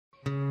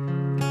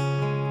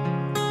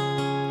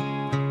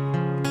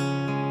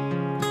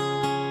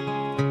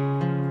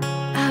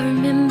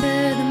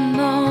remember the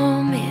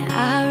moment,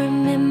 I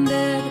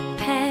remember the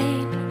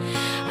pain.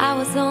 I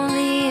was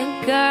only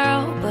a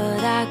girl, but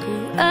I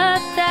grew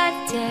up that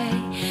day.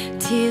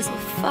 Tears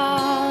were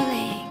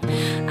falling,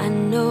 I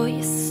know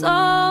you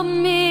saw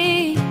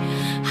me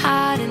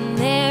hiding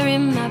there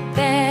in my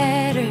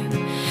bedroom,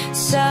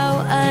 so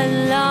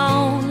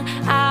alone.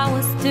 I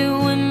was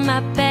doing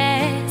my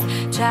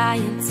best,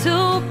 trying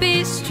to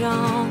be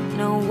strong,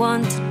 no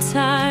one to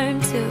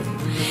turn to.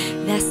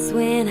 That's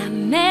when I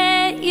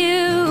met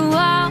you.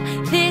 All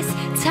this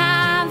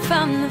time,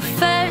 from the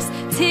first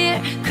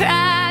tear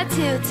cried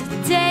till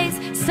today's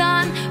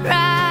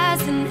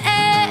sunrise, and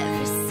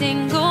every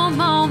single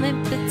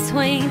moment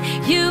between.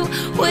 You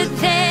were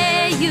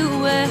there, you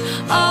were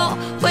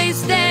always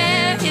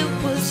there. It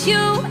was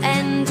you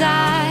and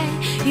I.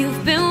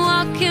 You've been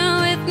walking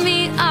with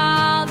me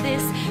all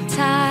this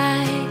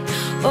time.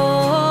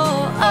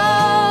 Oh,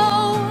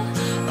 oh,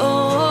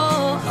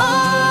 oh,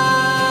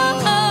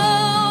 oh,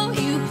 oh.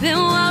 You've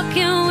been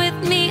walking with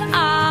me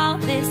all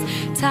this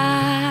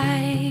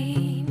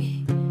time.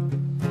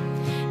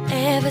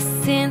 Ever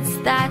since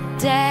that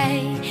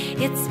day,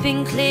 it's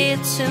been clear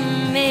to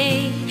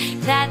me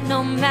that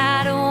no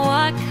matter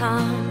what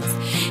comes,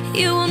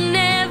 you will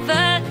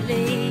never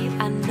leave.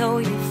 I know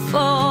you're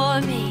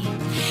for me,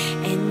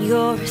 and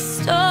you're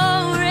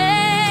restoring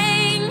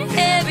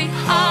every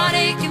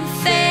heartache and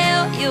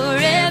failure,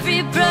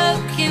 every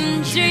broken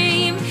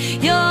dream.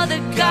 You're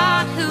the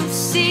God who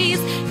sees,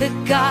 the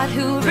God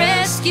who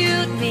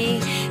rescued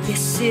me.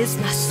 This is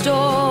my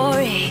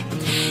story,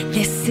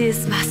 this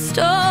is my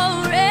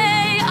story.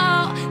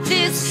 All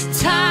this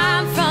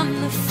time, from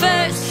the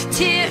first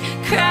tear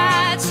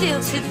cried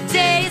till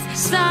today's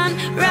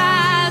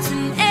sunrise,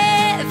 and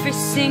every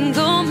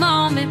single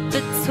moment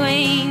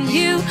between.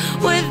 You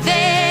were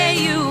there,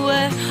 you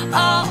were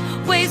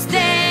always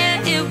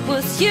there. It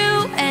was you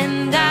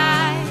and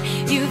I.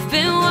 You've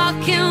been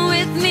walking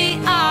with me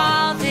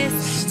all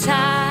this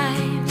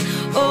time.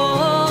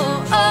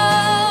 Oh,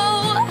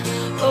 oh,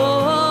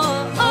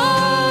 oh, oh,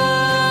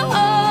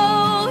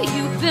 oh.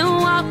 You've been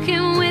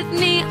walking with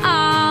me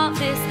all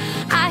this.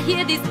 I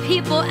hear these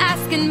people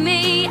asking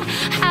me,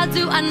 how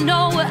do I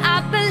know what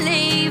I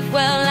believe?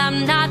 Well,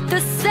 I'm not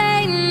the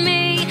same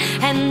me,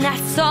 and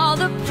that's all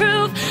the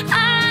proof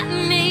I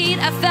need.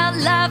 I felt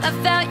love, I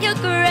felt your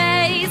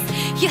grace.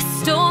 You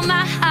stole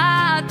my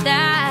heart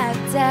that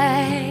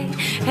day.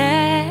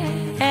 Hey,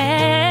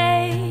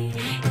 hey,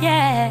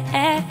 yeah.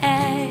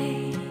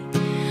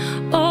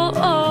 Oh,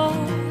 oh,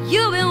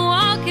 you've been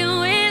walking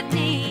with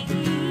me.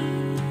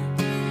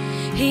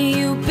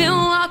 You've been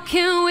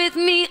walking with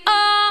me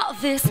all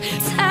this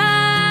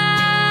time.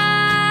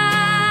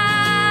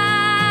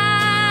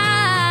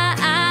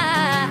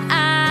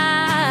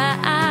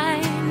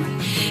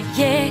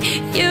 Yeah,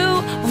 you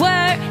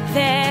were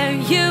there,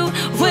 you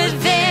were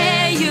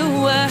there, you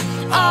were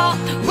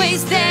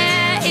always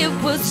there. It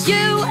was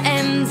you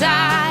and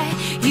I.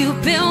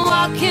 You've been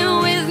walking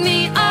with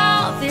me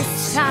all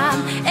this time.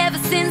 Ever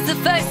since the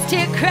first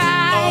tear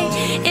cried,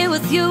 it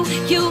was you,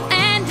 you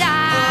and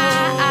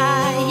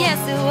I. Yes,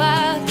 it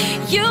was.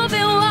 You've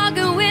been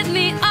walking with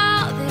me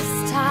all this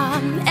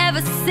time.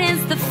 Ever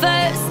since the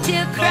first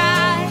tear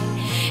cried,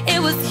 it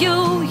was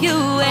you, you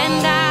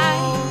and I.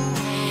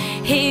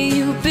 Hey,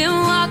 you've been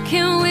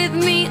walking with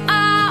me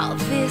all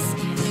this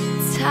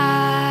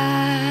time.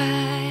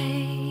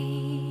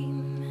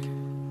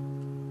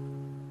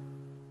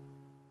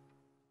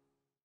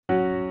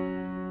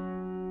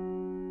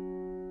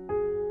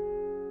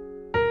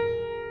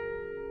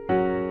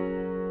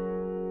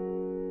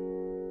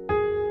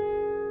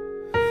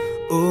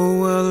 Oh,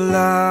 well,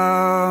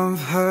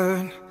 I've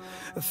heard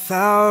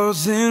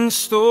 1,000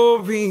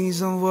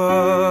 stories of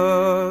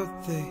what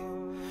they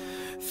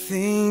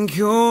think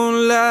you're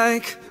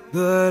like,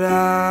 but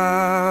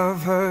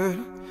I've heard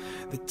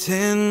the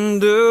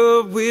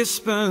tender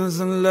whispers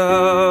of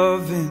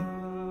loving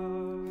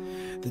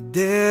the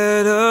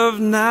dead of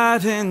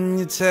night, and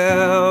you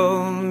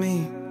tell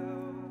me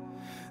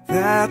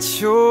that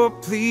you're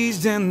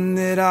pleased and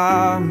that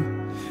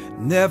I'm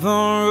never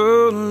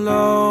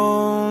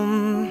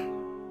alone.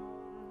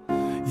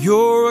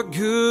 You're a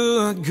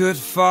good, good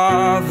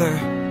father.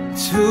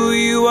 It's who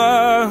you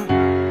are.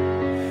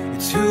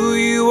 It's who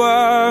you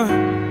are.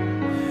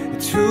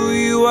 It's who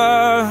you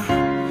are.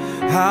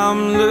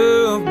 I'm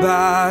loved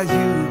by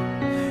you.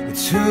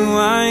 It's who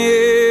I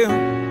am.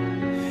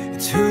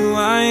 It's who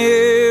I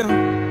am.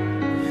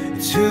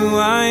 It's who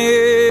I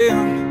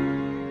am.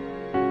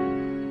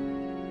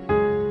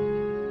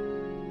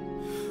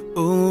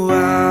 Oh,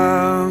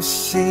 I've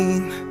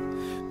seen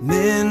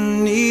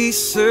many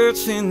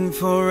searching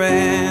for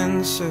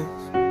answers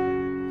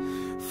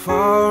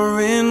far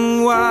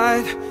and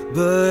wide,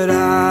 but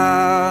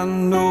I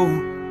know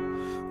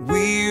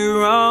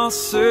we're all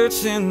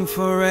searching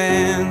for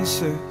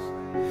answers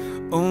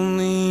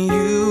only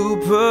you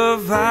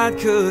provide,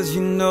 'cause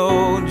you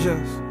know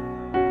just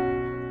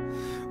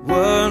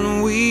what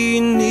we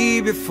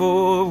need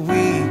before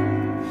we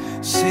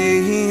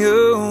say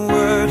a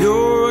word.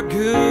 You're a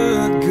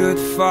good, good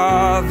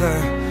father.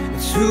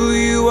 It's It's who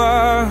you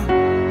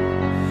are.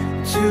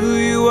 It's who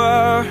you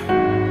are.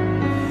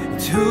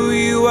 It's who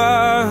you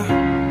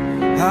are.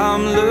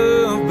 I'm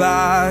loved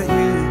by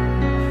you.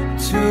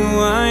 It's who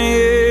I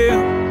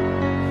am.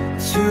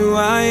 It's who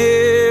I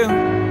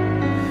am.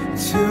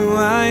 It's who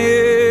I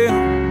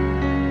am.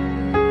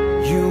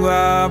 You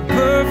are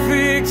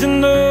perfect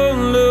in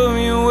all of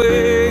your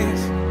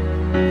ways.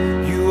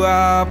 You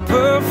are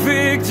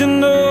perfect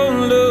in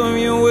all of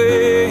your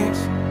ways.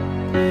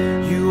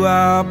 You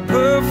are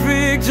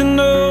perfect in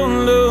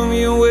all of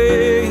your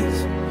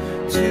ways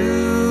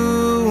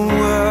to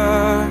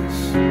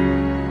us.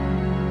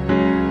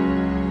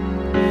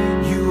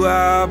 You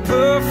are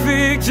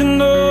perfect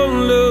in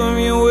all of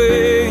your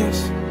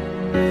ways.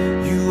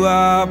 You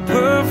are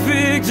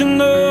perfect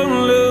in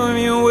all of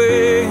your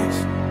ways.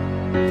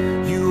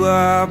 You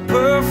are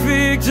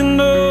perfect in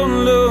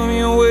all of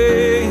your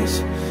ways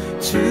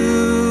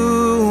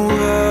to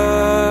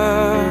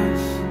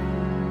us.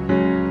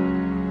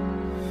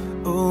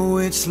 Oh,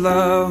 it's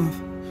love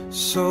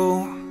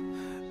so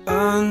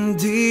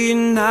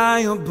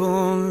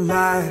undeniable,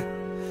 light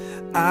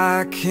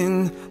I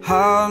can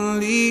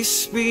hardly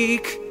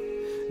speak.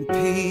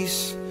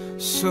 Peace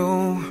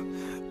so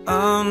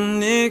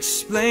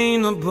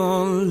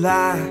unexplainable,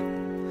 light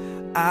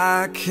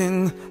I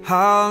can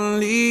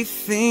hardly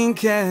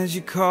think as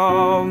you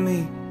call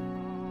me.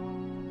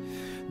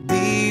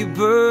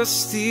 Deeper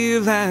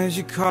still as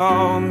you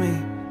call me.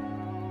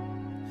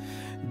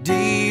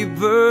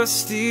 Deeper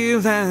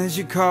still as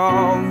you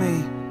call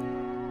me.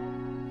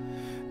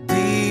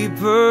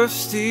 Deeper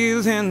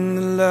still in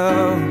the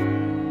love,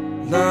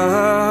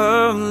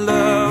 love,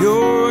 love.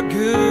 You're a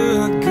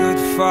good, good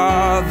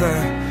Father.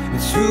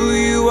 It's who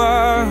you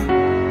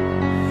are.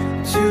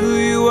 It's who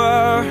you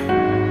are.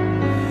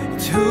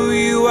 It's who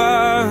you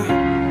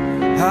are.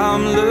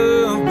 I'm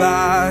loved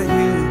by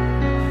you.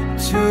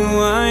 It's who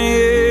I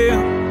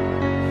am.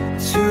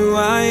 It's who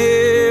I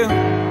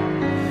am.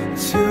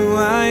 It's who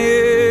I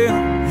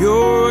am.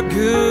 You're a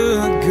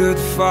good, good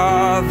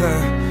Father.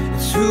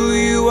 It's who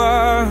you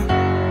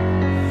are.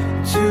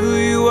 It's who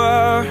you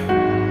are.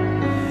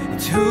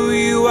 It's who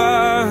you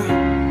are.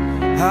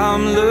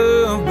 I'm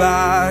loved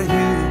by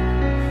you.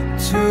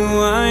 It's who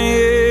I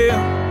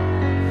am.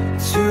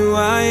 It's who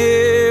I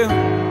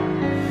am.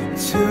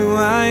 It's who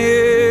I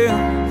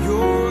am.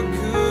 You're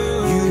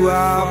good. You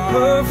are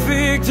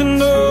perfect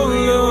in all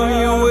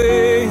of your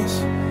ways.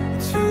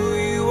 It's who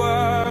you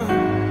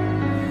are.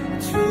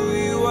 It's who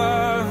you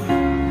are.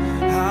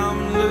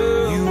 I'm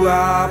loved. You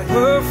are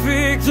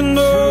perfect in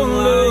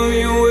all of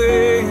your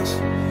ways.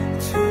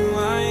 It's who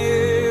I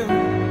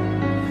am.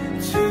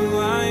 It's who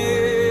I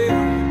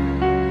am.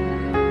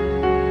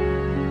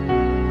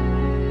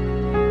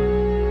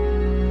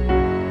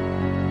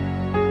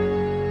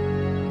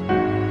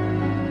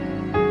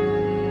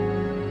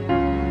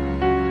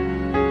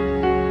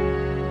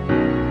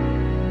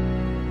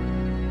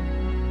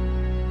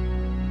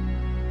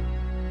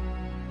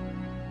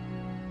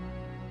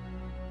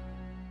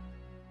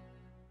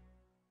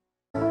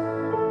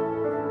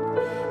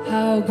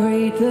 How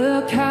great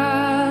the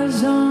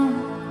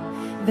chasm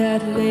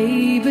that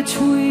lay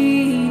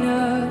between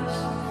us.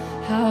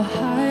 How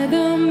high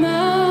the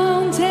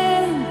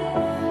mountain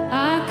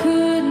I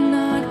could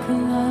not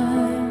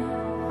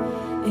climb.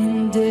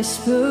 In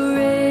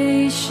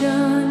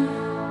desperation,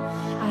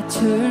 I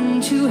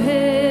turned to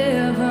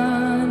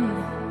heaven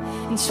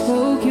and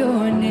spoke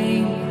your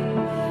name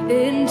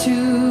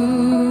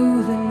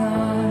into the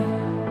night.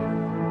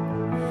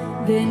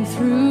 Then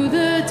through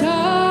the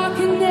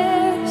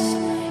darkness,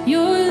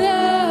 your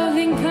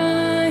loving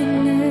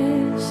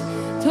kindness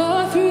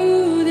tore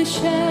through the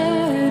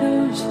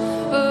shadows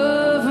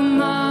of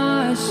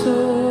my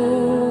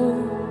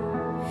soul.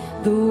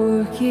 The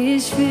work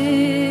is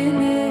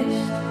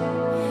finished,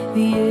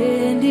 the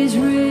end is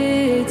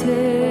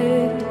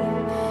written.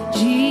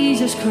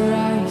 Jesus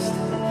Christ,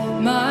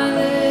 my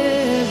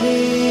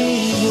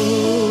living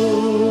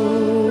hope.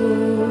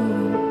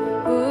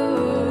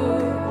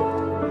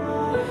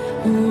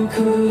 Who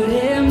could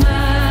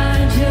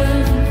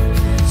imagine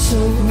so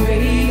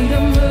great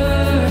a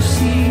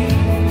mercy?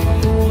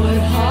 What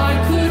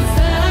heart could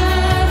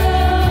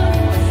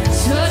fathom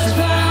such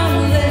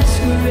boundless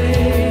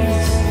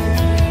grace?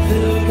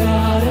 The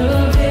God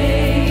of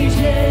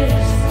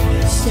ages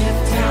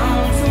stepped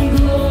down from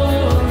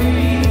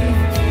glory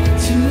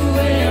to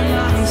wear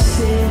my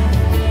sin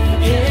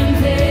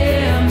and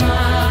bear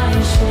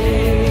my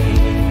shame.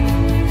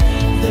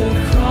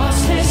 The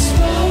cross has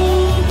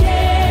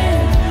spoken,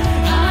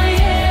 I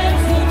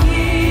am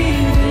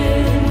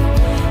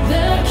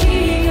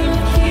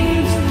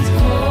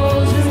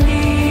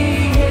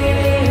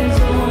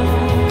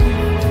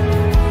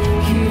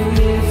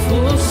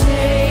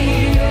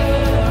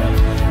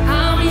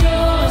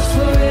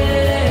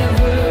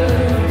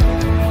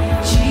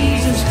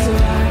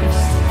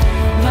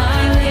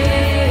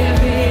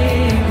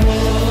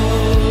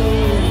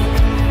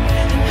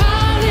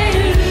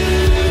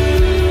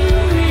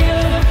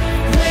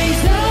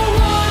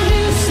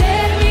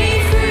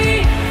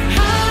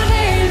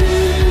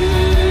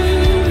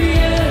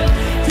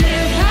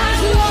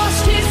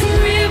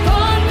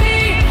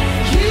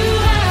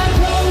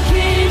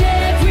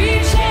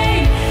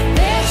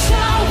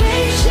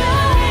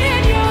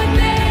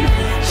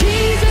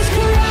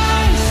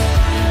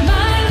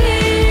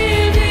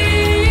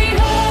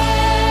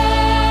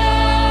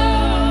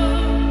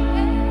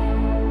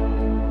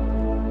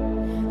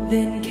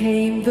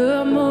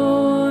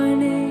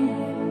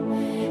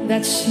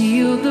that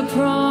sealed the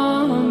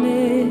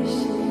promise.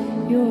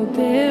 Your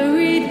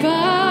buried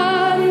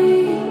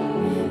body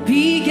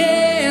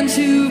began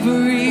to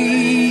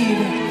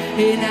breathe,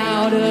 and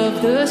out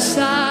of the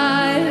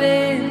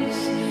silence,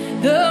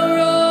 the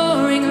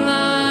roaring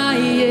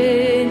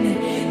lion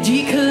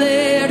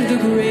declared the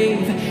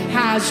grave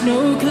has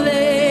no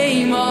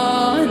claim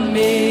on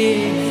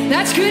me.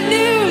 That's good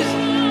news.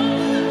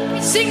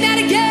 Sing that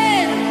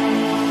again.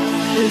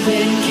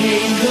 Then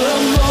came the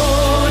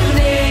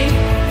morning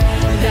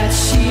that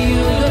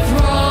sealed the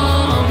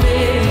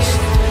promise.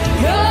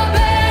 Your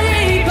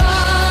buried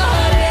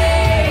body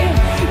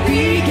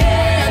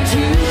began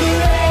to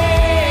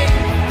break,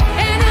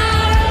 and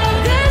out of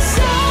the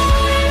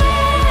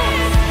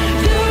silence,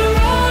 the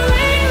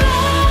roaring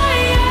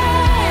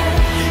lion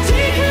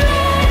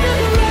declared the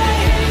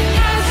grave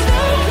has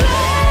no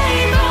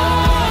claim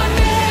on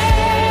me.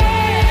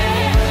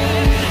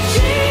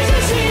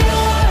 Jesus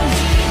yours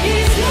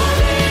is the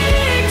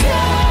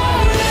victory.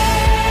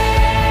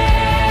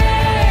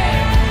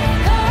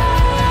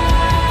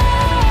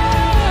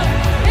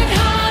 And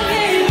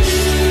hallelujah,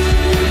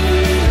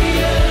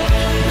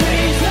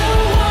 praise the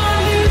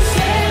one who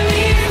set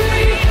me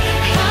free.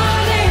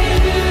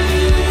 Hallelujah,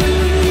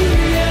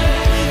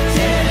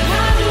 death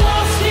has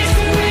lost its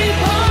grip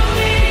on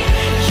me.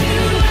 You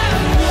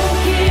have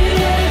broken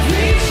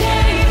every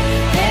chain.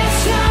 There's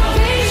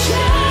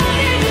salvation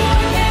in your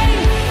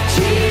name,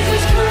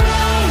 Jesus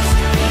Christ,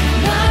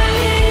 my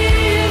living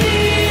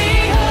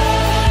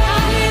hope.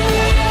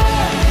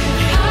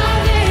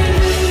 Hallelujah,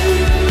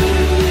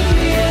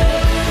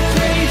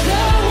 praise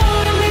the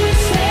one who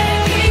set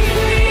me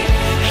free.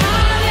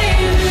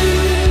 Hallelujah,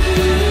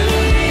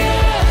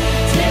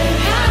 death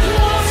has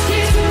lost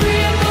its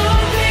grip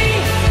on me.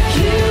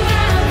 You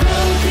have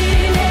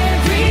broken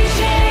every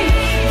chain.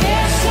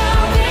 There's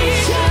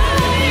salvation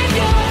in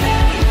your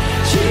name,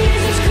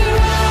 Jesus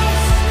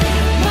Christ,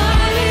 my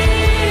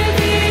living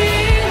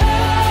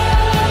hope.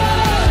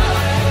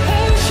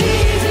 Oh,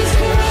 Jesus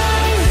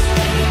Christ,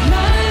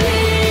 my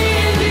living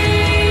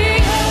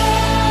hope.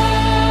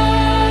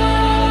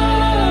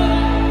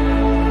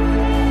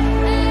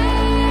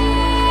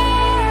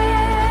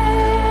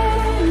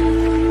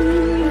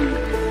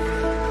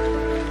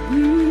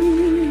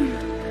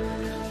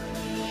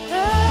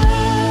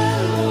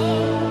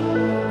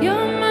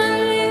 You're my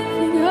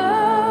living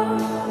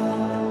hope,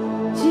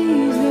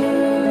 Jesus.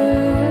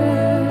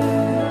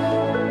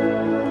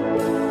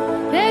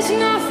 There's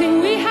nothing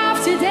we have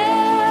to do.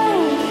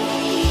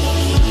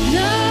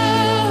 No,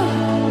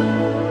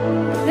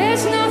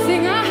 there's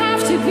nothing I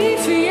have to be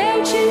for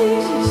you,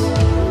 Jesus.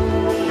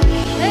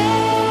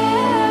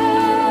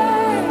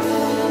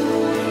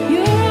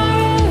 You're our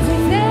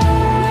everything.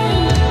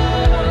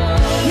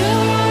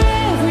 You're our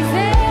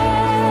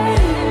everything,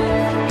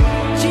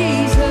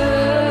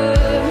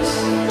 Jesus.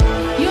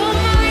 You're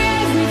my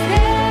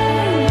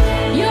everything.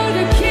 You're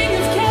the King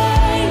of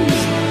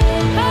Kings.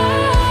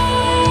 Oh,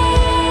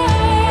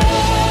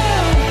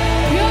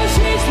 yours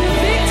is the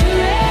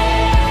victory.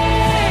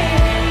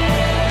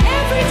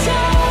 Every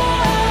time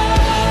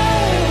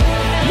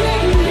you're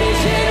the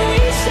reason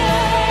we say,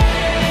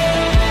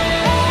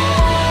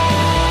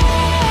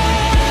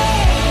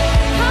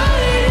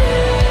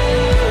 hallelujah.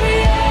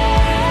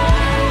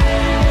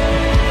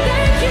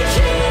 Thank you,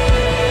 Jesus.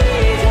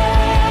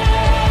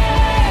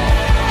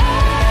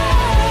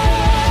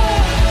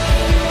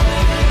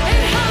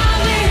 And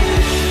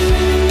hallelujah,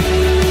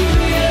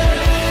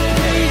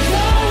 praise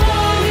the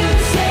one who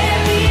set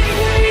me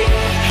free.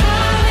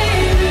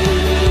 Hallelujah,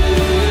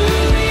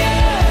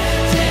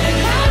 death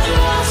has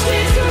lost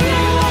its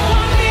grip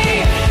on me.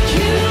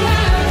 You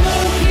have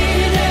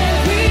broken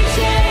every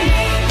chain.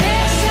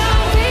 There's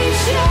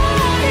salvation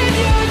in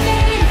your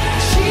name,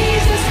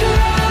 Jesus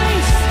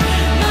Christ,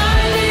 my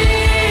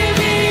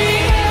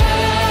living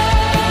hope.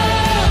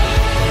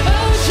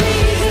 Oh,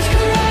 Jesus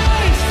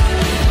Christ,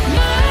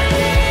 my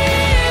living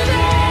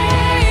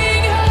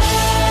hope.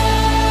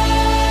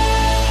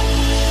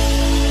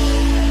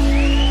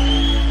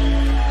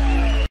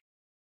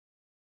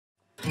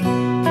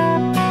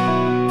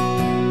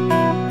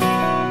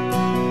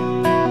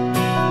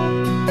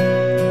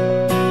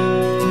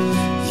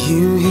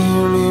 You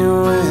hear me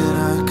when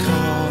I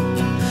call.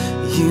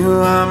 You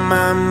are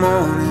my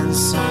morning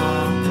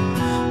song.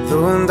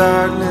 Though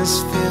darkness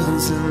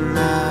fills the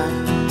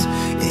night,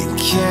 it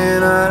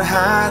cannot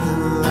hide the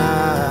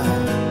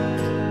light.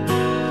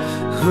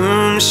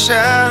 Whom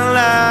shall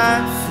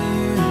I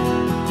fear?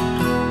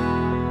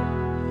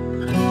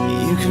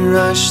 You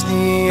crush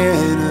the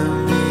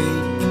enemy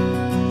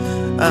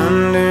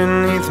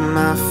underneath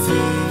my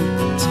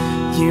feet.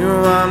 You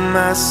are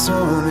my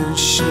sword and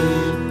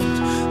shield.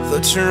 The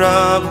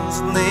troubles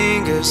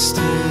linger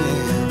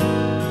still.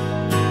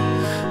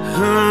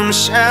 Whom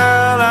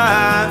shall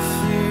I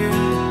fear?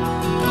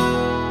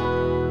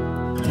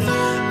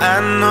 I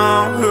know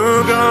who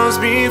goes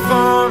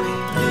before me.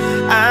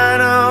 I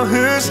know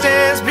who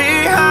stands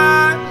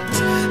behind.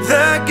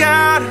 The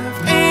God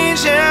of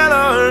angel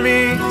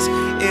armies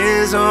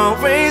is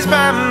always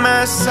by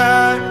my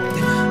side.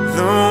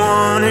 The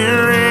one who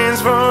reigns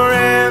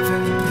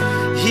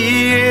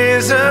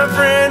a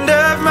friend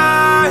of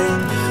mine.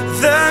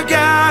 The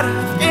God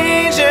of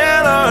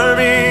angel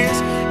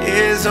armies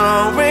is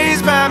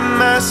always by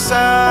my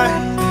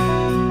side.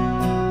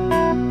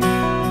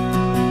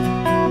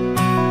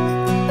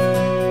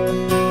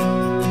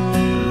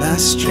 My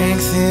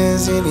strength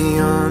is in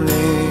your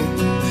name,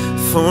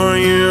 for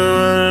you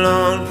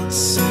alone can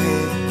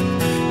save.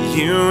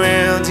 You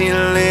will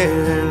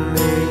deliver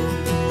me,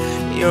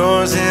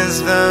 yours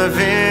is the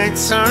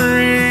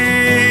victory.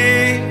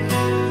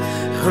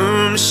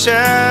 Whom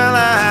shall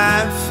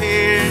I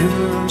fear?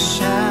 Whom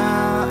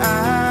shall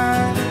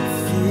I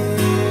fear?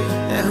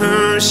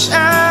 Whom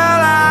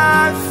shall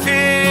I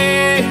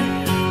fear?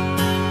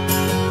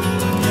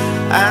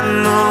 I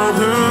know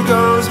who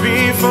goes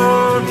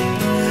before me,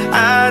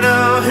 I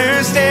know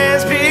who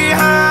stands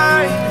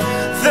behind.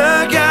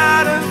 The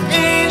God of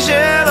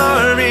angel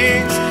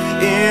armies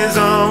is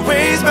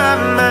always by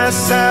my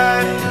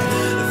side.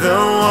 The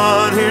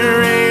one who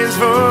reigns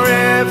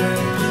forever,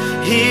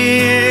 he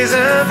is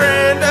a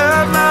friend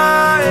of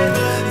mine.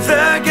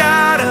 The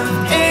God of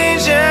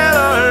angel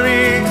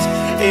armies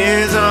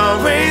is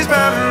always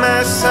by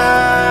my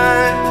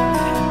side.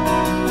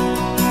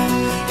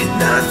 And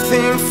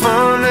nothing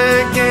formed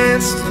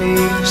against me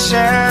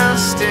shall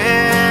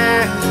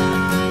stand.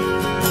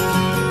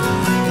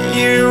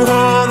 You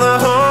hold the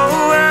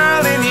whole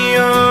world in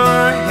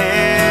your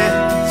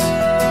hands.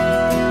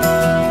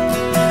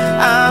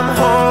 I'm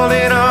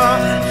holding on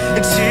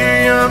to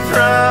your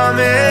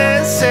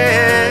promises.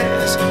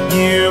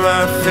 You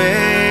are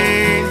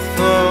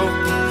faithful,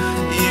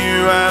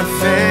 you are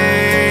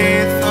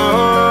faithful.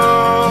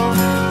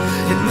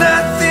 And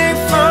nothing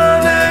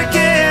formed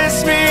against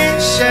me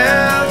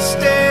shall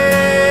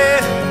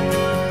stand.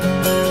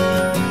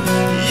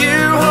 You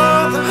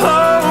hold the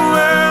whole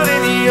world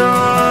in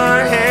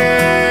your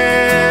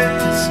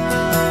hands.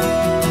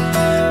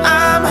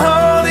 I'm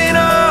holding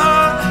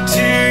on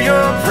to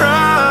your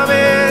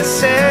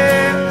promises.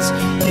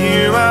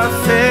 You are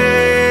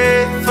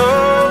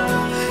faithful,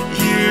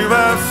 you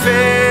are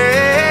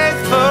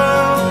faithful,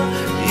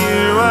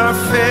 you are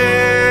faithful.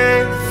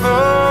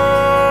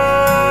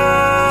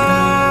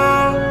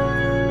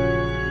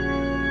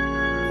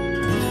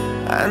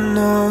 I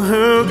know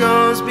who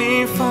goes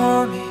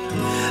before me,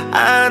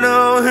 I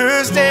know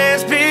who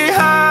stands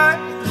behind.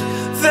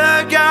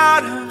 The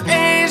God of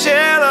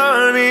angel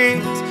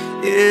armies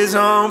is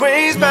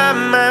always by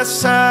my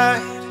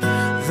side.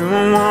 The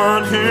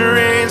one who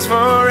reigns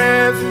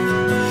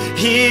forever,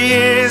 he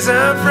is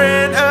a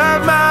friend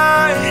of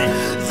mine.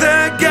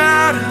 The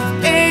God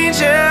of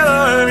angel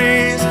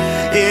armies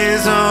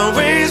is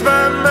always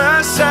by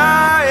my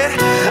side.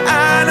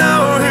 I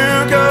know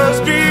who goes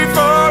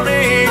before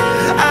me,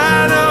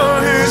 I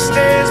know who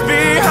stands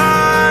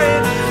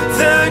behind.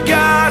 The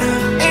God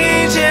of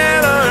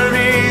angel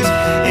armies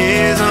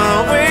is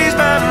always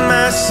by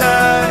my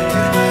side.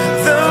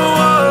 The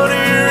one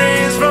who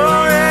reigns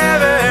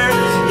forever,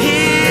 he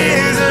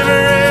is a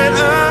friend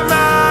of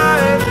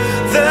mine.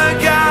 The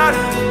God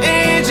of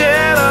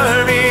angel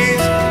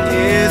armies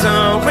is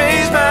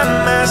always by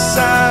my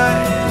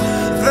side.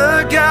 The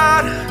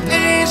God of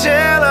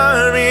angel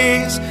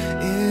armies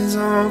is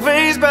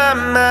always by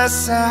my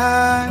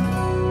side.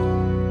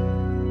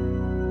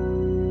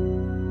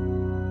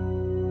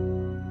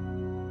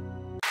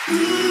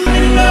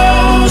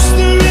 Knows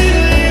the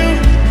real you.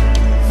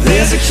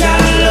 There's a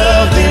kind of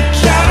love that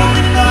God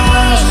only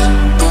knows.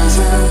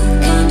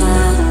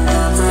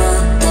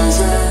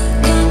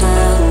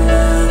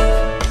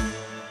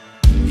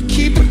 You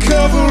keep a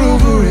cover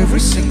over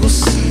every single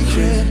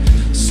secret,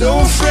 so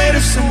afraid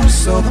if someone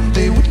saw them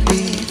they would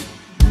leave.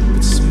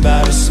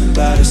 But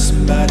somebody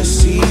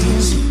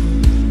sees.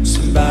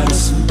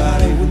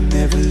 Somebody would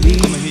never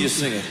leave. Let me hear you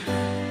sing it.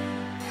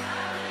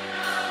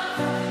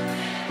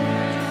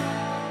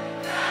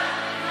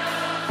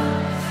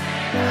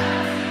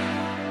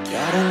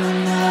 God only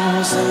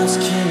knows how it's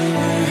killing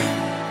you.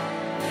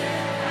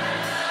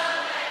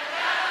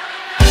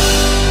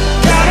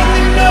 God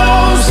only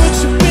knows what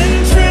you've been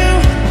through.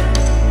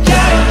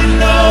 God only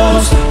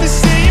knows what they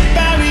say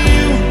about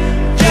you.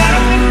 God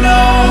only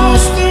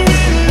knows the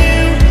real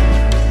you.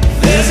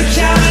 There's a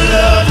kind of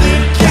love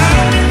that God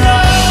only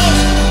knows.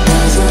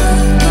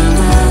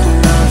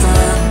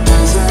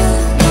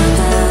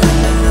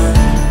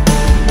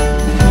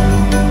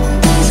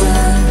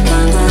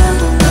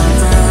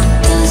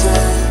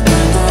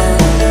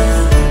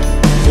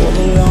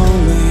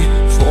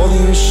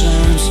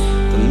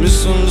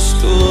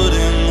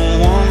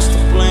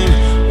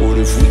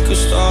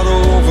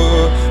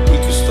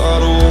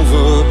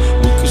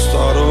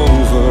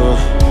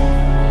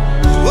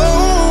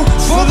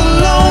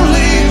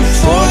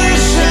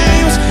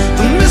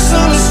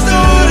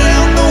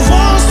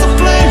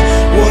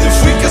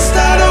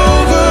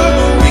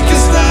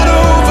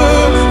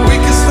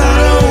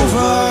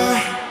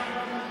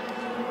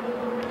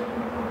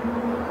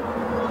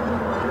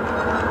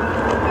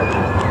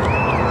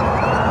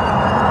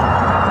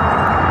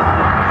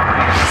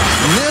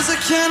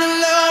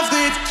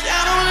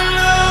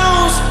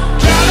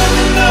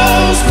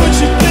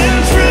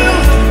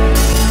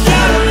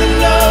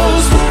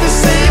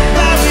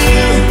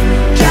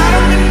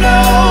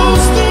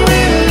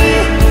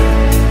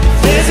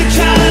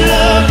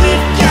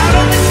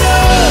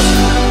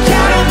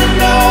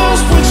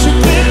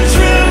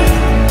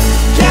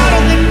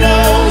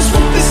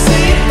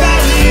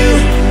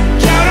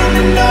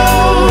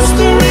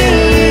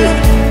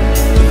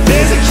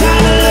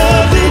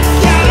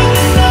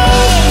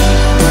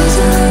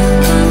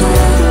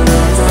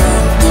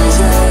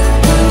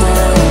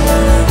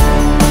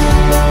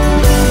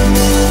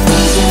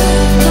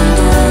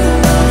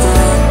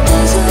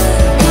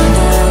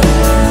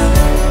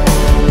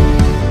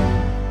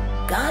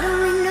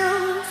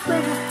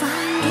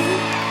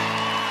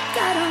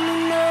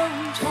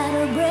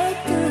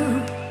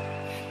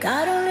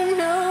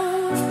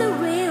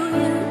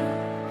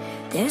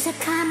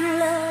 the kind of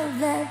love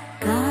that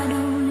God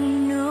only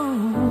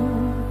knows.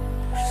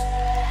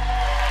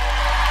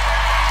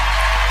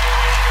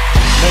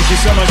 Thank you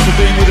so much for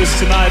being with us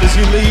tonight. As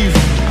you leave,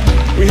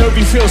 we hope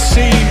you feel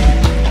seen,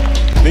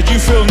 that you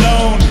feel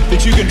known,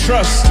 that you can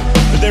trust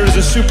that there is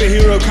a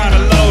superhero kind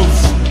of love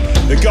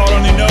that God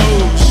only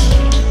knows.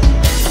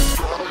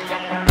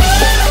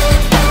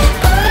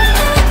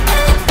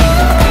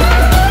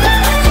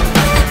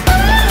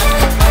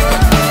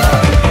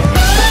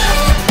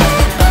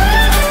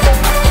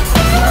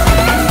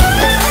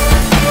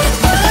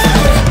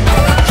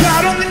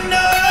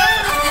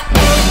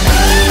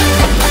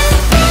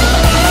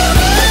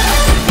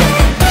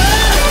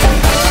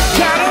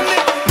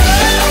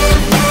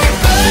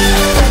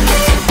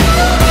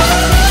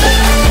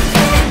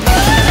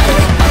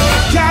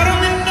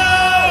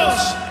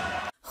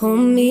 Hold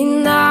me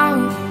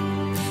now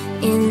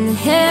in the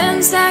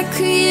hands that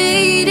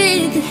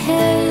created the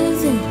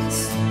heavens.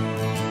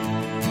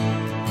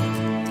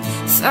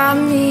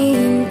 Find me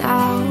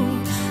now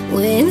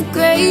when the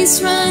grace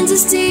runs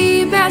as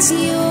deep as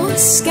your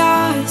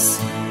skies.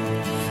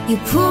 You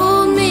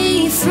pulled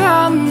me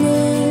from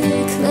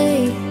the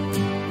clay.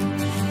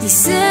 You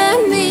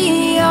set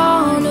me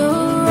on a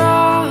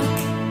rock.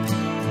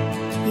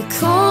 You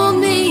called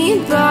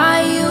me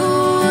by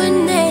your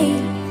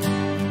name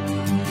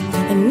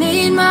and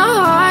made my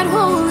heart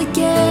whole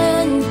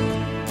again.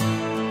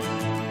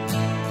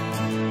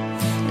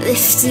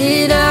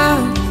 Lifted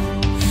up,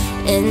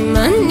 and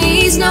my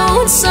knees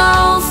know it's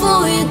all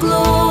for your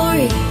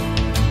glory,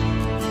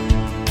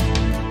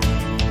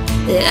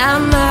 that I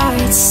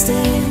might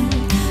stand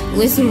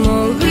with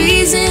more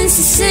reasons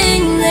to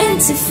sing than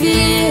to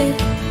fear.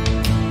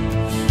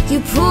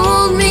 You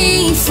pulled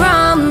me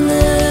from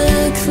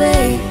the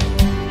clay.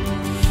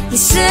 You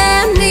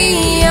set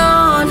me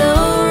on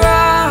a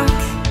rock.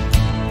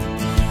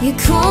 You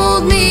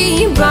called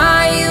me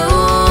by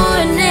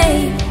your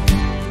name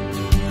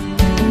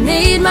and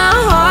made my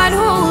heart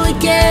whole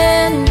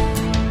again.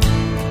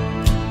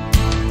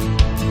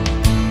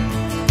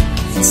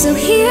 So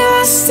here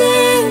I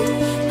stand,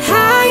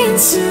 high in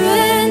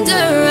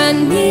surrender. I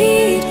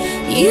need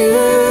you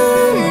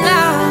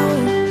now.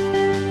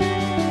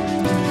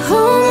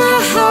 Hold my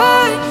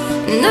heart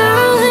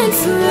now and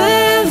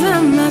forever.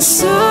 My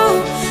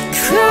soul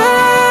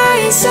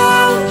cries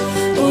out.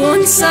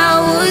 Once I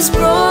was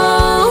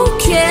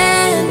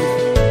broken,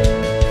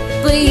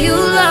 but you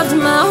loved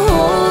my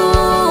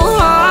whole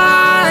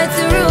heart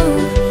through.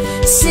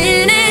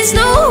 Sin has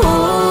no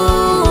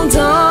hold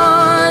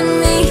on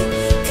me,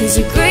 'cause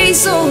your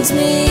grace holds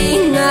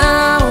me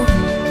now.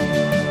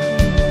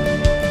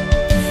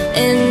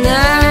 And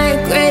that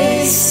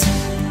grace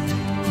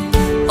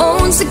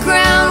owns the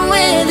ground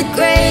where the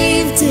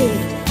grave did,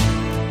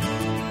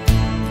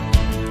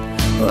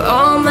 where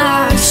all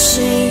my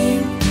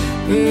shame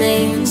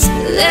remains,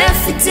 left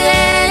for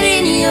dead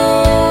in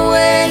your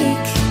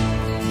wake.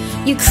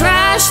 You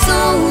crashed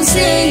those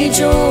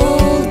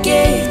age-old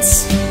gates.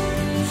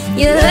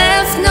 You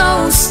left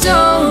no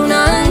stone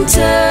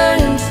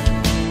unturned.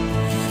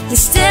 You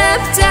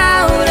stepped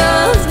out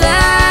of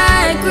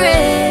that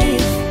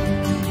grave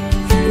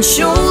and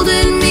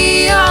shouldered me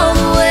all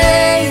the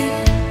way.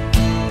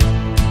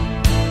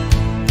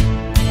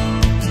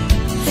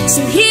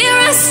 So here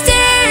I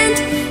stand,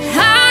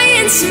 high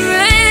in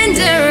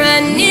surrender. I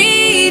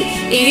need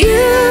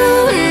you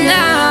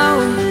now.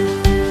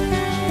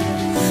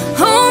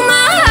 Hold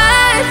my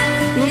heart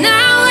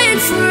now and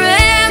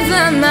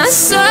forever. My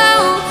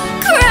soul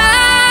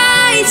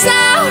cries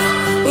out.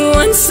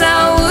 Once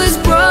I was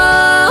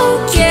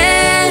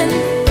broken,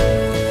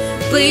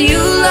 but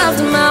you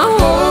loved my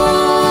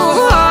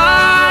whole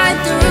heart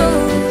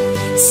through.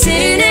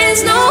 Sin has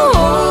no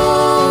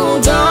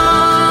hold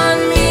on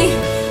me,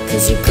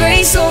 'cause your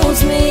grace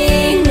holds me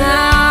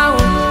now.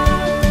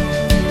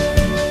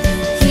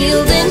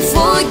 Healed and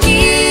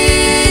forgiven.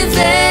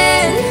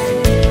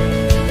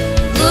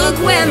 Look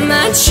where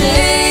my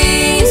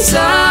chains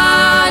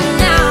are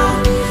now.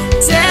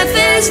 Death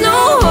has no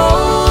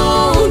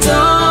hold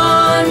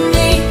on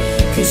me,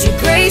 'cause your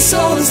grace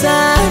holds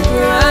that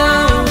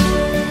ground.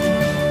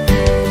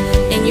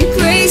 And your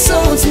grace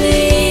holds me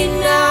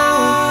now.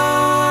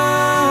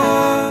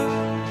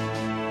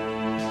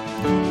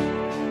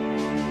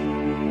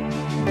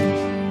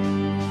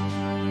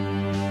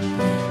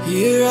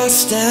 Here I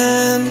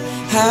stand,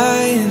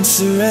 high in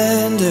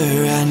surrender.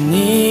 I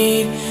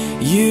need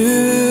you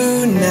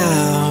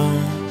now.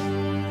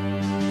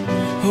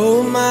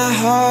 Hold my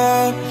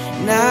heart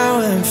now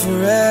and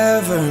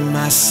forever.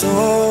 My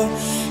soul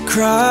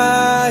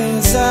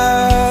cries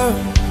out.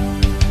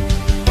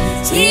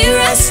 Here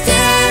I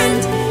stand,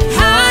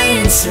 high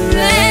in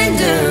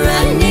surrender.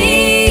 I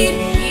need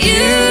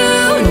you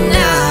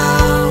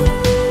now.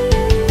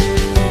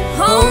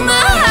 Hold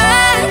my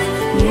heart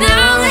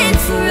now and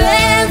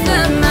forever.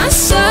 My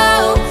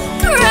soul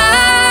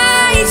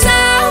cries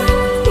out.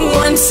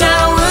 Once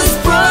I was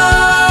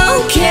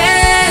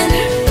broken,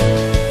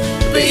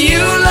 but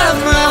you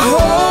loved my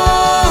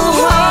whole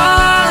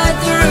heart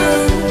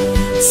through.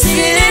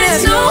 Sin has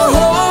no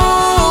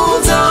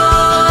hold on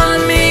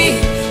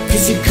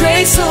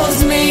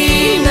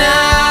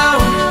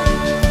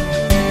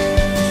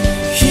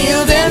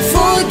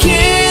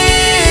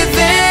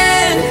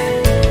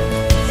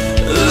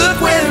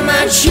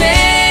my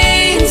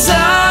chains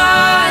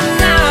are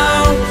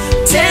now.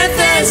 Death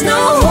has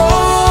no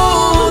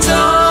hold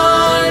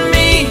on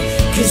me,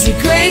 'cause your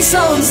grace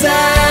holds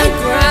that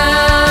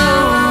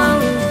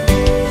ground,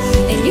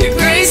 and your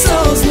grace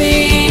holds me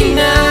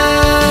now.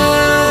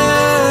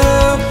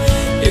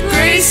 Your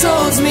grace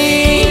holds me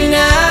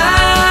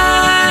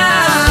now.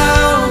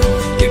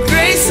 Your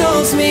grace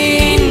holds me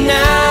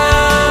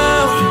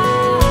now.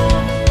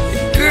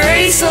 Your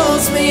grace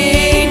holds me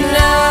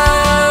now.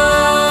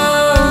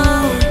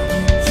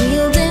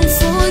 Healed and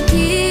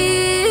forgiven.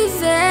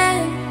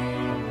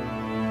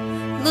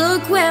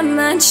 Look where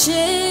my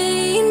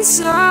chains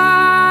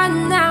are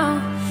now.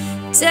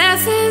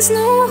 Death has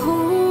no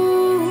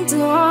hold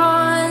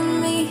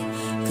on me,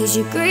 'cause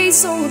your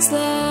grace holds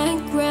that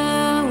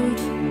ground,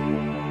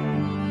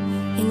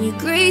 and your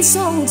grace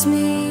holds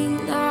me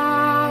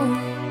now.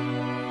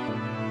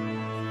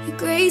 Your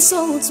grace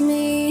holds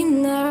me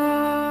now.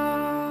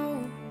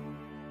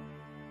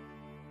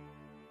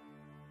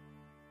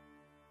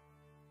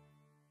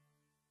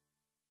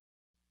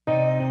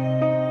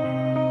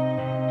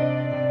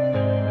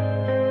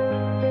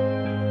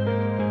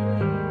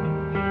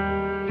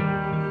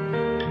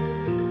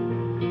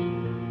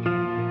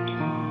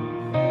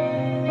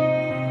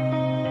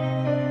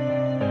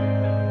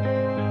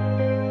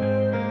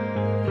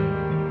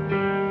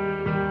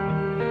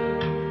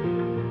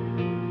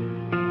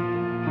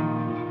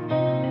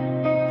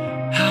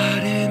 How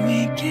did we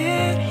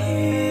get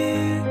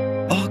here?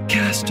 All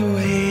cast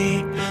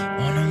away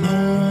on a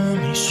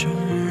lonely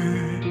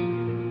shore.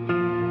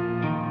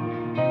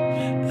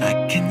 I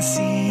can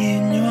see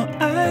in your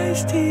eyes,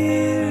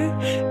 dear,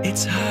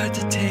 it's hard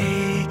to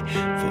take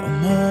for a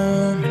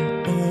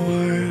moment,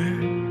 or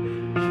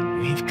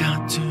we've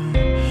got to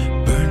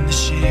burn the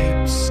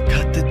ships,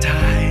 cut the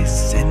ties,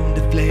 send a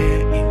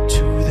flare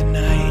into the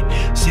night,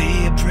 say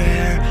a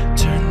prayer,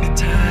 turn the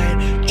tide,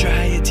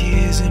 dry your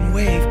tears and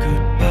wave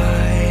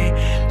goodbye.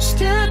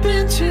 Step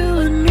into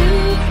a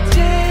new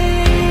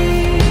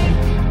day.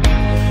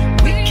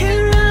 We can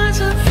rise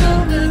up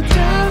from the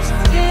dust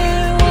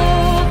and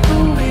walk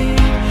away.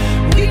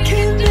 We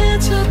can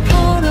dance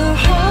upon a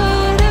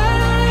heartache.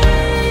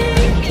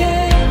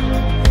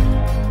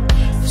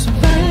 So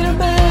light a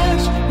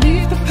match,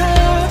 leave the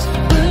past,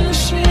 burn the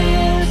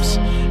ships,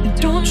 and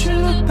don't you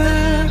look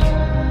back.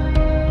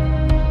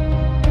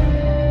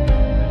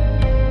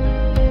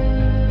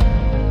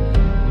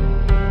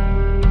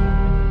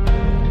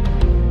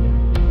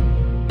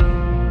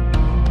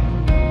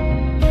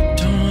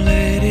 Don't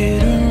let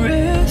it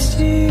arrest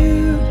you.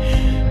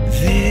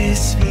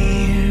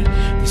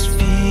 This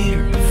fear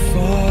of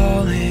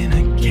falling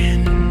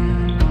again.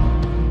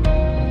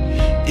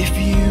 If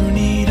you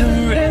need a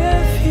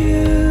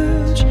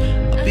refuge,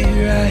 I'll be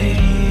right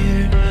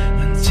here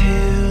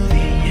until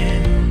the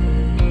end.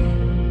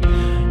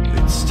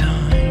 It's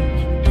time,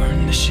 burn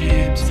the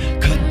ships,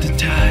 cut the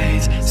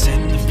ties,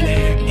 send the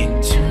flare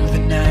into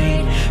the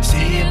night,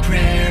 say a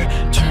prayer,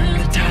 turn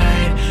the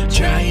tide,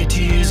 dry your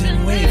tears and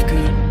wave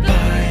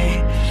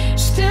goodbye.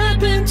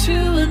 Step into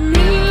a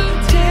new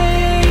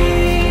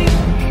day.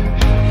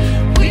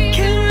 We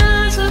can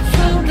rise up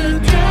from the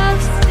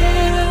dust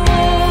and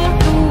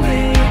walk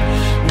away.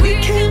 We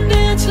can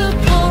dance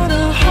upon a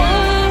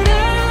heartache.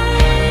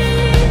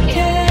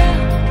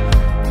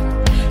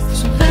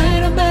 So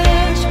light a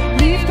match,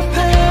 leave the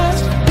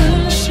past, burn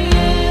the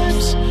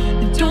ships,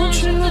 and don't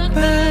you look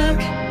back.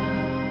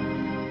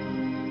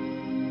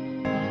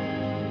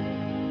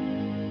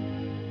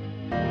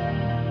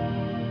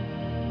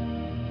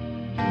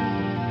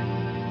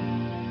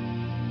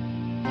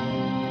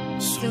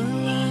 So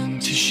long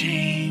to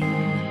shame,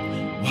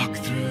 walk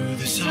through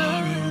the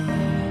sorrow,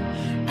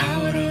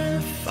 out of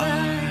the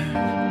fire,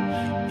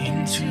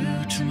 into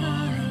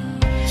tomorrow.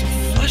 So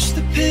flush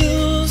the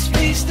pills,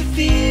 face the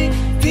fear,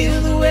 feel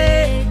the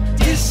weight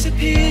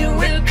disappear.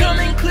 We're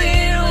coming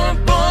clear, we're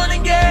born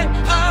again.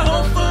 Our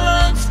hopeful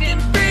lungs can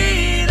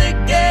breathe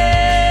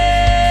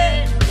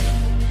again.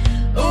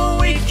 Oh,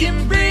 we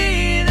can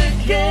breathe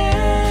again.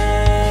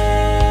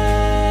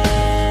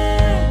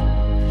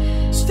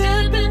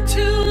 Step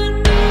into a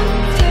new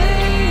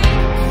day.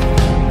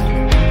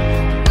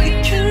 We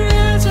can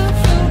rise up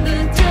from the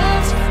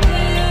dust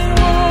and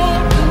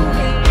walk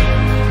away.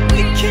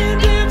 We can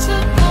dance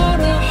upon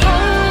a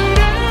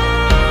heartache.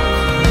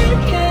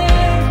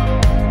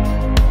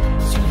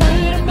 So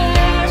light a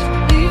match,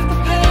 leave the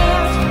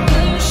past,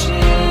 burn the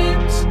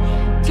ships,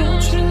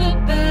 don't you look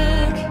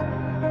back.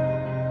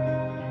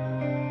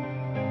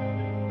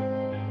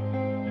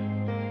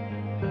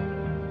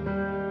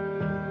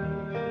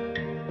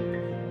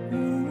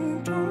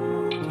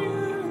 Don't you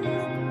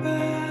look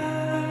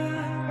back.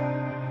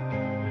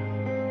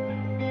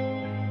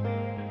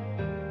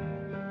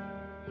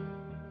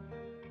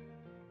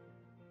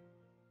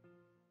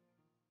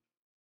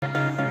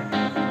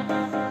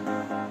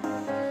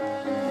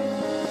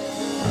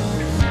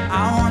 I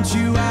want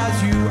you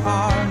as you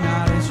are,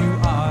 not as you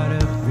ought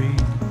to be.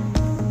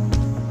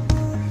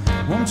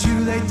 Won't you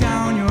lay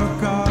down your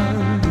guard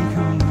and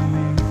come to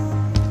me?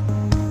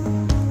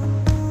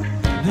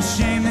 The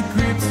shame that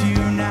grips you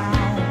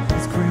now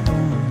is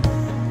crippling.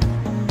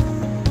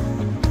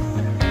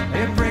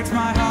 It breaks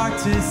my heart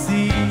to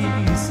see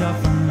you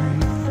suffering,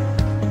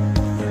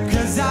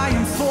 'cause I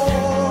am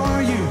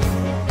for you,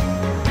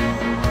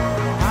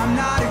 I'm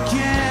not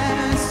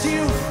against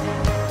you.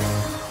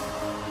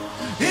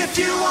 If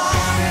you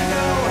want to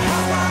know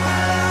how far my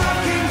love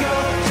can go,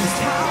 just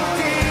how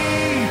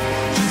deep,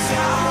 just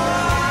how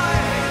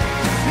wide.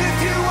 If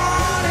you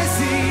want to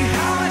see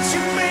how much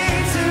you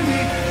mean to me,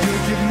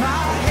 look at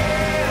my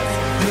hands,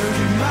 look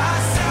at my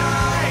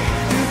side.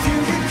 If you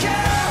can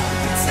count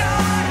the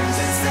times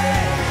and say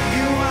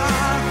you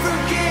are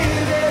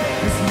forgiven,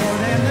 it's more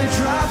than the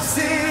drops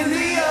in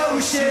the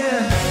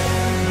ocean.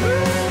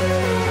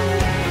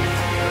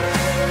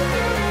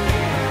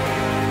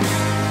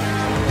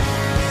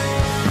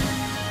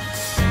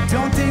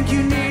 Don't think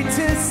you need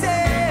to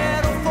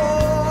settle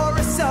for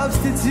a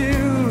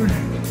substitute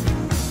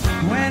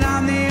when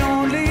I'm the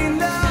only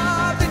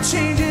love that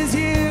changes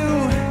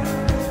you.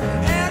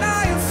 And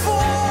I am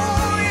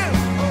for you,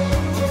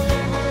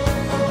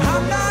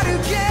 I'm not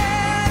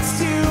against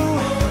you.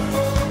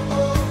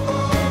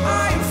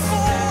 I am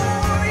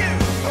for you,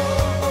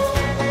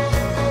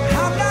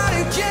 I'm not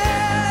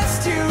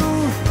against you.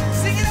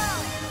 Sing it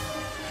out.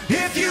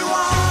 If you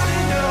want to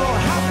know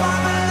how far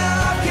my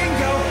love can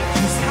go,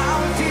 just how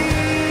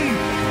deep,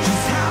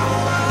 just how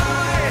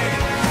wide.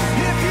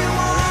 If you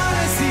want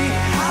to see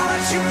how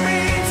much you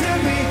mean to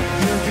me,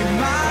 look at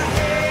my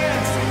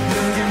hands,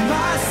 look at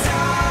my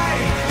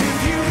side. If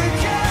you could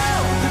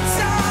count the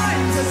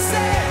times I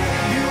said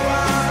you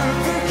are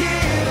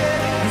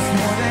forgiven, it's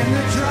more than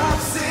the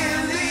drops in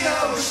the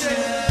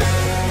ocean.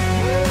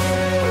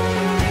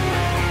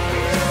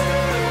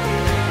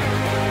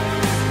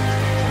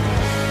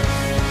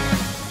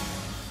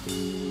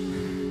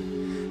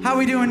 How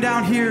we doing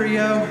down here,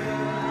 yo?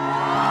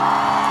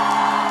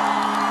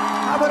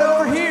 How about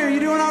over here? You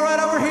doing all right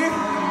over here?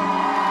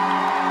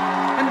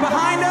 And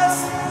behind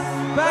us,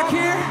 back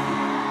here?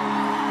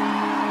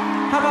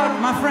 How about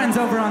my friends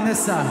over on this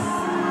side?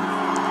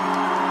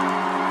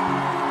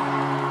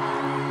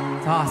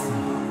 It's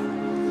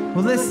awesome.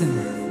 Well, listen,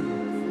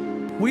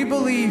 we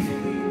believe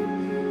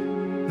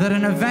that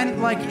an event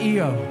like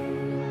EO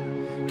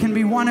can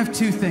be one of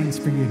two things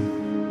for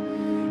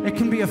you. It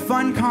can be a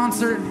fun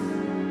concert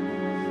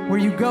where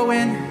you go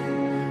in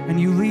and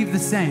you leave the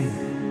same,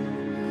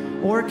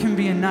 or it can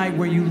be a night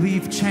where you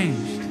leave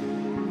changed.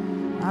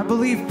 I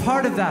believe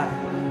part of that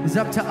is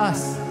up to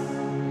us.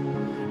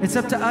 It's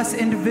up to us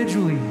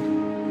individually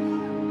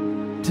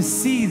to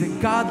see that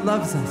God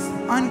loves us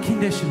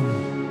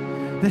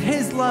unconditionally, that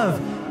His love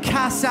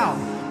casts out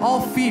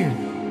all fear,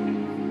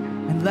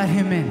 and let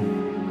Him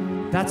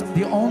in. That's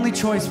the only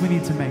choice we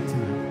need to make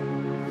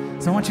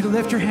tonight. So I want you to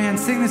lift your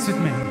hands, sing this with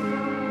me.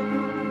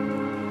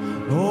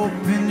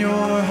 Open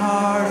your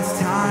heart, it's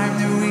time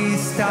that we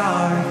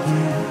start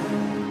again.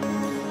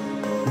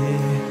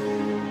 Yeah.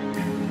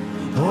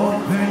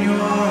 Open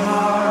your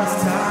heart, it's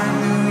time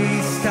that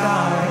we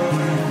start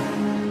again.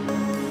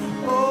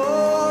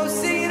 Oh,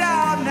 sing it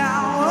out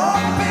now.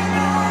 Open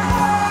your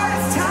heart,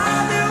 it's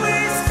time that we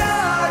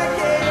start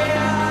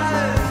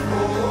again.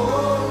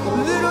 A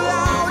little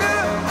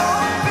louder.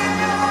 Open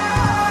your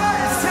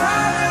heart, it's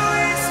time that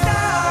we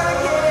start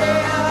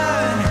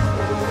again.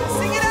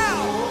 Sing it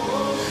out.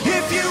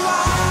 If you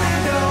want to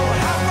know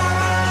how far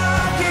my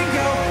love can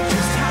go,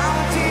 just how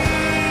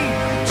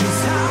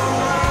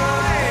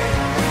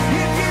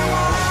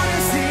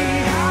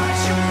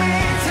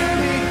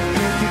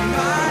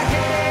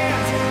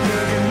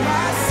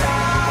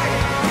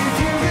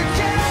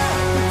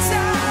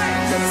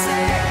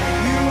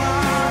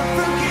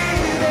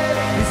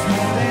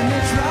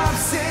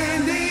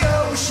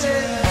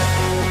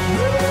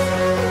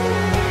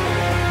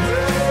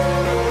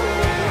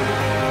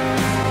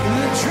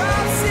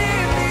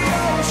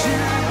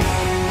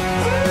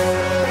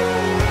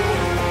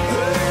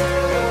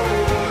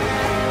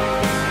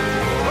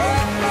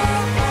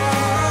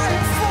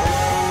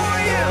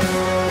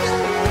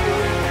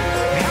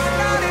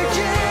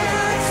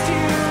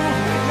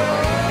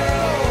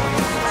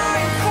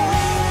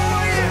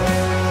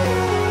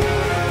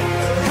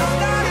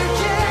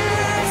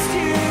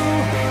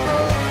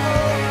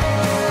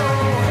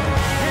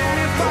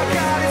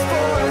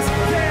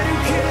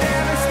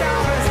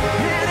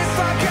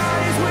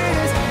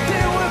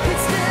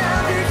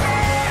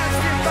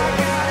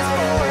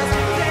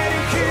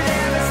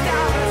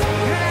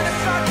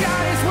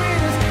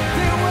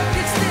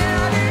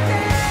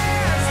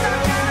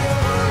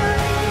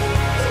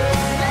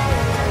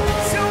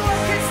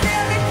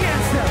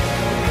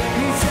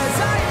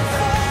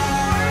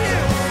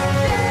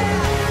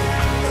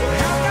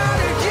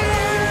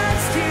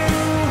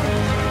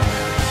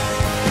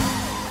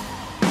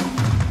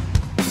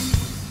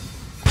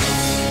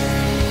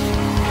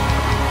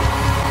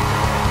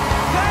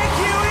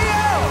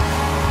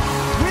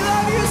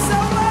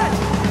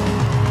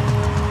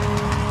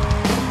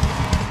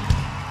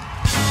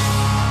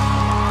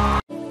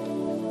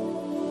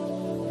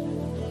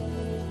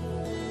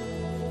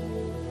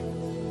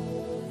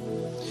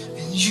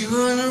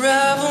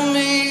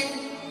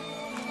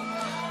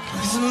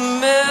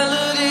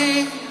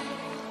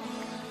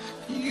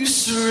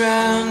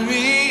Surround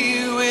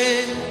me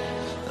with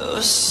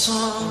a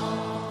song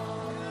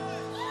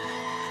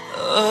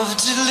of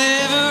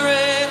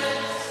deliverance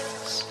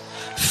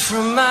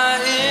from my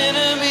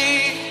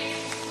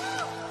enemies,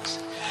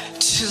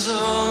 till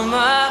all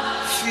my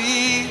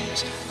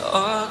fears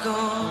are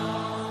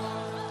gone,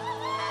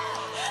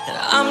 and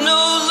I'm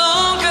no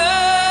longer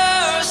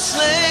a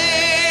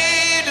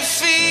slave to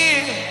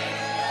fear.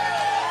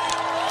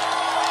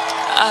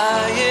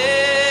 I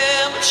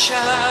am a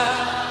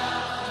child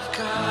of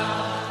God.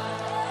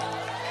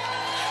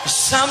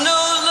 Yes, I'm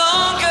no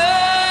longer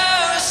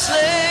a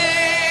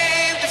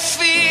slave to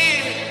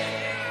fear.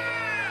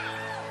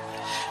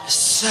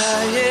 Yes, I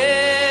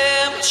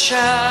am a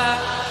child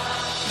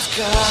of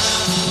God.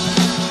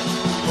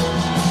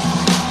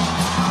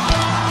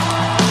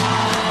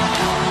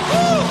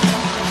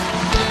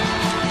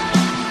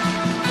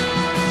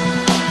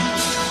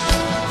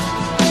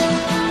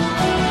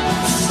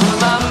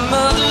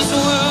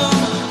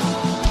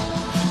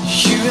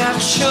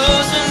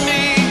 Chosen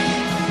me,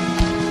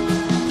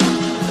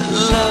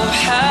 love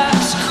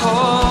has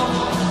called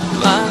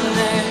my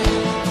name.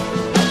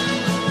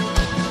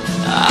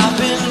 I've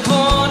been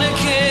born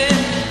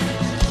again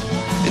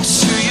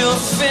into your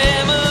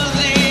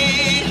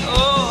family.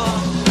 Oh,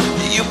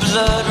 your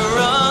blood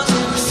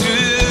runs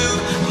through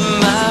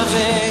my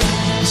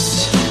veins.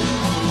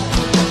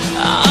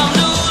 I'm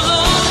no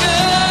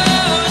longer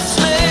a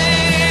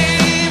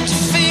slave to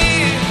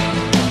fear.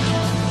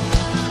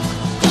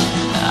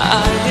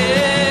 I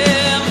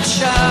am a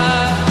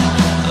child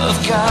of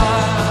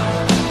God.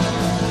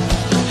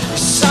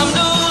 Yes, I'm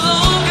no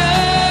longer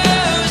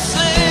a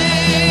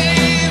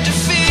slave to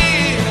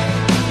fear.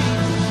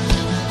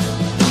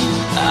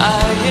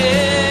 I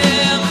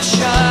am a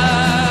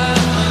child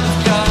of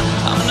God.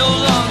 I'm no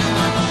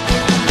longer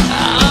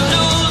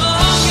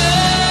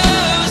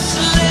a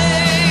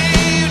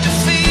slave to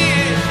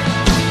fear.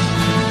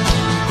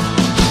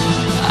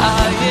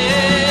 I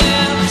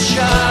am a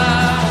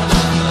child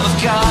of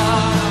God.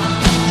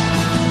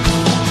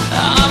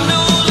 I'm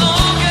no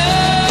longer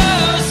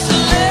a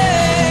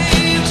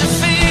slave to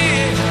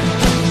fear.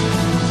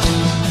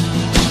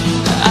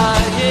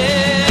 I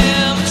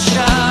am a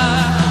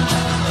child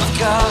of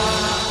God.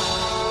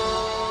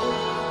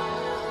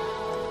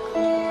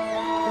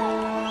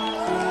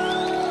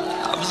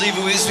 I believe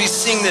as we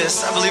sing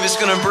this, I believe it's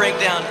going to break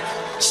down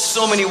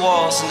so many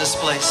walls in this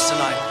place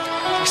tonight.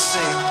 We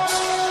sing,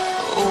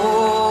 oh.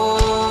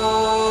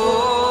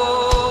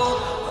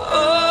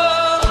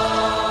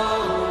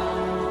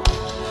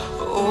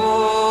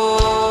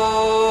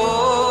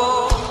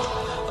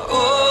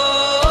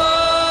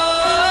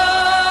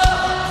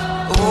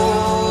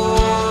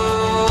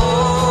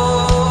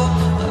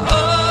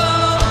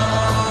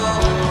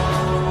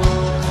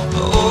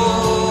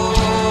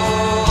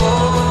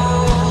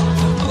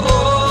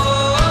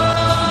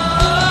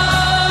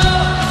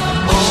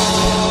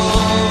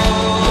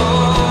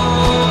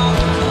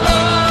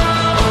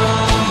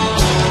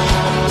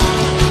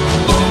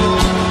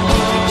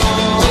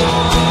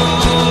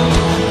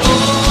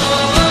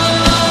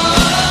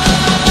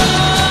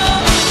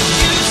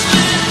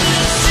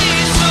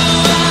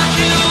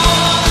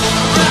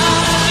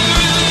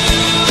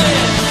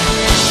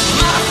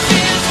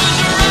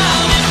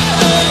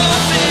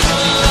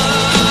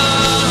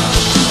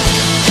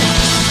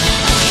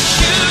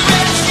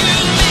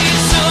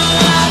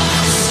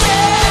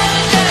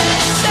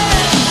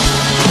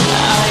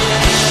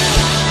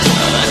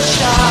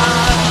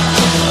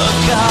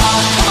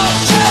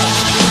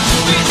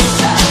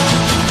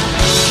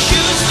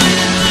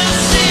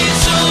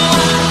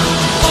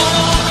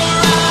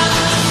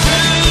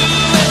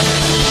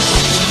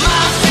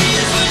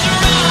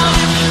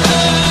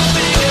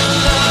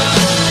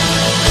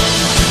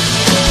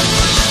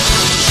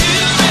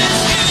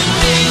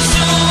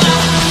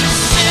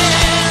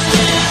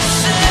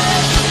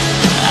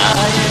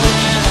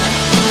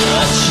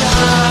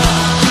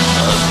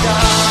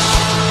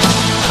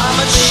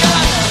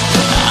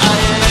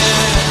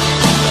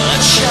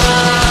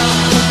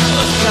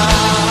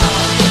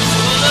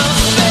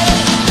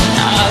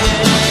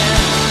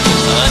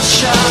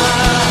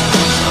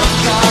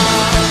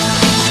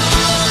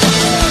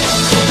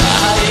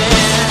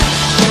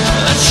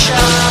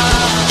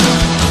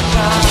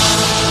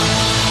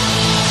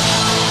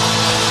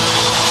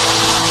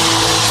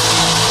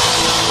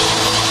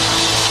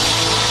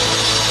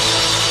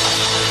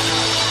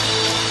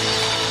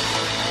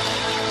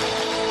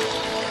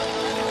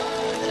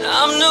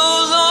 I'm no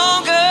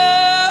longer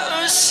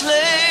a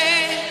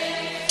slave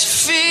to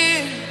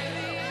fear.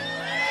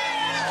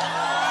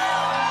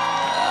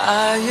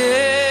 I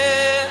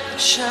am a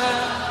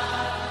child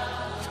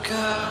of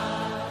God.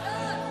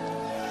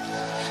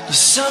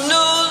 Yes, I'm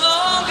no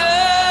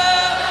longer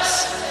a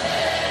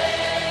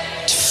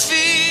slave to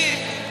fear.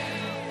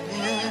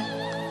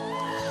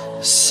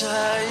 Yes, I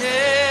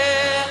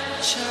am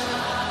a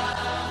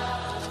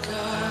child of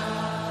God.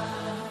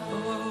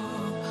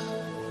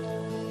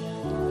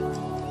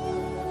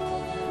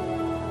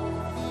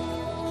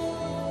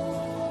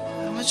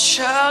 I'm a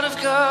child of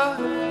God.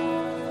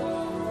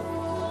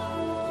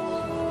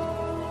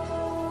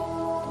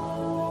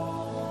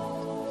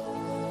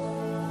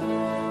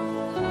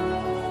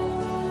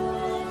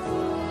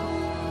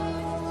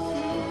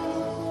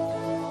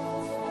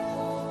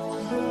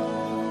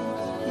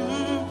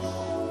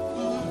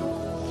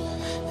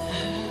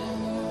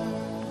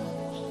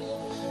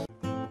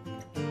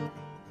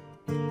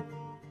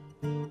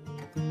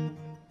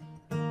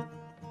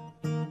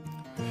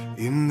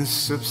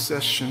 this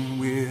obsession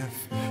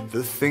with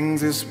the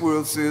things this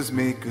world says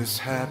make us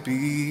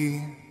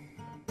happy.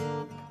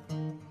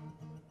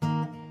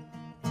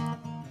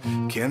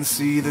 Can't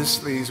see the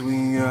slaves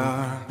we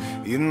are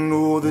in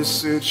all the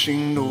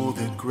searching, all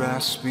the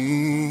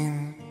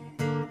grasping.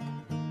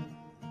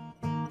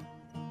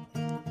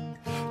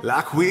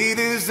 Like we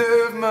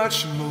deserve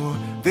much more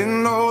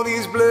than all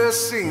these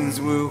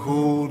blessings we're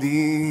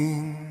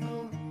holding.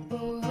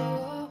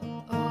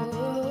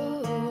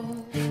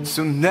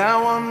 So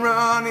now I'm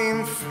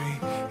running free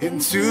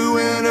into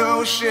an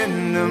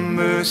ocean of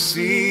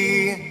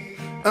mercy,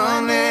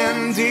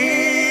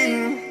 unending.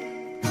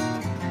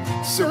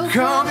 So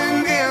come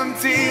and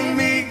empty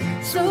me,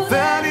 so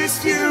that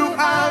it's you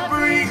I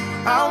breathe.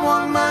 I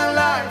want my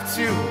life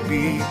to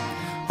be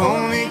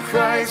only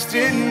Christ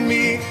in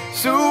me.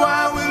 So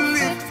I will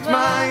lift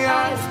my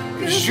eyes,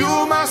 'cause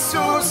you're my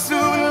source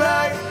of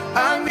life.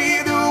 I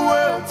need the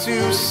world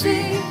to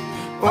see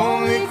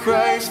only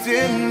Christ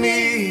in me.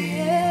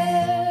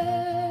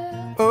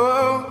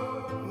 Oh,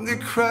 the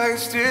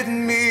Christ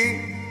in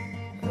me.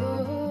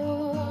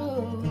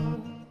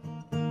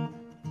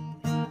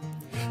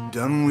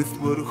 Done with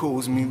what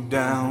holds me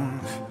down,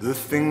 the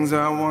things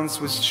I once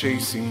was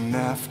chasing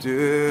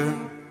after.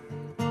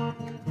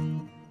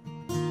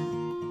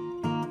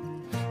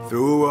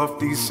 Throw off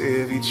these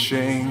heavy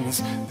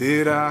chains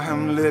that I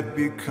have let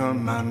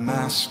become my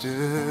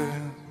master.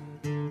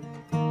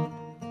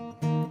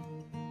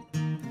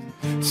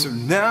 So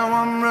now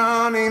I'm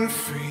running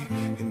free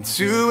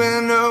into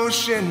an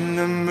ocean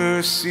of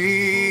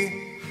mercy,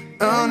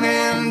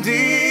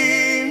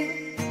 unending.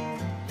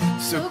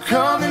 So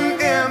come and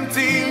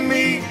empty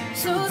me,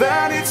 so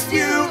that it's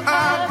you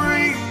I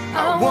breathe.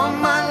 I want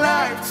my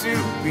life to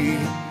be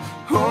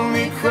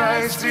only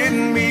Christ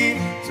in me.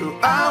 So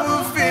I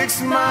will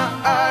fix my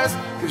eyes,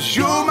 'cause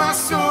you're my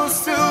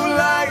source of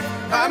life.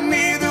 I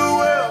need the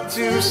world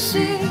to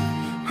see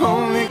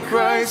only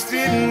Christ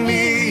in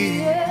me.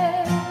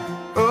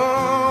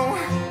 Oh,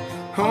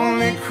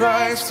 only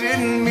Christ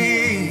in me.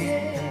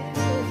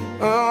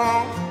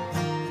 Oh,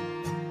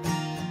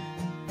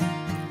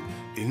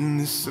 in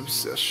this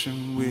obsession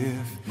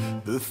with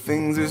the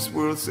things this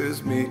world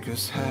says make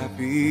us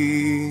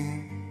happy.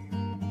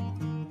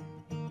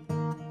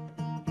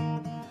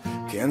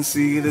 Can't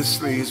see the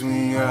slaves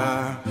we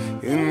are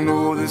in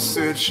all the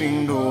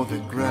searching, all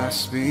the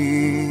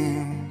grasping.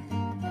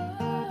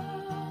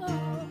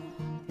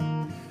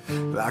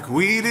 Like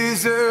we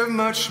deserve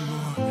much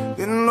more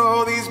than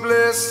all these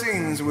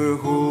blessings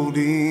we're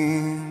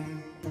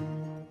holding.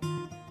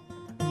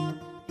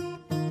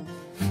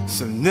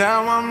 So now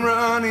I'm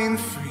running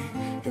free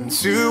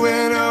into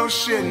an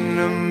ocean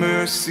of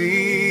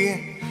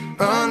mercy,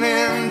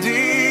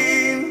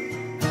 unending.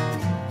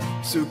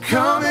 So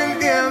come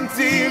and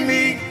empty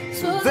me,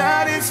 so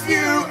that it's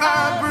you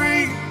I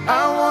breathe.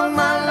 I want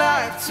my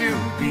life to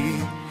be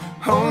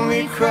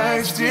only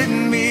Christ in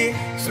me.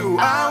 So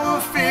I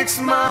will fix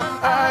my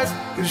eyes,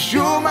 'cause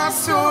you're my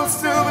source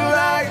of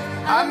light.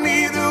 I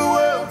need the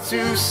world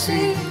to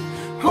see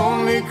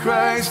only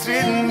Christ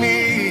in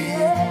me.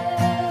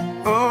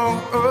 Oh,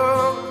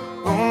 oh,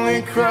 only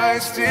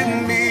Christ in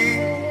me.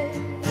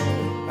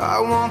 I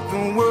want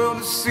the world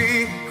to see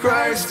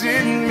Christ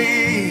in me.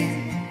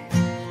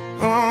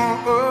 Oh,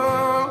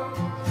 oh,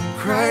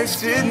 Christ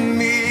in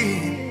me.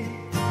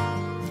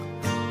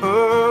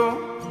 Oh,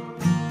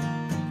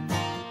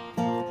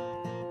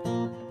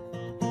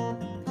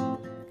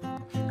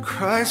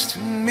 Christ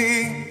in me.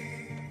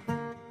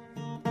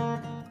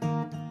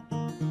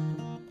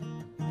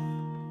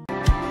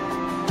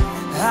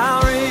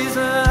 I'll raise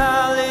a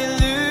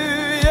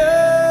hallelujah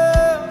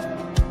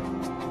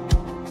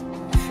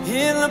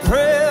in the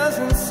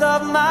presence of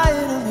my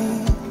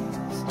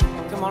enemies.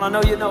 Come on, I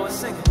know you know it,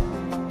 sing it.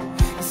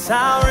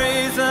 I'll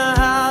raise a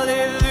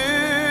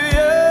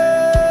hallelujah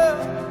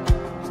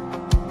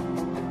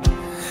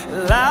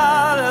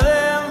louder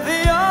than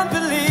the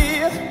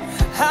unbelief.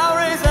 I'll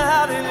raise a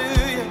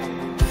hallelujah.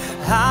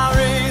 I'll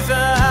raise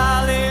a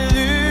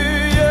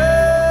hallelujah.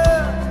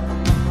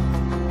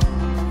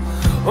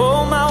 Oh,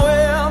 my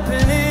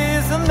weapon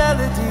is a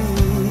melody.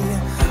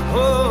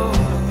 Oh,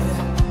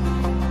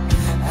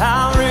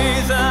 I'll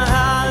raise a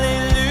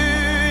hallelujah.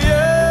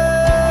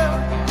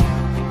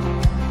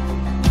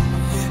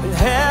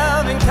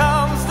 Heaven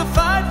comes to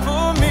fight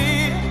for me.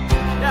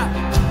 Yeah,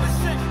 let's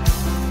sing.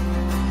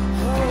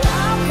 Oh,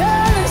 I'm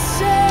gonna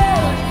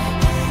sing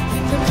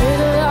in the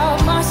middle of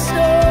my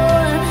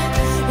storm.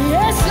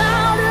 Yes,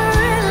 louder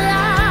and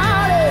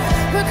louder,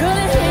 we're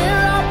gonna hear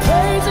our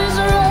praises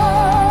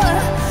roar.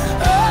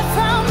 Up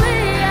from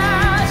the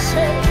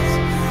ashes,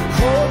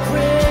 hope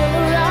will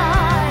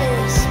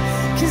arise,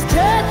 'cause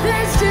death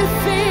is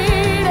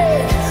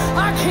defeated,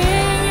 our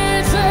King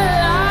is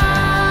alive.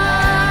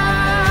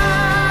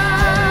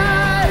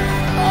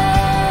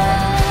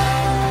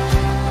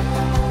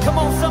 Come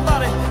on,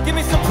 somebody, give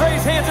me some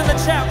praise hands in the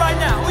chat right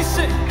now. We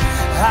sing.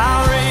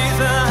 I'll raise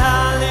a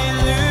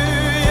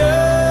hallelujah.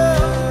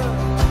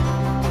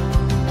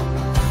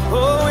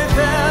 Oh, with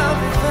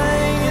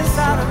everything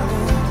inside of me.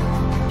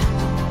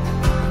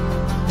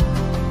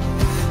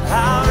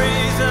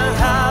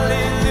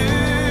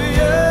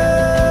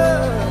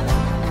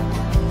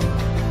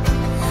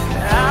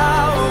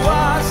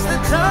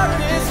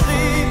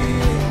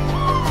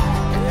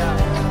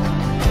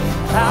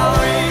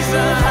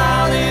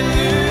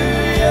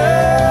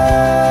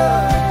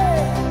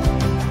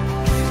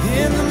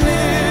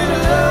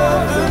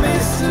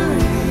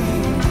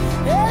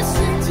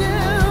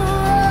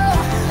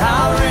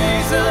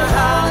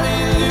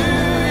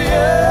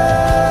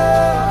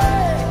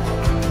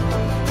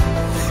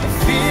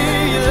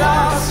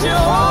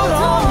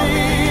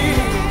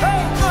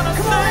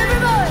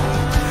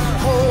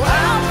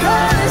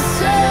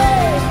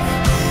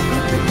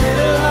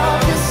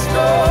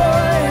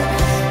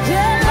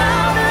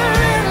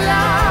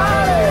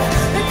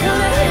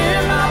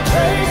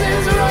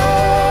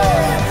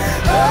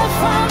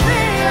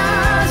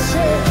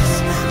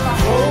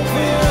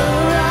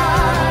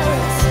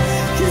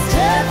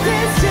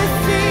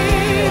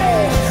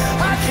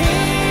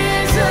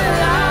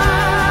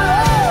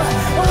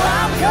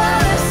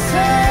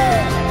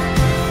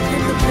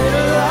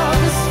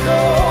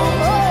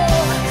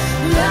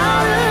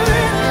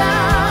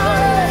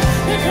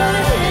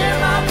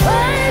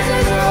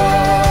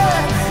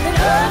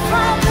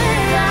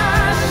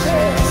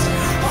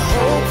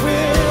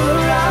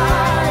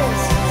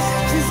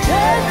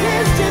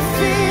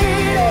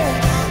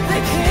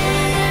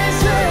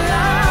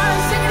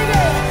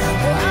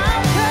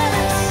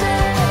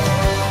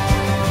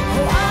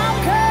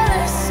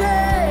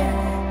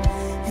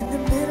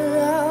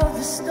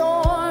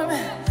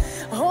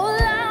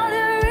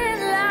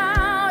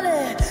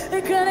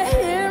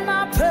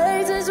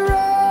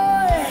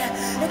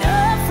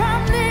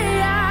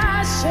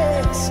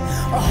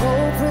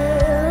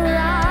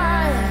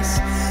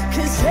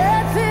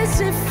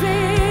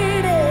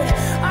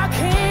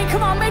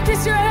 make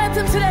this your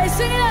anthem today.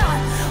 Sing it out.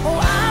 Oh,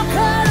 I'm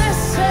gonna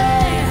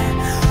sing.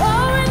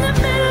 Oh, in the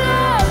middle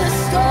of the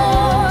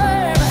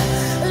storm,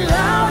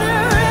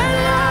 louder and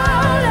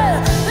louder,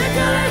 they're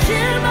gonna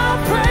hear my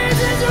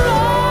praises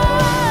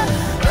roar.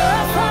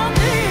 Up from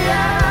the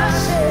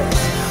ashes,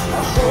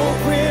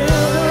 hope will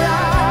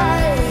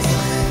rise,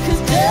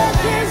 'cause death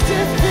is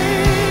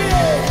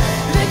defeated,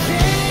 the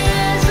King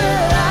is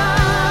alive.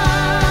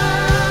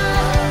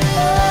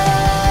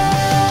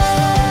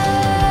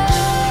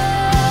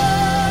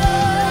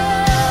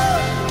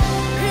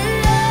 He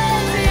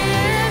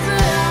is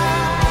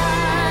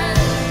alive.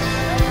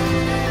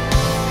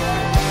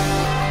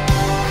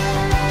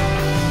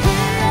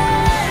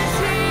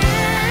 He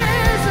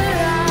is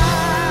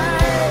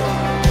alive.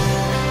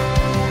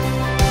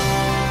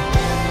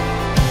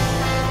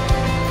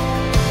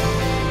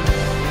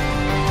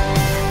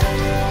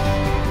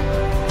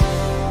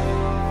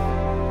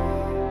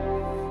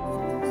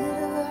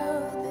 Middle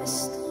of this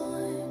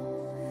storm,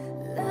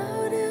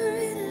 louder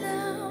and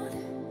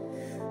louder,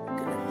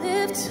 gonna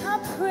lift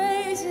our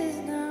praises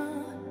now.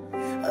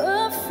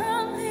 Up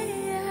from the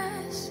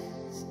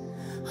ashes,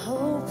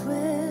 hope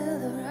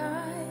will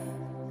arise,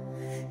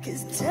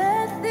 'cause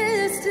death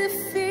is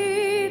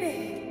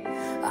defeated,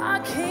 our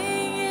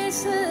King is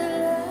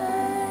alive.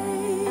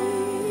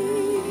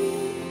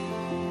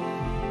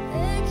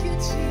 Thank you,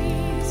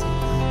 Jesus.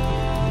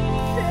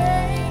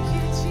 Thank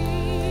you,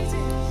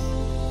 Jesus.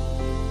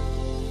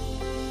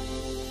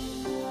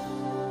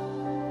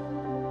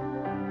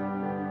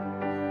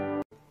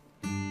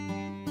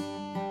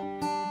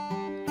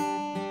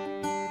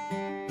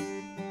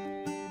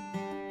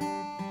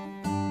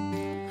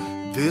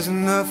 There's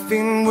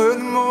nothing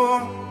worth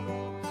more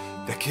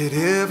that could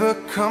ever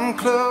come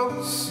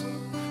close.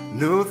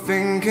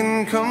 Nothing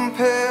can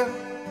compare.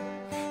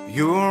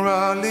 You're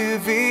our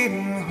living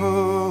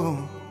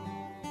hope.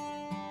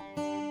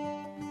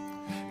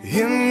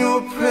 In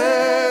your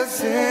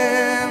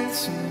presence,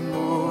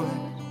 Lord,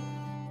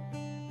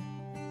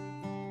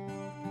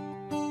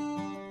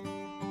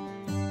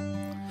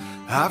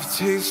 I've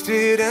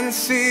tasted and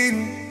seen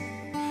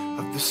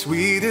of the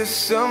sweetest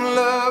some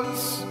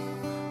loves.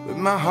 But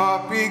my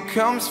heart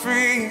becomes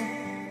free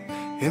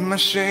and my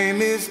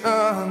shame is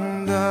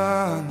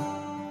undone.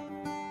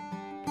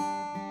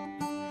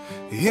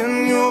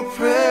 In your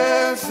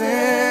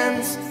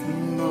presence,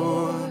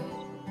 Lord,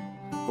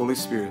 Holy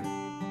Spirit.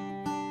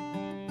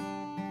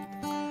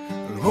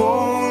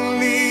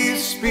 Holy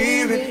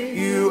Spirit,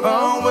 you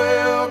are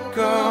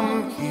welcome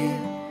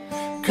here.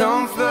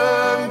 Come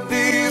flood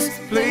this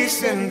place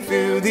and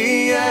fill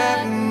the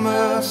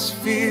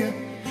atmosphere.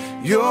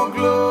 Your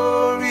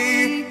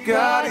glory,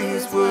 God,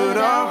 is what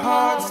our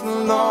hearts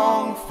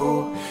long for,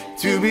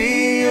 to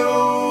be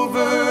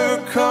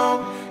overcome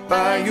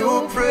by your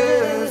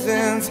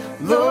presence,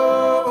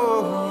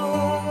 Lord.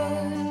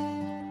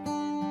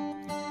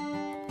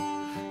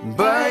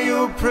 By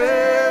your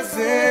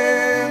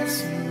presence,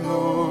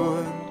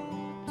 Lord.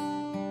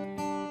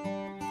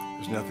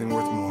 There's nothing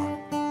worth more.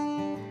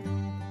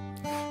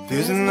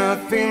 There's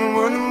nothing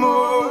worth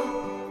more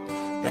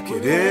that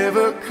could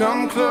ever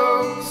come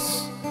close.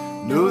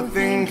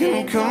 Nothing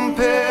can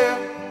compare.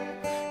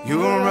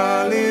 You're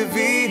our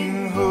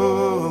living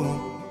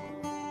hope.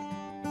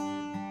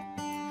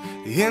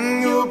 In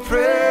your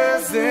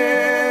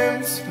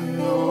presence,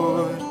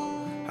 Lord,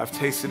 I've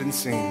tasted and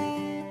seen.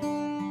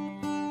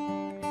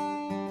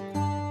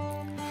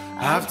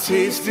 I've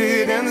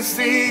tasted and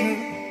seen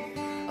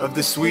of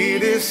the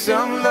sweetest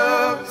some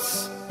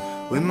loves,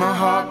 when my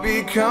heart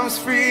becomes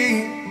free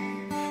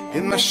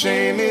and my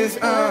shame is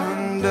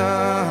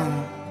undone.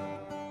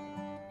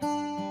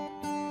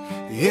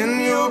 In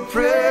your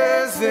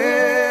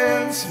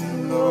presence,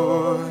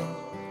 Lord,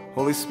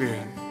 Holy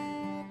Spirit.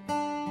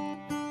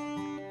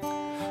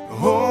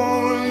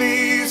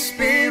 Holy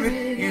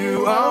Spirit,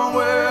 you are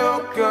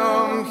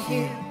welcome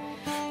here.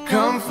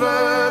 Come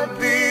flood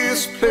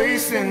this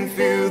place and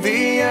fill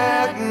the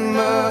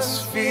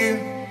atmosphere.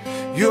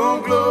 Your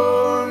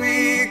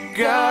glory,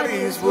 God,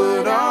 is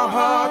what our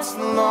hearts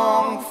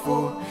long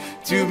for,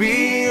 to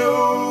be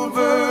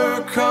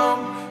overcome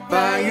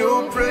by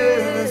your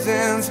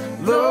presence,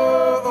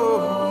 Lord.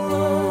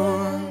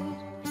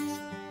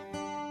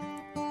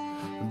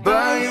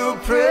 By your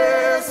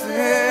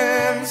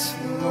presence,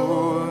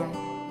 Lord.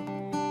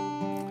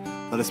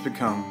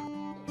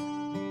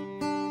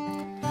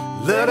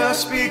 Let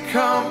us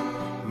become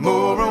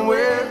more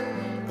aware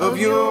of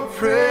your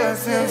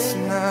presence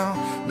now.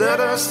 Let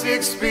us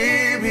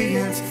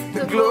experience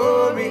the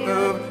glory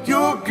of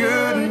your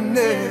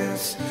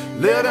goodness.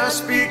 Let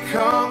us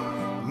become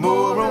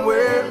more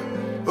aware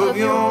of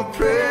your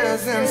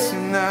presence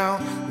now.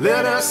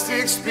 Let us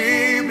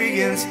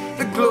experience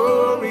the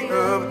glory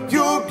of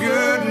your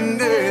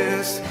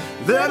goodness.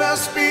 Let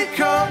us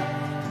become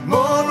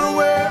more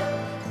aware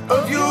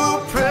of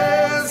your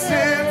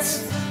presence.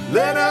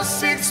 Let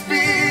us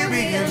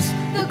experience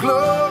the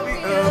glory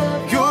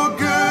of your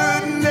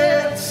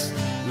goodness.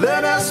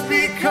 Let us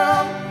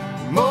become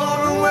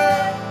more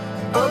aware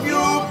of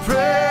your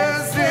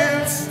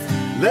presence.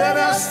 Let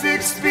us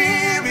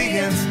experience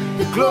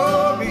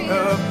glory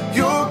of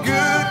your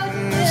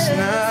goodness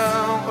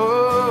now.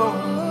 Oh,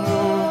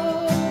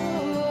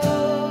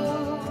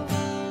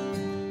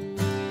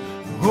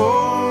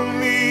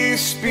 Holy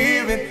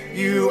Spirit,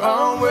 you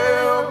are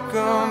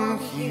welcome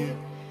here.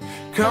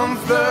 Come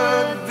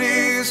flood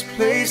this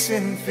place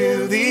and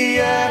fill the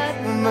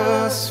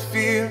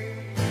atmosphere.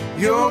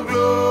 Your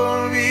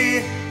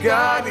glory,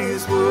 God,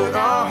 is what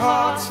our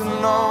hearts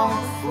long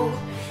for.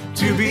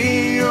 To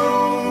be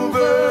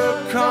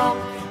overcome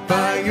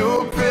by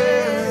your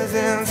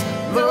presence,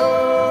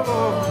 Lord.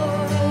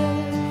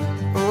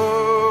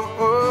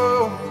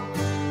 Oh,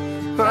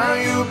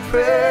 by your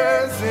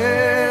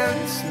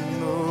presence,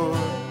 Lord.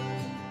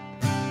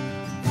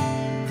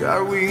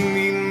 God, we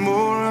need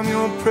more of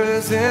your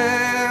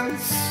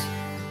presence.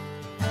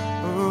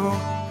 Oh,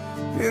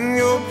 in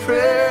your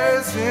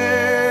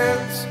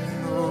presence,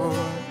 Lord.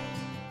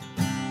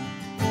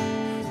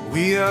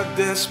 We are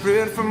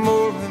desperate for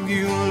more of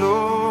you,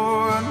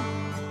 Lord.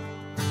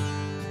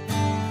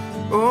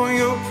 Oh,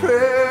 your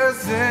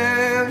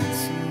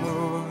presence,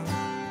 Lord.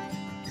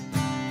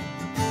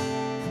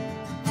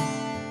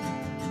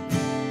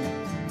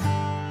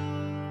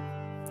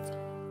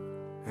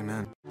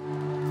 Amen.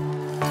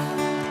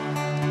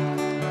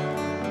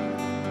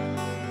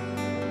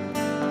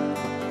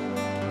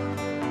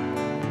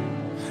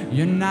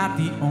 You're not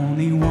the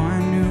only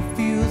one who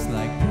feels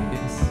like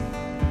this.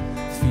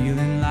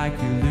 Feeling like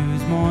you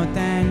lose more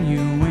than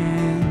you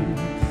win.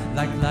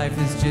 Like life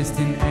is just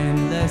an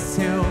endless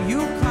hill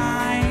you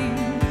climb.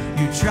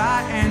 You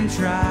try and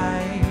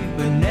try,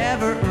 but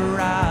never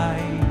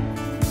arrive.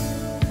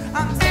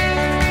 I'm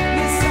telling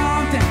you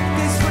something,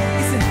 this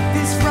racing,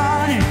 this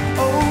running.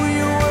 Oh,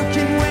 you're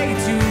working way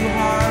too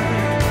hard.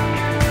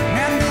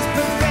 And this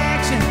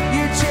perfection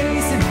you're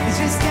chasing is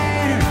just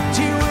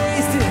energy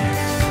wasted.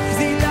 'Cause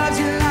he loves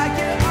you like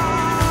you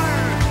are.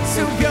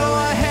 So go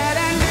ahead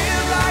and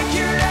live like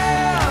you're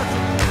loved.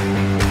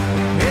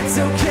 It's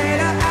okay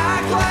to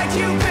act like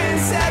you've been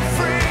set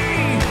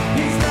free.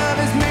 His love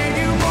has made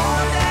you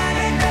more than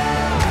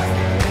enough.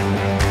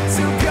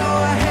 So go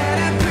ahead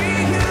and be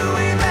who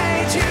he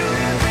made you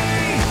to be.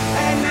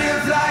 And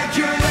live like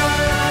you're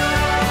loved.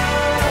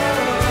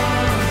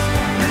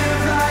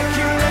 Live like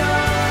you're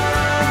loved.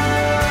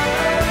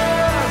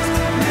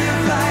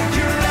 Live like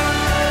you're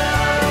loved.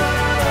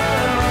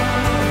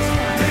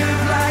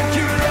 Live like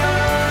you're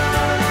loved.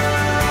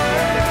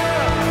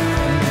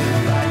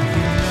 Live like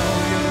you know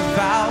you're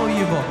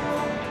valuable.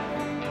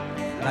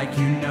 Like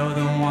you know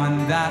the one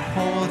that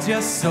holds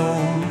your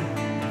soul.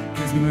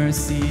 'Cause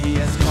mercy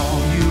has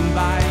called you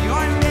by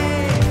your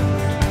name.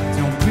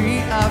 Don't be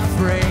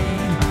afraid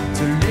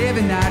to live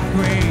in that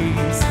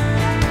grace.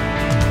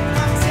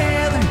 I'm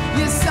telling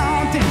you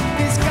something,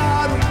 this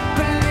God we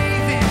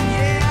believe in,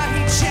 yeah,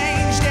 he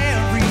changed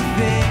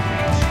everything.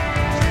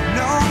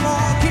 No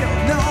more guilt,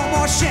 no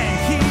more shame,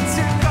 he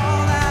took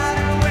all that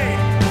away.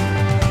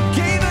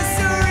 Gave us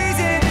a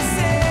reason to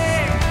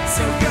sing.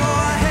 So go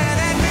ahead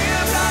and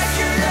live like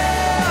you're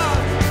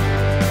loved.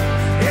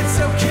 It's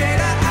okay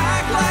to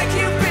act like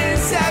you've been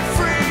set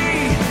free.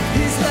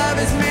 His love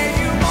has made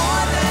you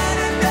more than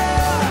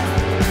enough.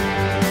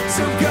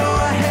 So go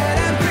ahead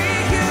and be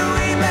who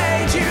he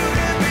made you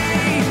to be.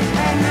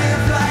 And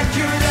live like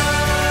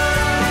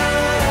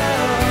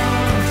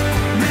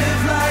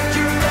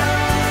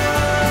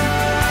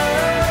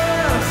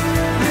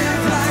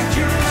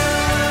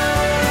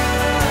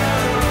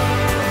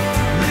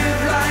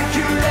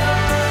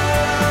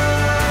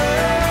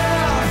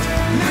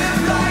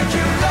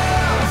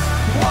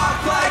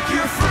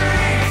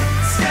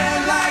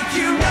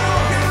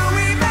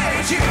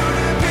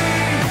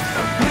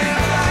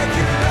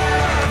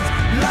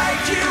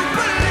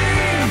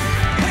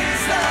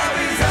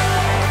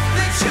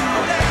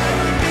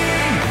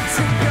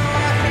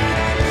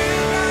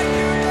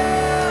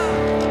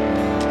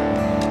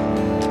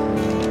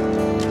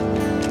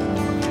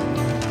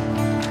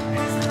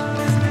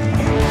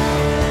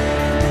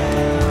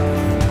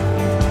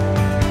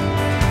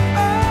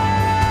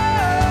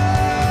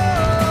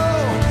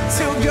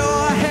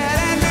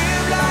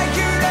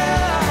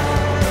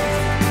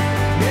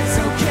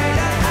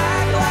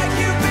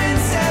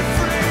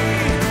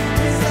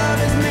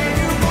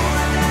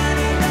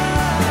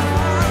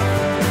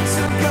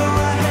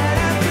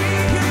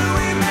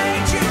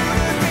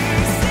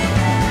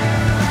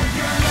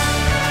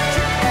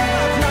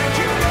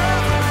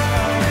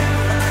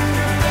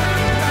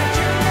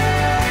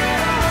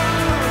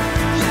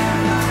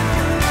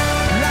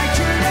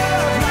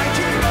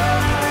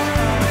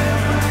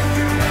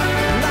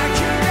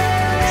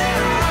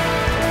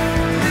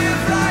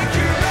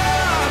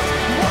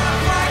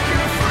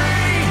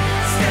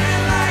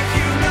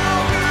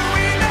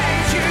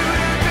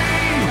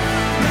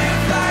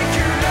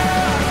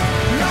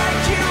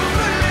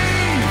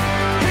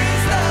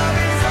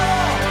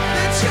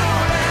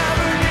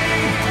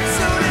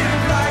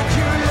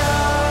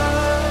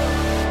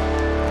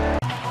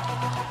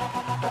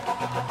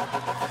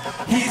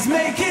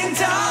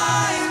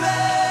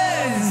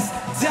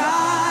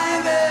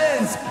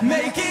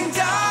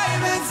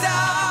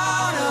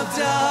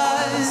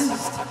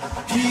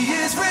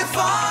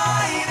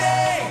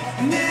refining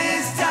in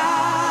his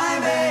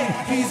timing.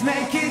 He's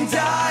making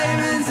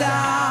diamonds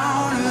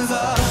out of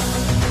us.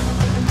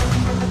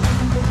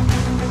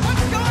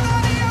 What's going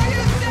on here?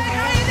 You say,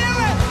 how you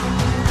doing?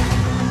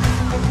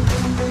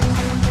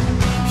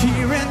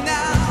 Here and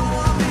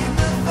now, I'm in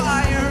the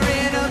fire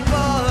in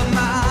above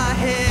my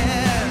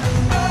head.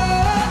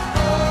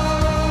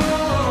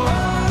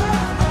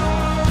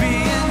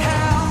 Being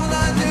held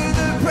under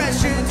the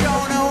pressure,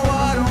 don't know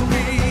what'll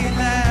be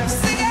left.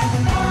 Sing it!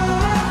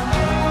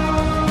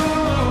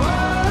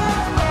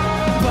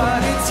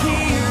 But it's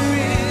here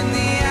in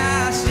the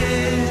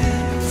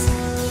ashes.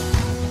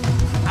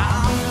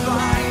 I'm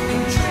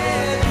finding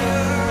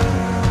treasure.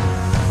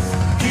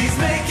 He's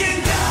making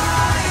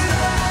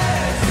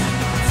diamonds,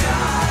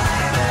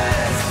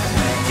 diamonds,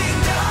 making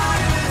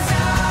diamonds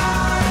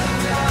out of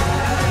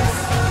dust.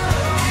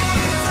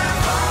 He's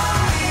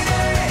refining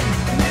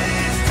in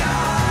his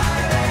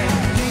timing.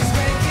 He's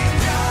making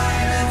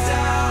diamonds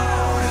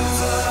out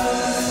of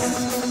us.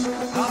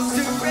 I'll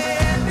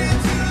surrender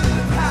to the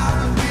power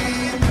of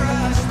being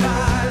crushed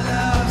by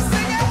love.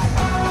 Sing it!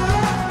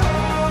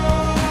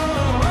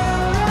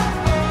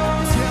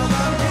 Till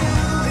the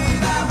beauty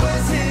that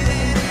was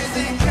hidden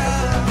isn't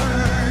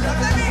covered up.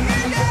 Let me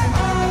hear you!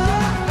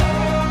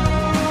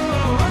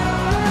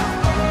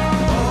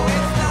 Oh,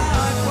 it's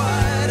not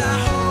what I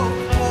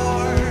hoped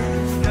for.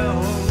 No,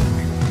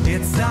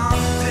 it's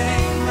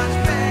something much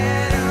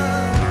better.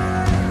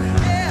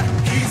 Yeah,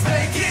 he's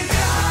making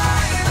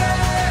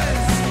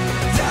diamonds,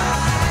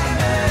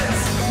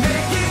 diamonds,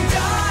 making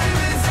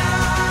diamonds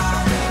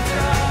out of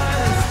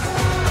dust.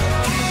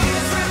 He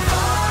is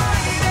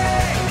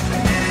refining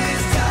in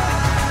his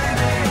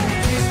timing.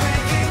 He's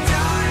making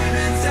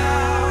diamonds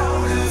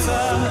out of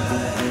us.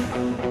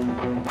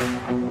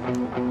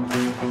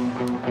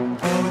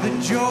 Oh, the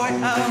joy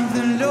of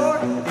the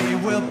Lord, it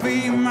will be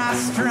my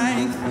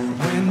strength.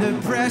 When the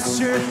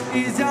pressure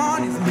is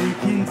on, it's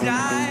making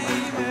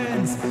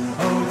diamonds.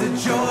 Oh, the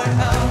joy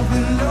of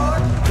the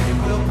Lord, it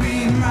will be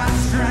my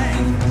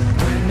strength.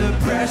 When the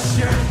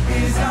pressure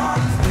is on,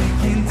 it's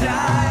making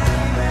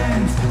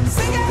diamonds.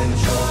 Sing it! The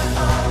joy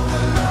of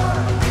the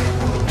Lord, it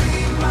will be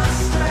my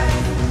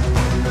strength.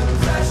 When the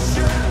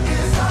pressure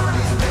is on,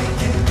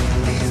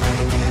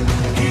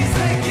 he's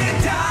making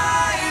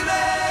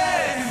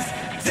diamonds,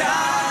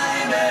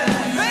 diamonds,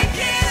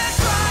 making us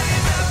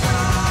rise up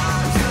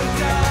from the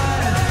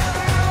dust.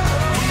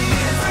 He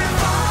is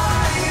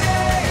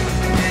refining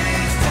in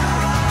his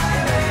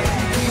timing.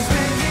 He's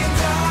making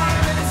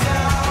diamonds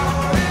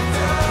out of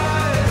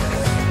dust,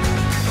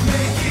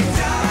 making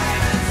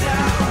diamonds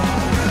out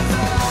of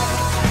us.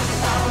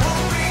 I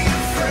won't be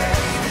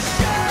afraid to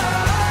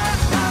shine.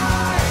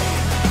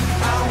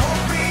 I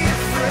won't be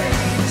afraid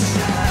to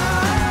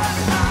shine.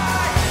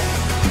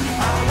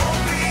 I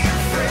won't be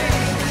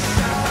afraid to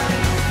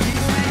shine.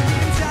 He's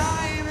making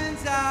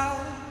diamonds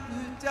out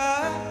of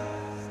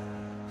dust,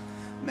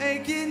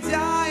 making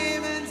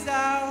diamonds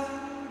out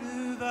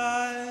of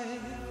us.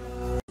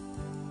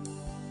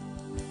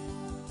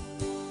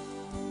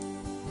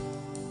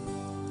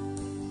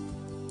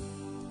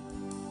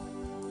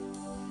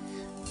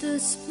 The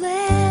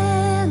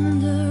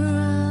splendor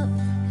of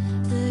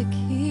the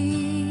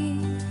King,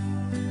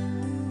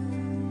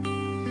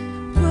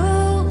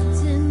 robed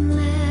in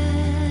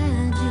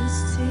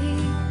majesty.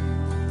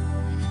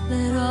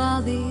 Let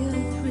all the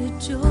earth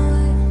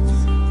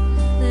rejoice.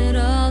 Let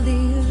all the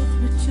earth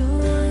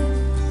rejoice.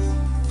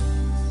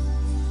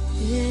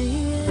 Yeah,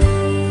 yeah.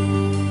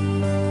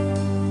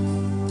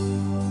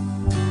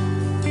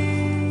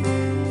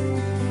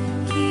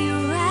 He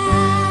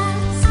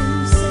wraps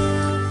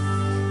himself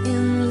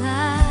in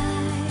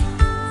light,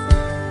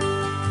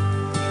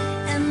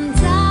 and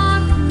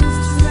darkness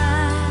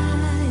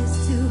tries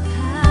to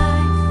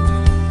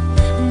hide,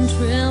 and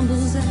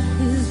trembles at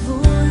his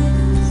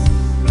voice,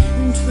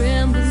 and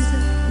trembles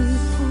at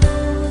his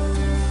voice.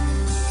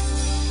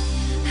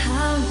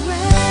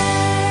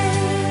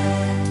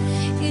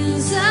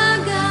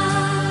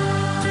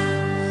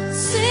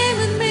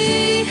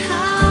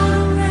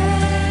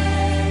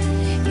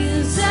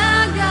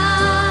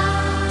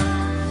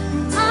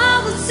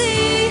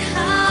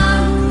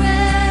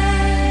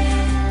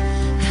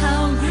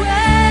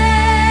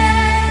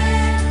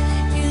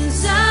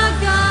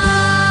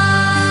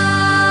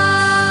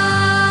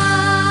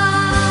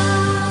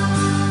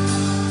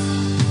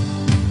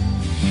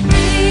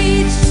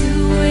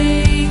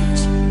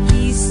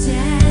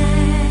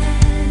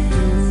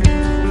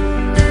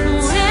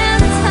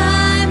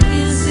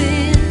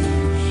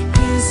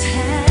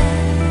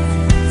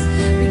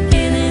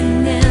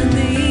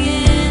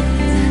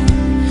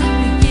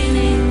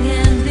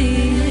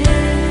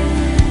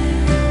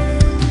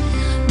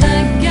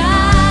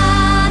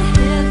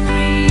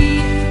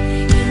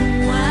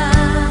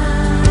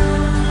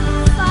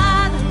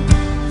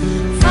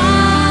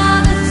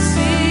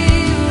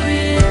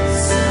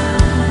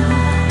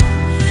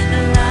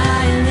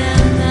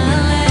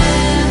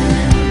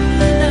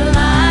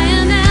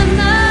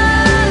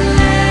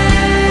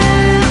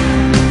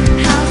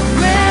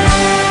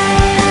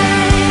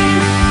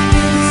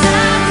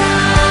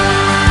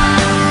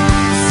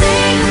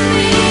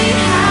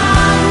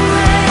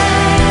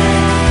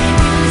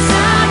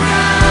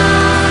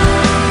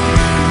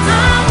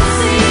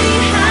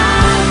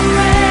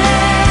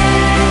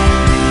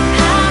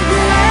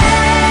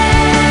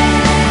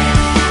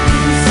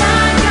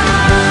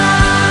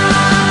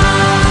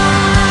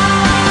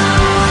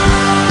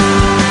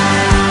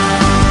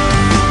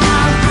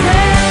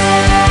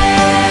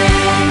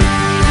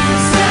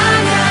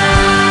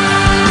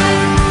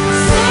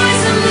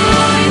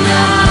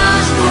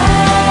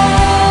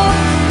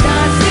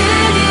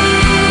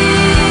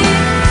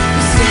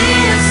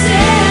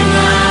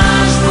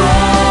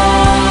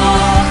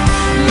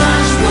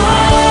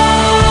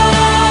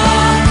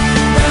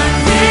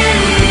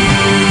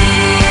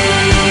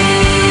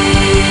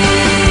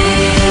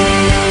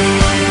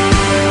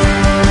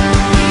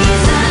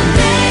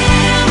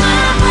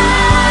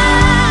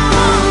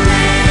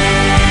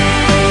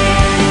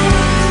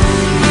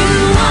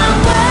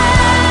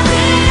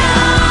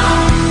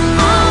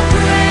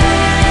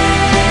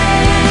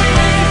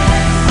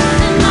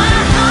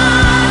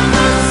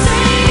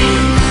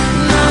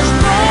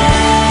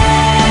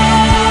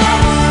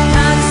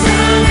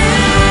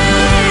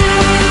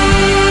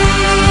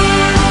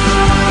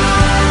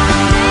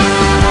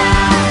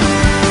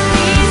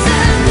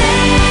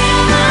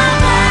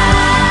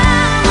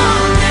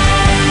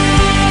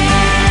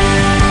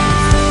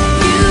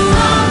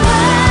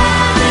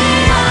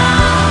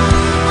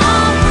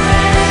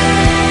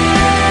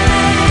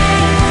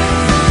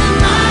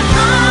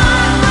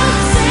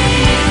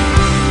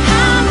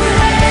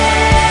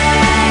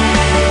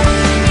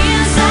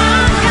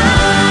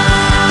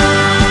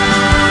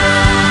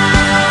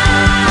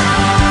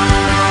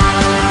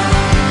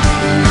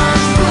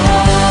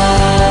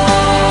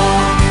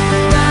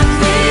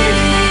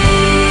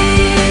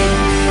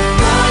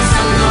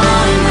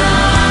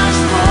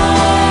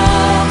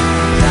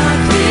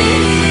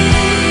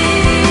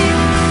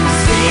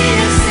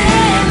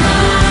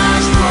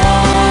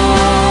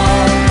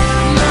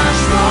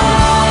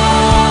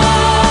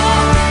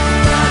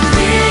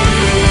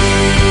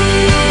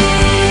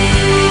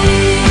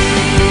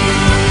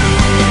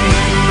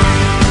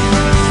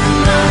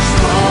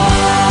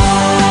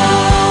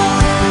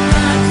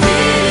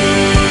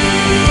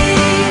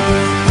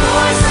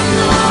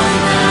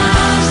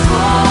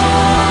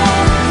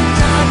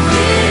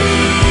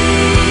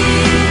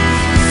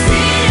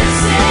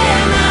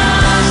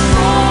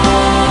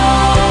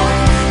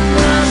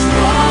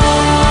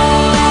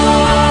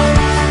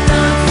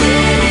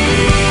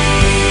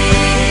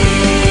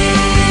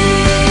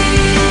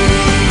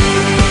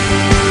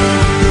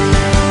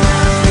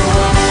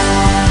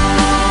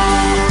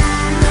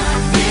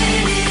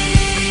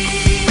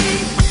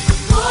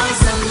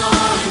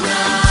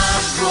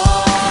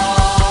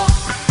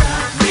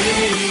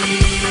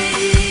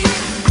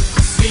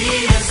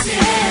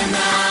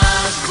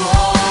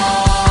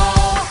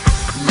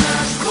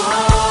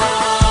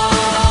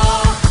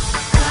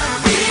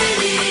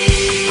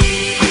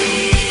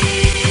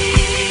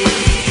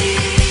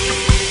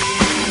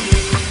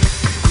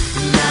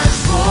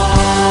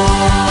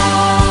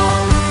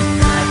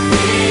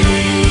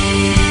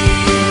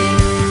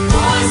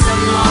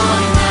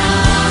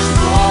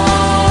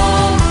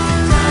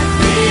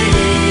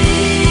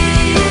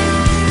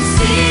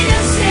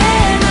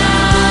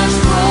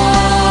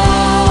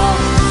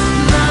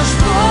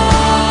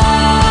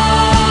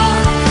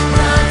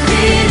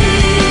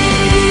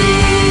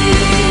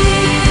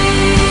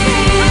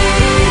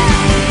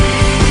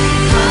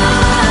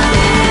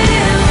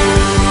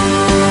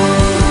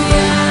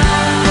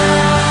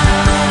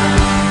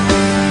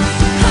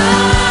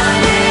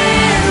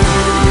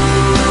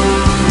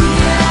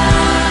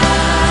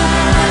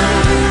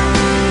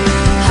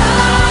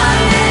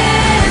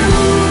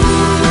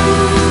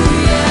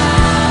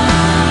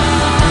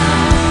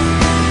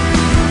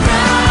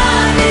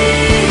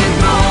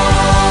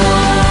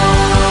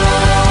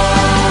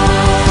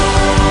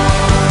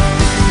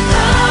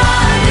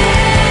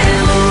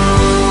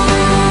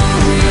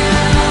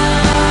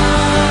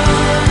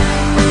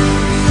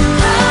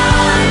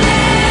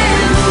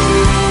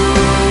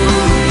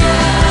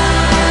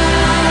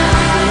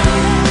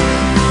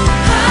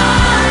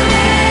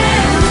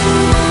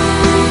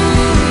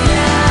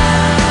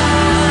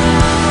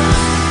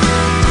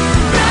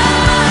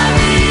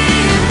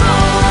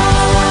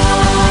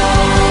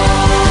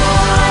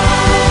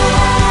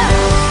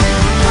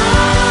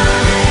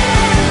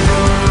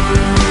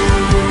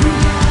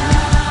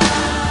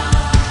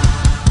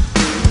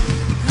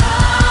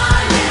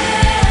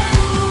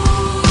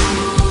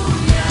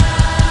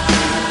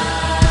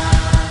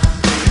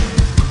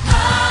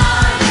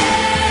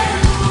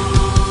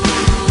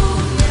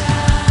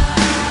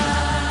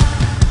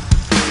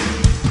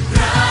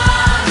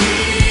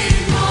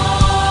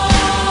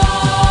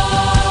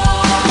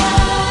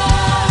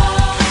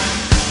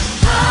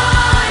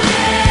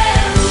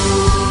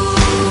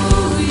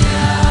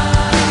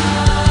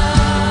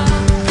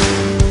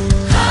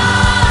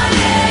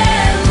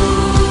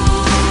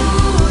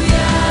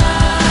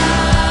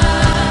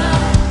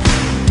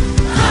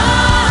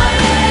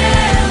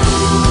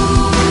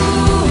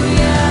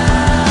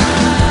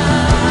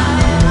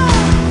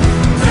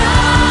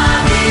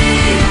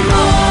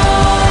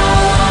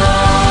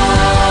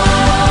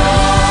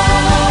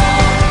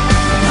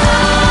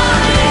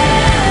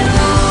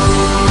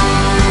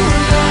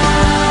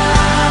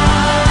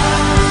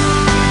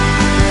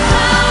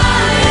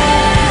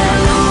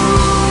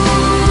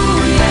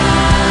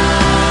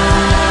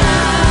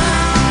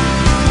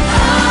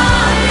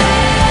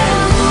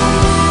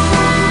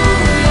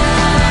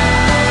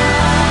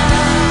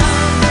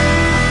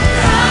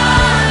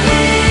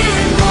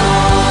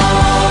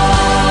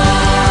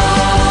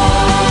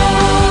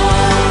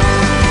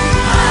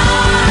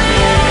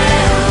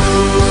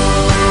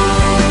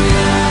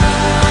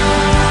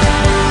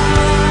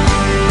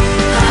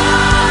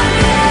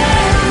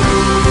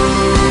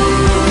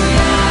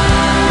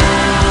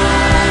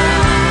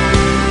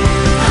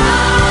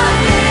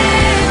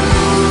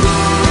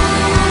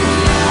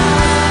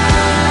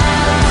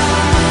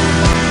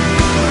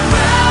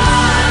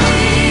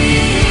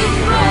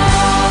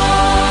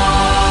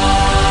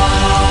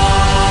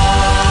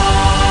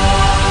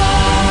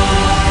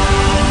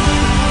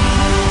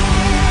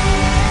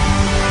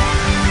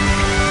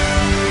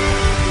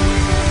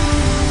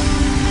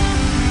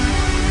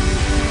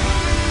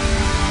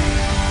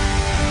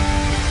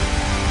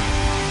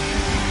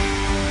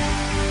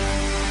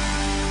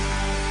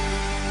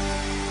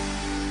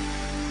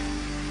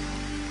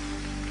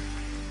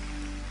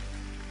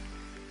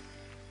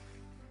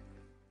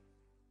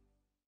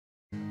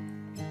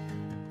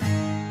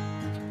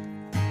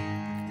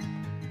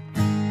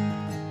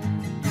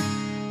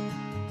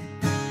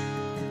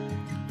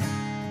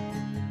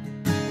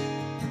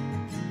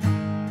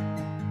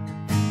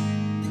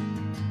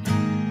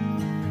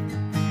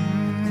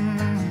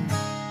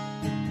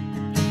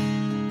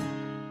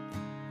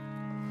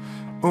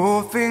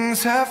 All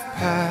things have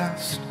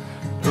passed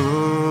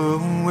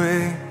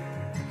away,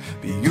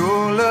 but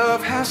your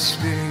love has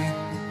stayed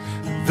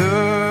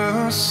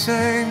the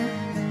same.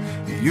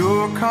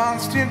 Your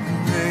constant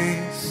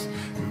grace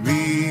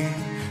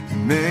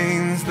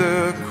remains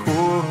the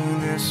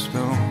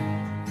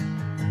cornerstone.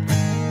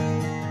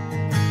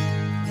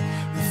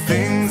 The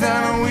things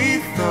that we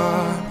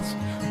thought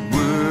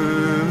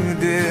were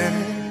dead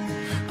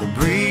are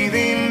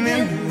breathing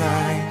in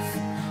life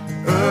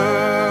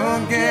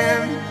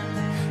again.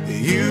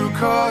 You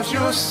cause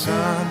your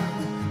sun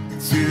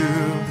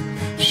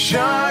to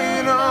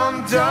shine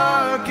on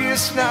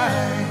darkest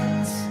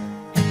nights.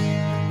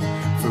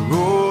 For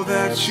all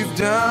that you've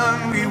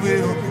done, we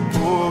will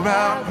pour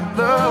out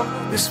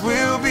love. This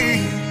will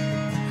be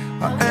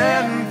our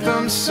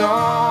anthem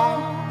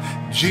song.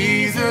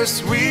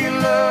 Jesus, we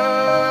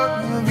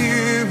love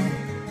you.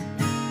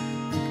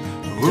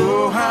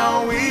 Oh,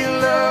 how we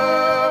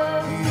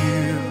love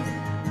you.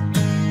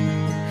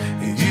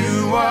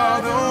 You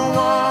are the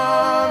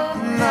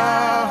one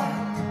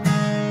now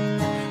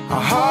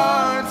our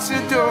hearts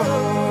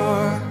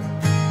adore.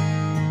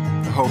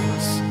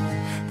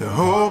 The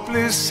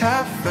hopeless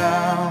have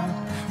found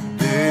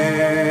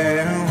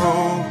their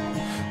hope.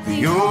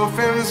 The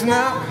orphans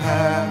now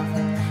have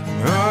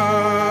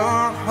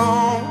a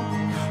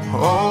home.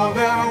 All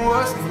that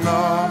was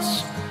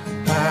lost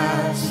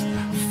has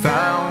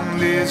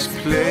found its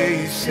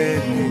place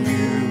in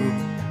you.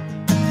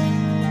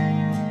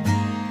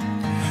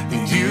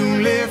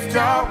 You lift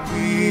our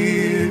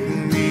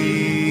weary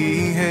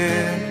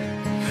head,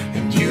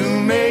 and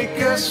you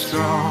make us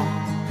strong.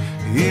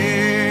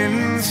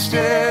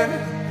 Instead,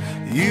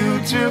 you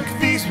took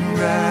these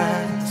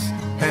rags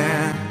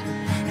and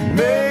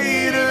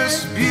made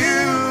us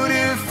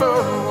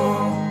beautiful.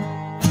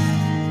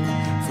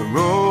 For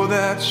all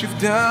that you've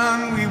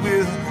done, we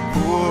will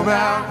pour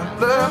out our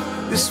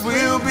love. This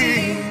will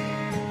be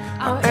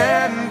our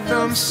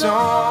anthem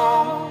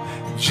song.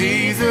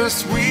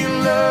 Jesus, we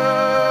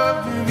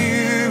love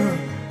you.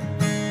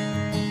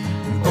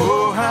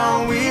 Oh,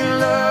 how we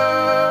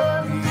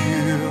love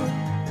you.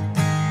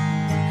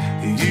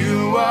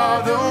 You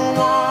are the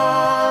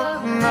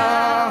one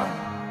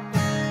now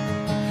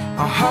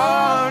our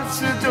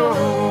hearts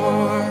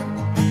adore.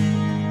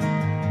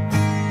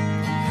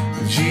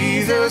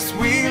 Jesus,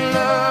 we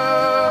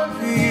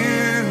love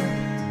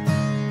you.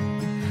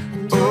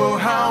 Oh,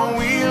 how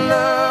we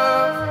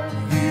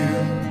love you.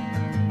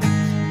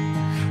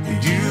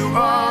 You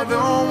are the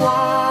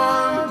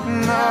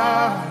one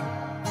now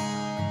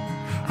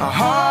our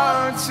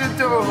hearts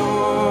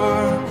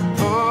adore.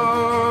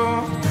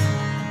 Oh,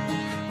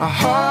 our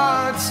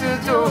hearts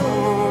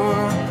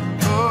adore.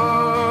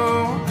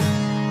 Oh,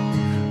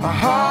 our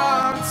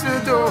hearts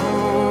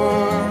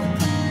adore.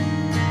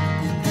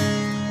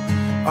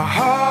 Our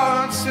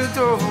hearts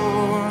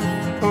adore.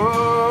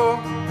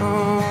 Oh,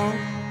 oh.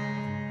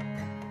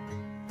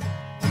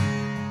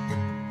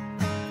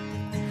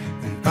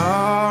 And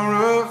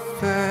our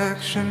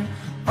affection,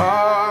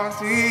 our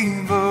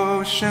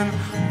devotion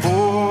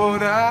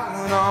poured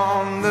out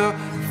on the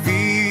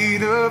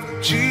feet of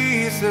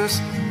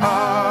Jesus.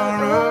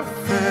 Our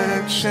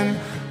affection,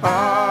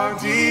 our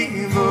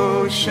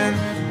devotion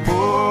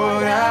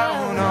poured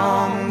out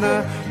on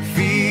the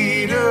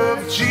feet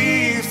of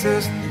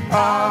Jesus.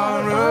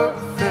 Our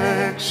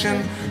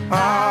affection,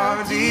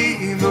 our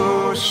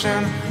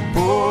devotion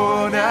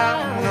poured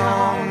out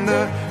on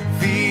the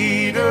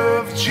feet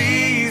of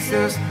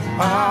Jesus.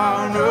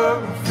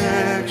 Our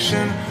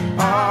affection,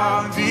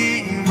 our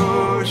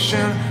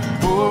devotion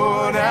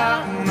poured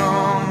out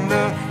on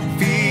the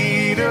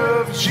feet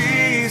of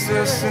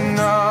Jesus. And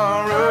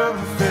our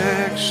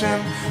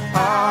affection,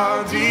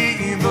 our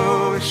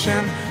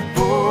devotion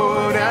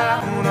poured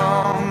out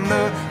on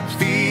the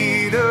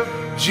feet of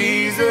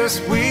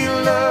Jesus. We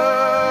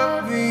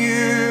love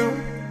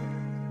you.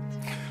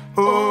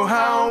 Oh,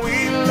 how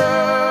we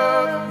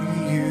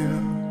love you.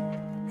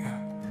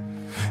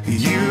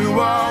 You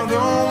are the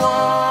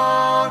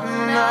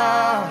one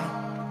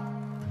now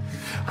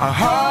our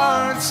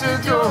hearts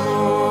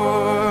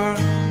adore.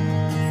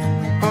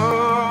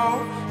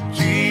 Oh,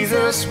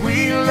 Jesus,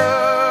 we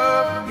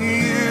love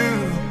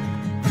you.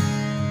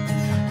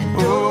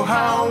 Oh,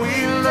 how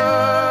we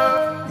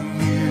love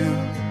you.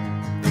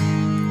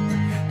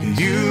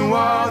 You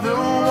are the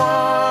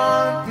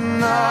one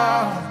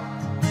now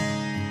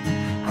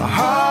our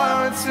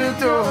hearts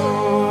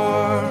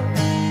adore.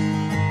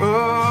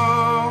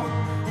 Oh,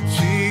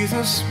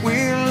 Jesus,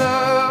 we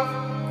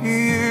love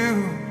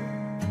you.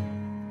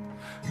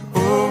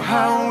 Oh,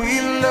 how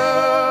we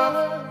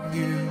love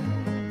you.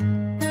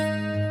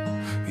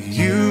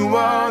 You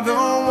are the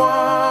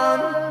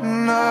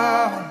one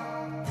now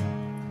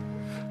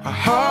our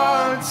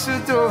hearts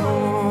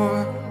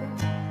adore.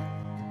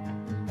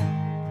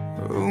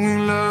 Oh, we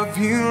love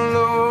you,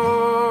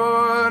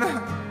 Lord.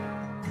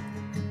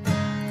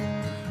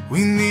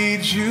 We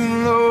need you,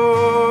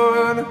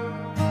 Lord.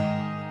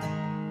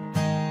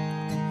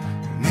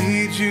 We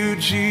need you,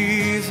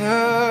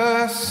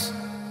 Jesus.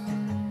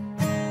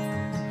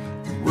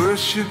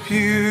 Worship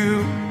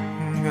you,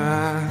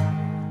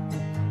 God.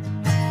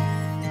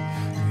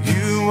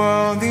 You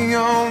are the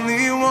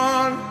only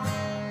one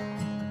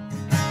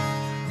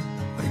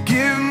I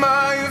give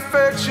my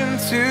affection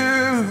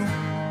to.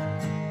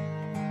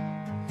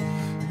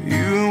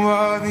 You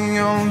are the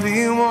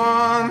only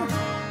one.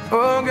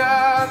 Oh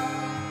God,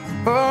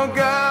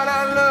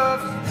 I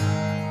love you.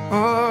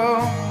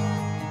 Oh,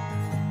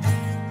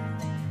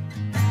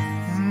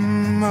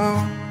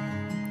 oh.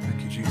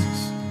 Thank you,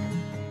 Jesus.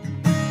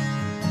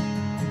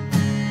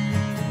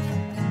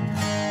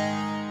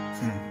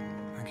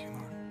 Thank you,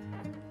 Lord.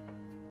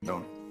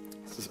 Don't.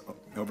 This is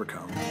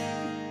overcome.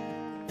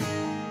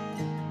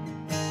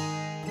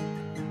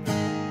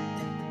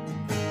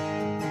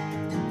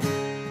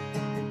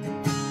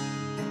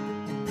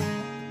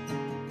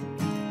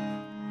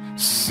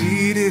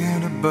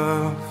 Seated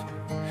above,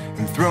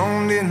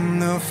 enthroned in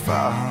the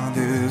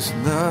Father's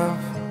love,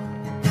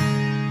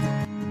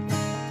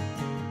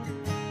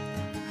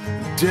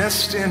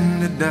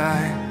 destined to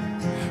die,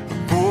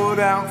 poured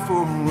out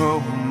for all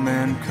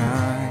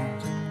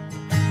mankind.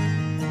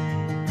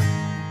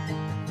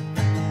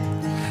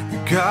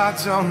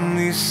 God's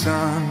only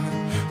Son,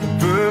 the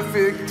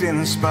perfect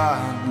and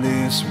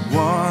spotless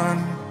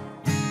one.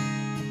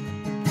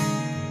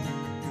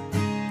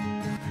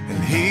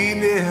 He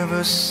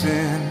never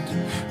sinned,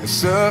 but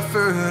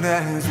suffered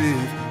as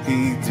if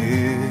he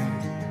did.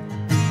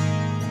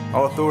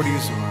 All authority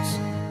is yours.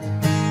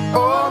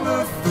 All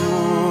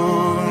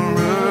authority,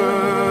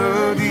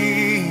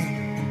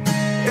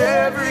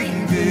 every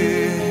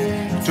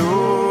victory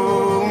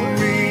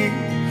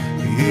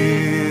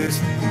is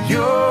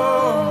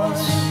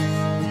yours.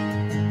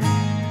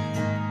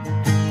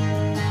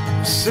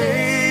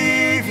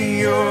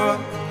 Savior,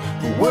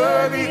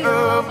 worthy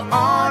of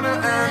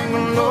honor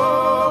and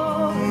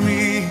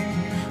glory,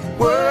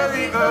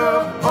 worthy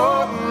of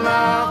all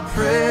our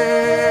praise.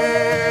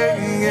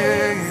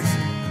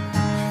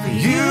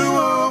 You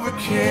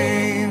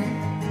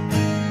overcame.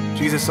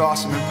 Jesus,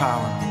 awesome in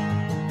power.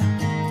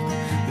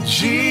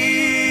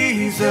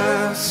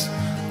 Jesus,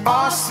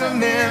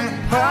 awesome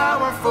in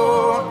power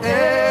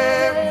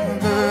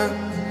forever.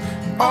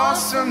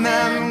 Awesome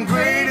and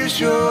great is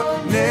your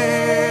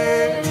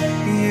name.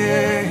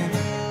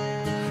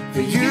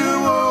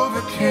 You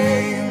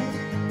overcame.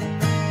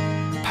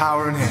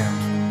 Power in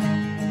hand.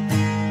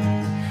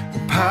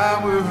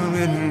 Power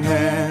in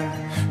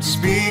hand,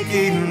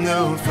 speaking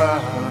the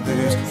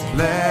Father's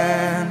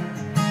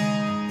plan,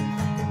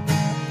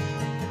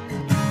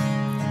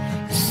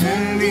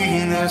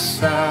 sending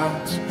us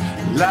out,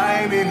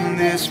 light in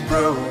this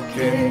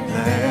broken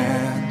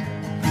land.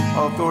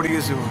 All authority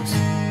is yours.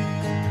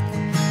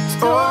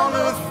 It's all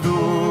authority,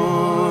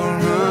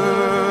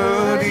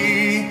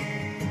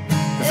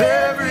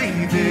 every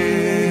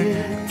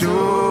victory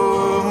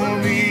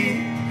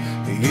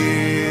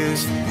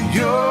is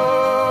yours.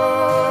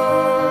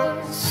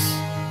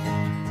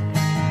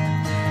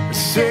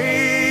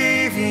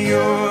 Savior,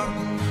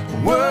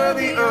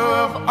 worthy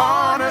of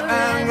honor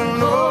and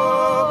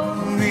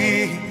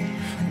glory,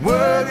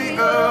 worthy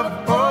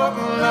of all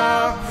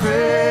our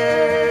praise.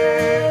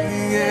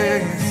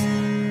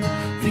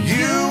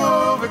 You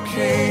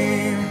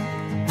overcame.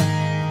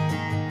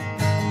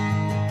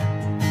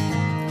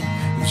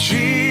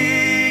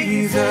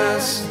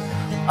 Jesus,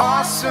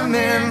 awesome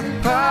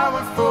in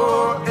power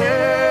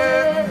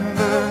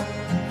forever.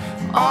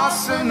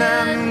 Awesome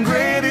and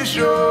great is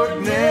your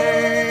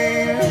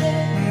name.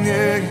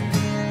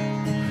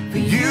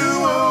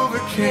 You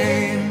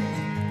overcame.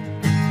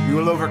 You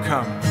will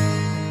overcome.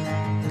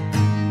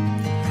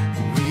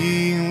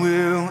 We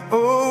will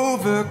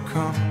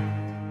overcome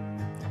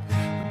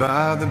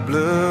by the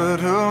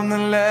blood of the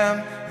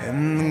Lamb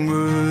and the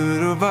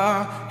word of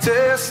our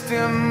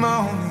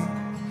testimony.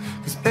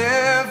 'Cause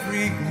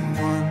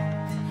everyone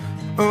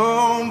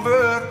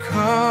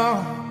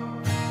overcome.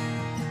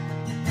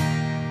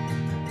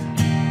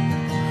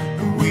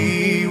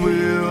 We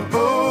will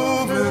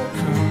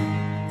overcome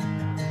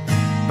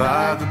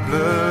by the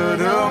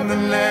blood of the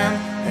Lamb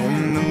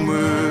and the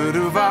word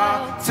of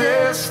our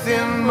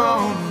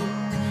testimony.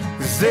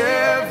 'Cause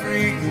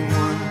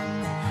everyone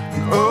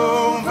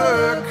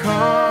overcome.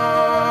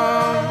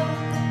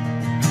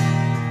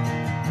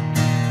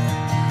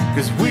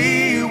 'Cause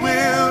we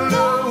will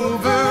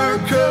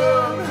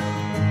overcome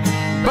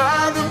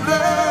by the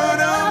blood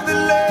of the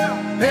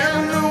Lamb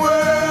and the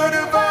word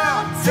of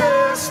our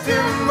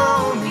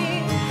testimony.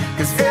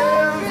 'Cause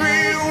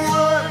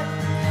everyone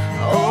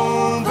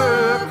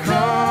overcome.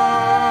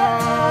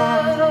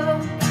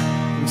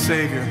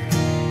 Savior,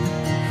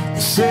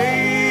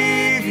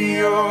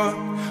 Savior,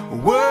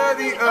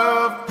 worthy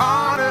of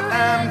honor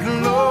and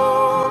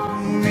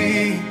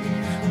glory,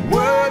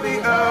 worthy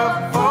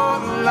of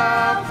all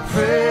our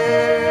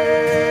praise.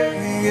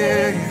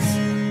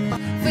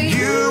 For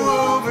you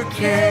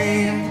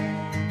overcame.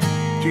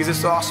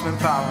 Jesus, awesome in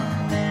power.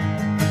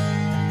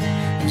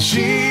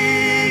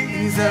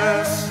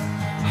 Jesus,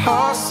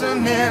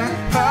 awesome in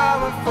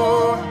power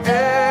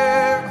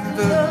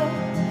forever.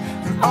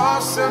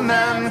 Awesome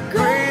and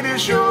great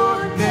is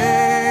your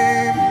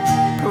name.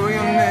 Oh,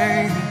 your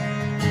name.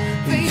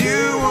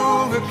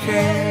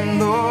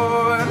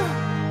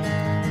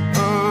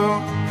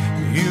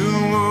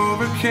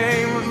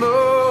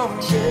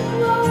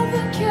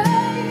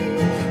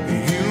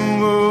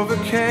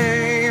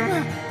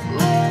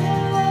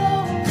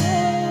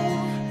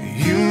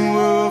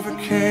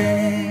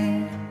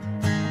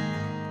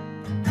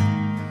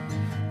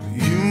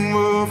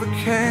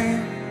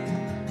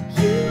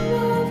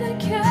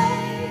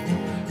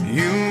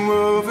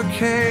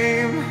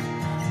 overcame.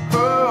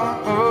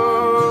 Oh,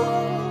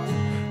 oh,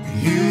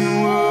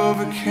 you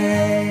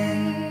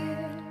overcame.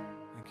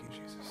 Thank you,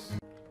 Jesus.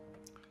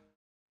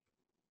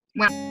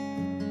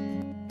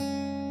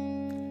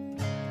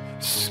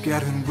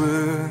 Scattered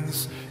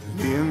words,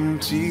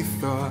 empty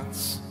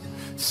thoughts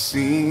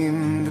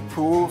seem to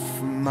pour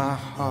from my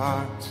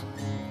heart.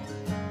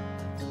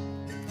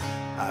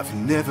 I've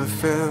never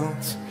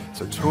felt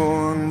so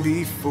torn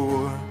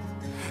before.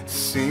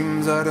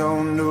 Seems I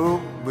don't know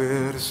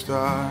where to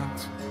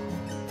start.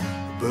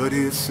 But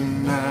it's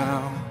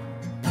now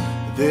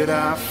that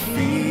I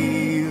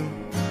feel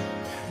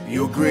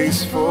your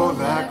grace fall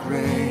like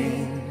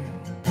rain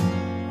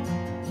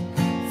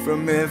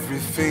from every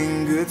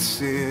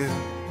fingertip,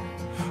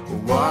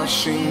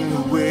 washing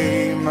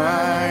away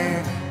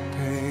my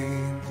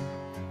pain.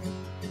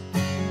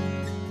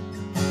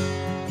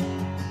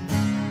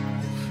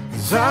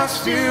 'Cause I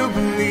still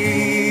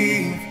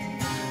believe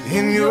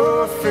in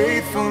your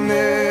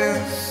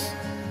faithfulness.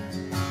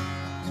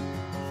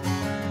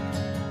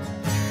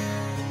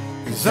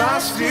 'Cause I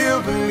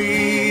still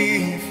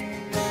believe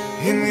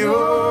in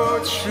your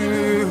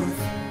truth.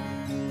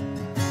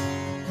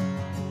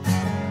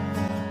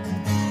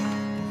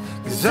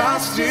 'Cause I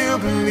still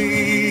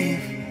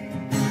believe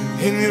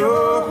in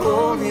your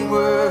holy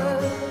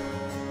word.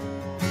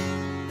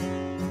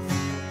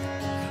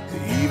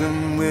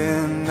 Even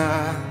when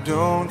I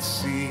don't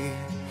see,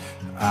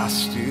 I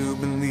still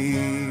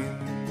believe.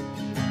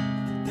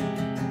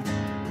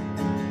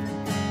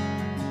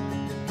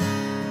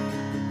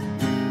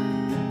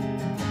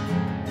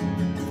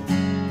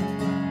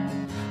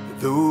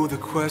 Though the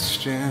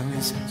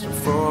questions so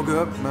fog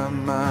up my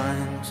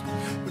mind,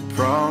 the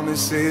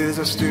promises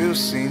I still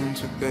seem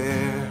to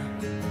bear.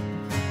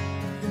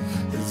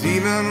 Cause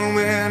even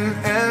when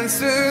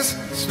answers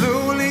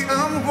slowly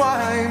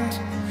unwind,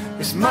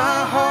 it's my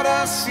heart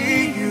I see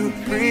you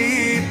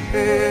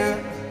prepare.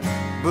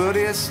 But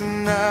it's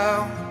now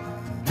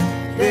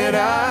that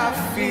I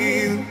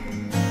feel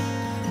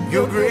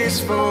your grace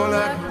fall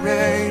like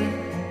rain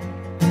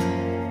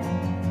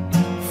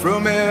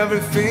from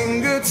every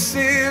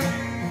fingertip,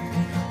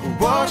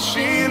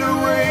 washing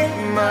away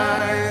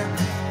my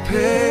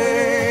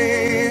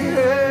pain.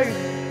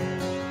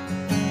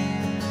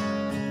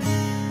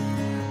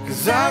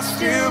 'Cause I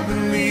still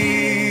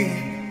believe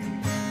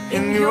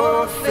in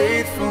your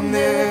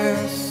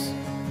faithfulness.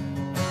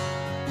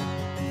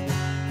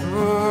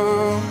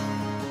 Oh,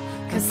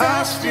 'cause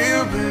I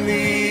still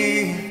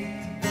believe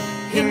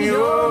in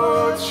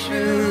your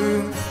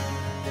truth.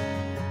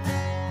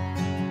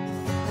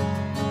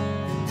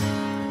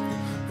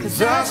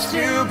 'Cause I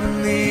still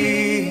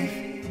believe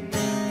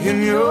in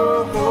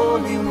your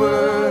holy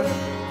word.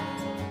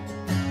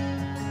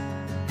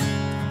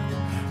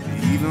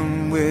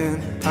 Even when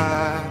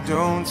I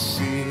don't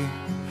see,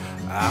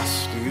 I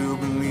still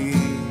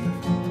believe.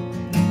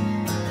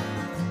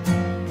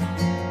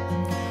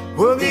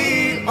 Well,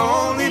 the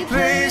only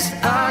place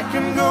I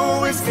can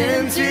go is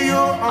into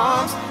your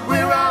arms,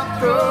 where I'm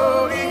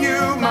throwing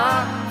you my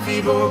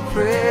feeble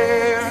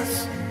prayers.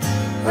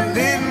 And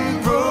in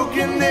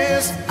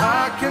brokenness,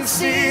 I can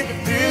see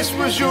that this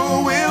was your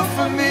will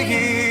for me,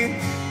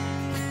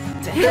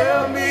 to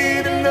help me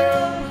to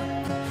know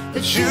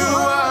that you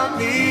are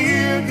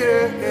near.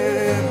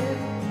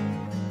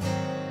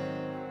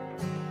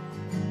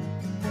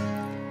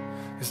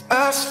 'Cause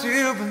I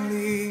still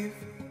believe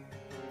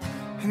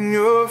in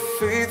your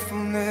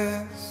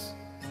faithfulness,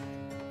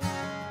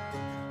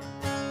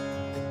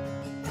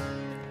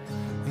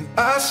 and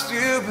I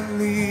still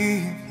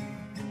believe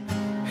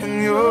in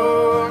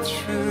your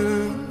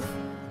truth.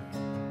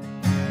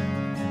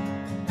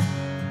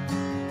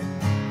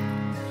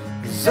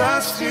 'Cause I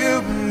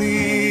still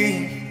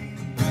believe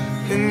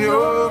in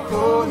your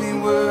holy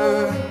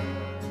word.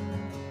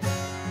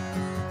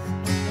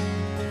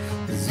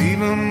 'Cause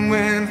even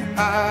when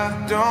I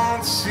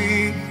don't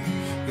see,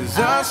 'cause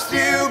I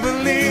still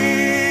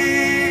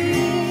believe,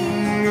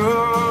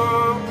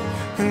 oh,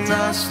 and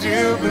I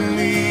still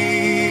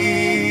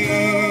believe.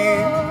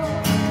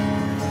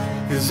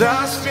 'Cause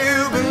I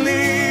still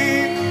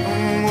believe,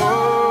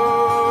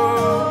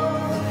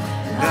 oh,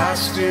 and I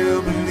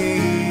still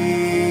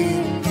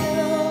believe.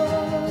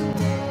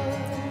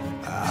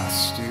 I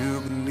still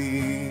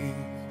believe.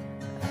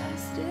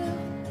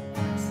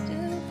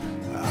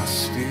 I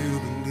still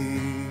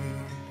believe.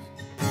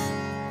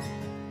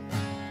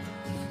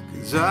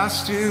 'Cause I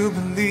still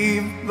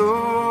believe,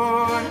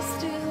 Lord.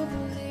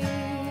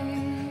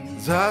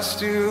 'Cause I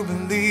still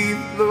believe,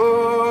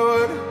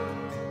 Lord.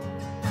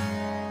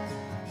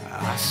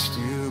 I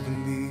still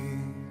believe.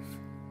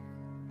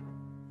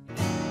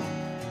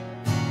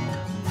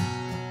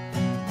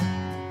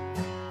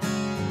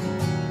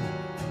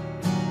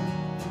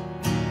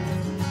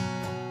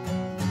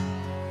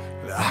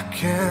 I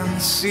can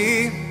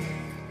see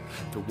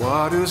the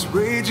waters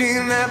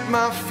raging at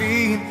my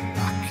feet.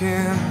 I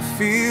can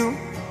feel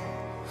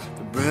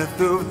the breath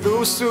of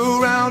those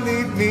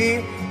surrounding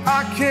me.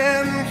 I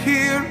can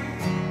hear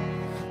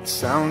the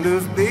sound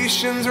of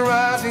nations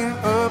rising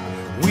up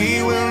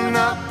We will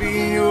not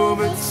be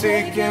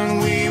overtaken,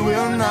 we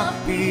will not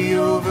be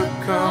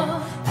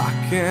overcome.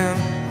 I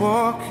can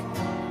walk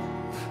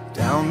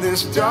down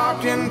this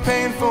dark and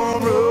painful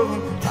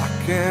road. I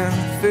can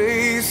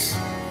face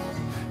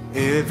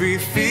every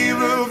fear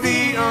of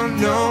the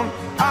unknown.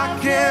 I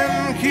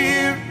can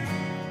hear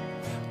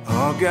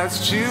all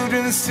God's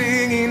children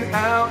singing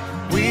out.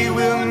 We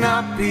will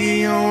not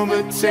be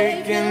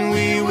overtaken,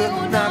 we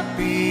will not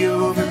be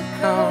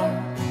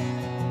overcome.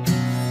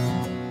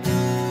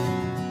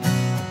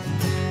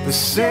 The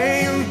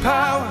same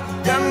power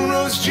that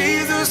rose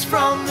Jesus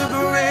from the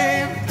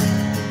grave,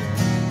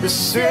 the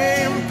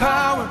same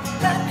power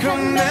that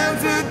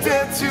commanded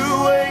death to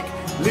wake,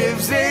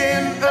 lives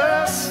in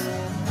us,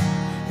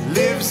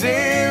 lives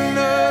in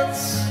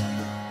us.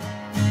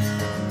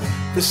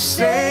 The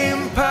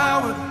same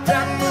power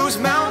that moves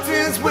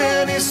mountains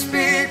when He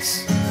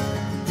speaks,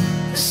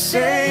 the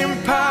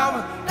same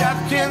power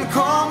that can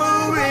calm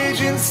a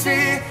raging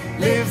sea,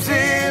 lives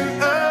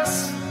in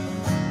us,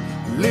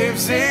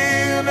 lives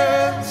in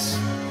us.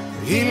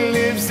 He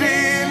lives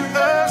in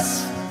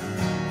us,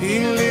 He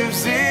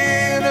lives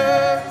in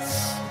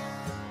us.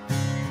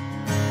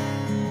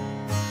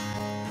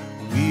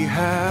 We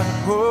have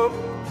hope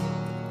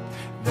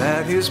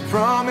that His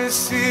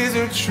promises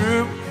are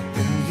true.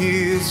 In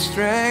His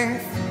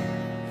strength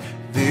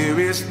there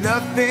is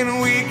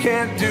nothing we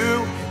can't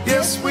do.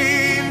 Yes, we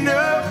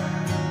know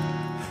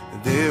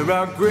there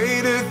are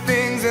greater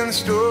things in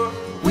store.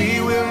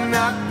 We will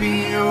not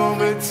be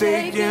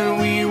overtaken,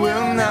 we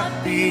will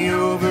not be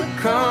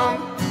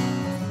overcome.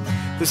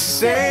 The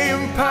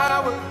same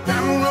power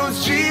that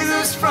rose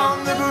Jesus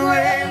from the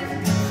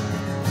grave,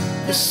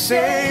 the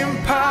same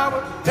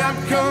power that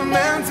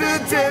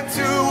commanded death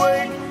to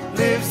wake,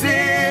 lives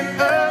in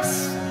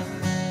us,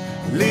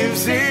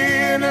 lives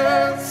in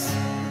us.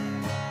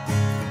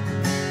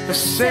 The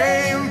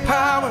same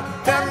power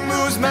that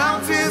moves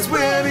mountains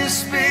when He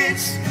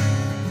speaks,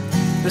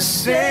 the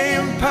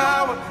same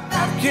power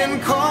that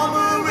can calm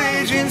a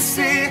raging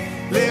sea,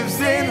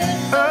 lives in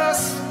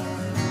us,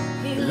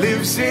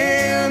 lives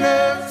in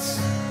us.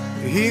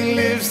 He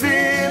lives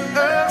in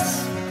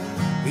us,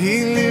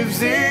 He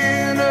lives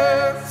in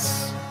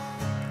us.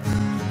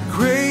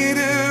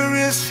 Greater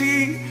is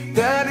He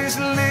that is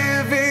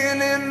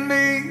living in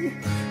me.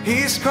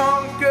 He's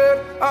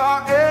conquered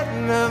our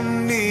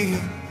enemy.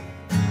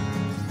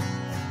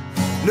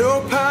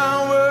 No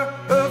power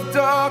of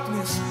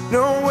darkness,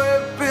 no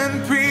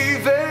weapon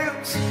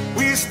prevails.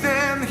 We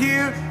stand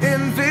here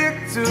in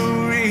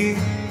victory.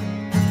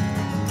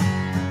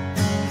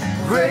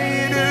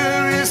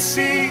 Greater is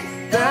He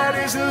that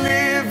is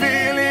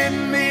living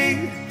in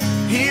me.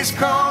 He's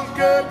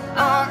conquered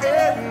our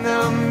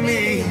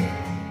enemy.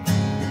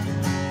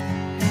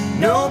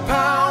 No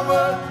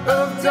power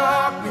of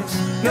darkness,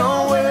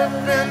 no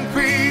weapon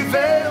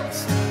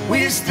prevails.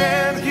 We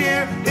stand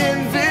here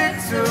in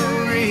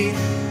victory.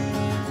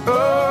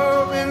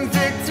 Oh, in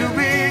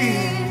victory.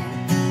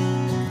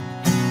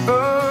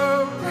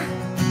 Oh,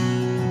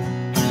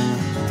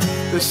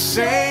 the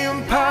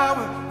same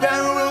power that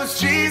rose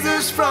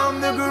Jesus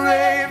from the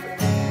grave,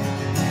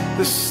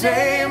 the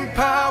same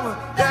power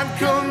that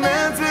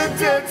commanded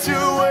death to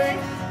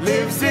wake,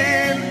 lives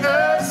in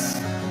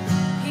us,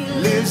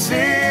 lives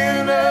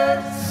in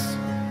us.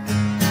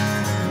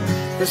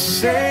 The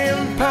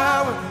same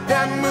power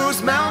that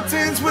moves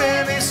mountains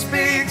when He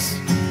speaks,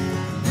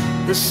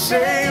 the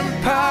same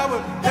power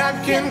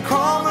that can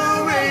calm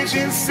a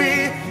raging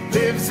sea,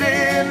 lives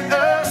in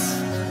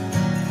us,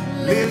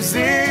 lives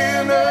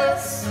in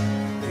us.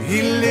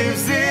 He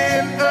lives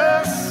in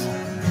us,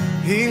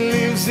 He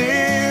lives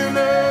in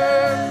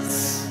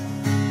us.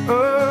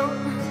 Oh,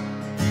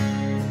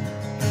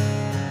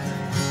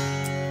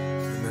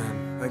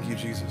 amen. Thank you,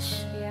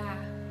 Jesus. Yeah.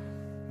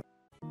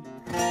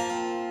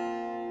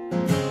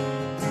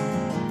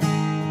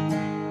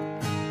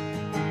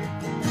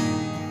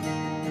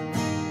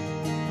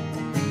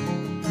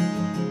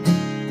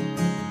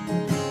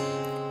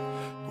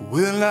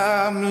 Will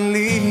I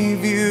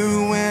believe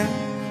you when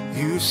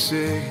you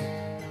say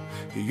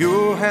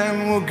your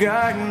hand will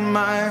guide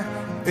my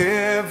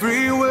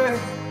every way?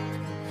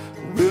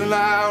 Will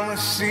I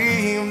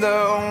receive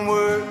the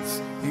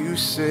words you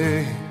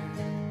say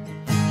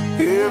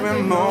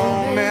every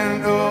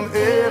moment of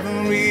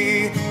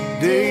every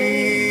day?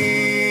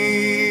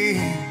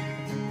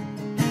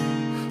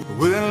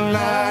 Will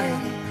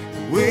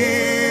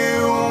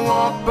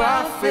walk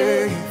by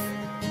faith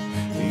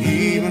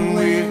even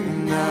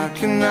when I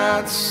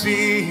cannot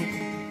see?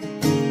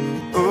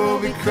 Oh,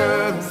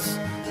 because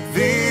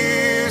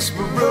this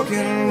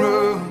broken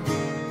road,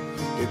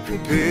 it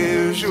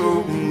prepares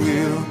your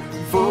will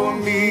for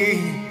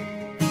me.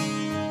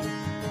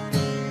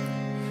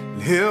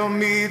 Help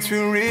me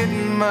to rid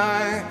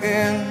my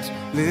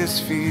endless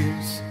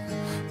fears.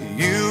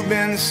 You've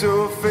been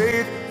so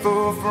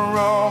faithful for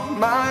all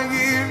my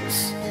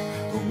years.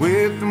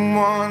 With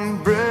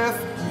one breath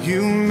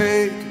you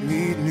make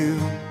me new.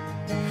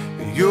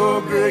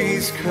 Your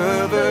grace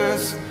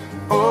covers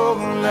all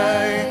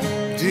I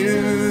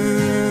do.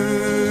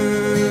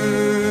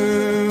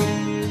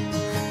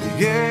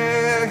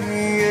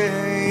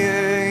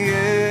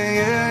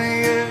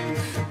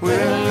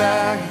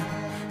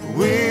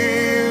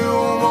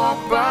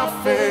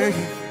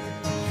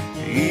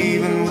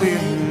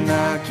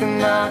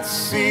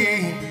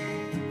 see.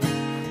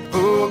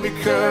 Oh,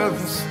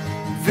 because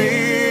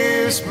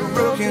this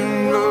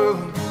broken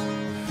road,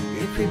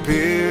 it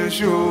prepares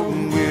your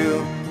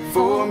will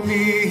for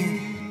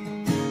me.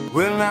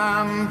 Well,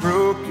 I'm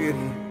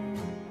broken,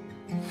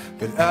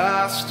 but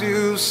I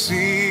still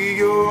see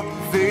your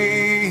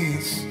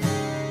face.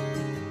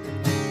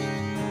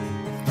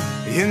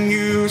 And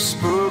you've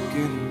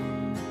spoken,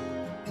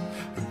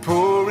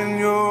 pouring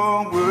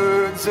your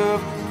words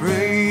of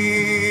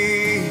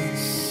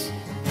grace.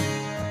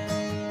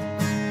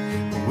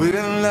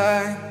 Well,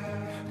 I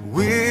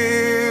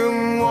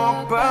will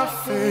walk by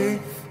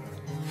faith,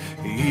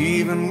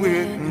 even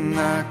when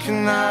I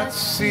cannot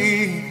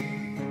see.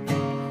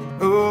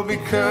 Oh,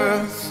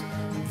 because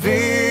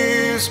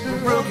this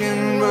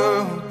broken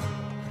road,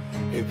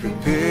 it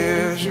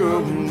prepares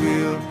your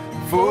will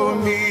for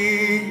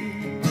me.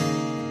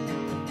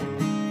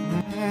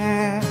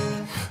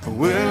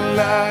 Well,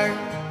 I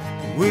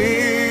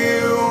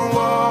will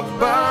walk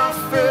by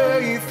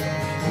faith,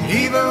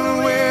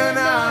 even when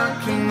I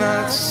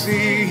cannot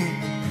see.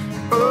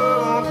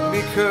 Oh,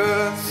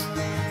 because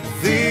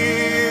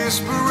this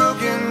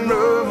broken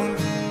road,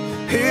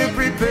 it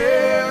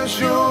prepares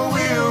your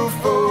will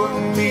for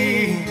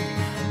me.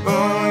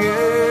 Oh,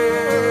 yeah.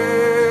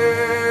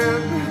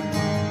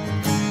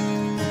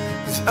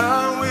 'Cause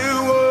I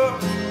will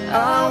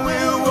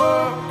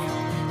walk,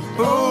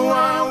 oh,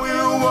 I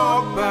will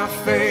walk by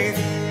faith.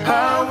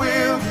 I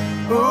will,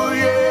 oh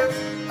yeah,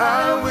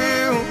 I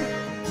will.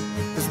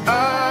 'Cause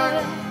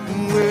I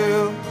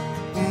will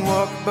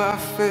walk by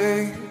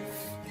faith.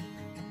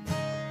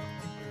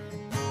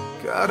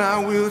 God,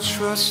 I will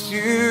trust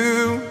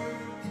you.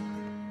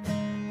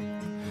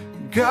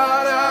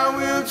 God, I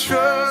will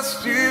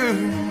trust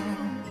you.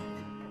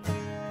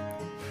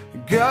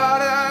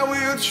 God, I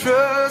will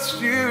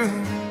trust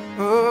you.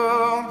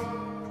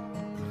 Oh,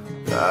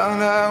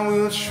 God, I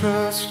will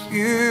trust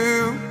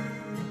you.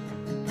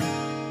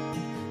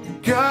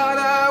 God,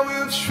 I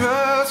will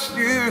trust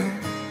you.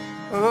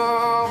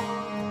 Oh.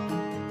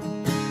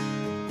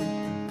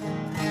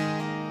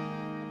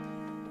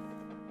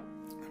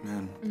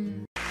 Amen.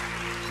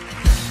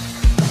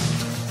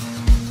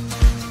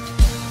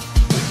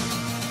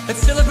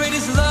 Let's celebrate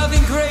His love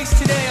and grace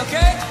today,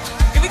 okay?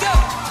 Here we go.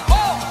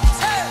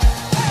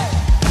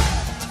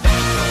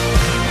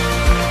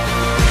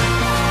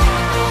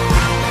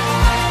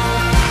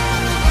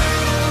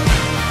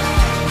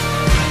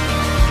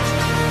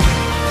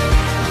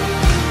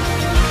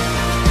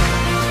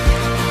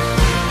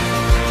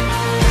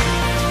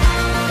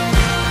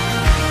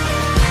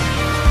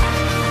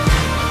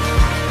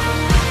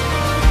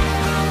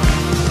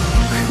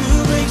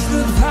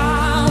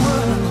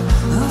 Power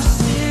of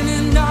sin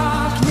and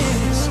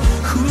darkness,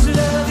 whose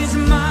love is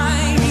mine.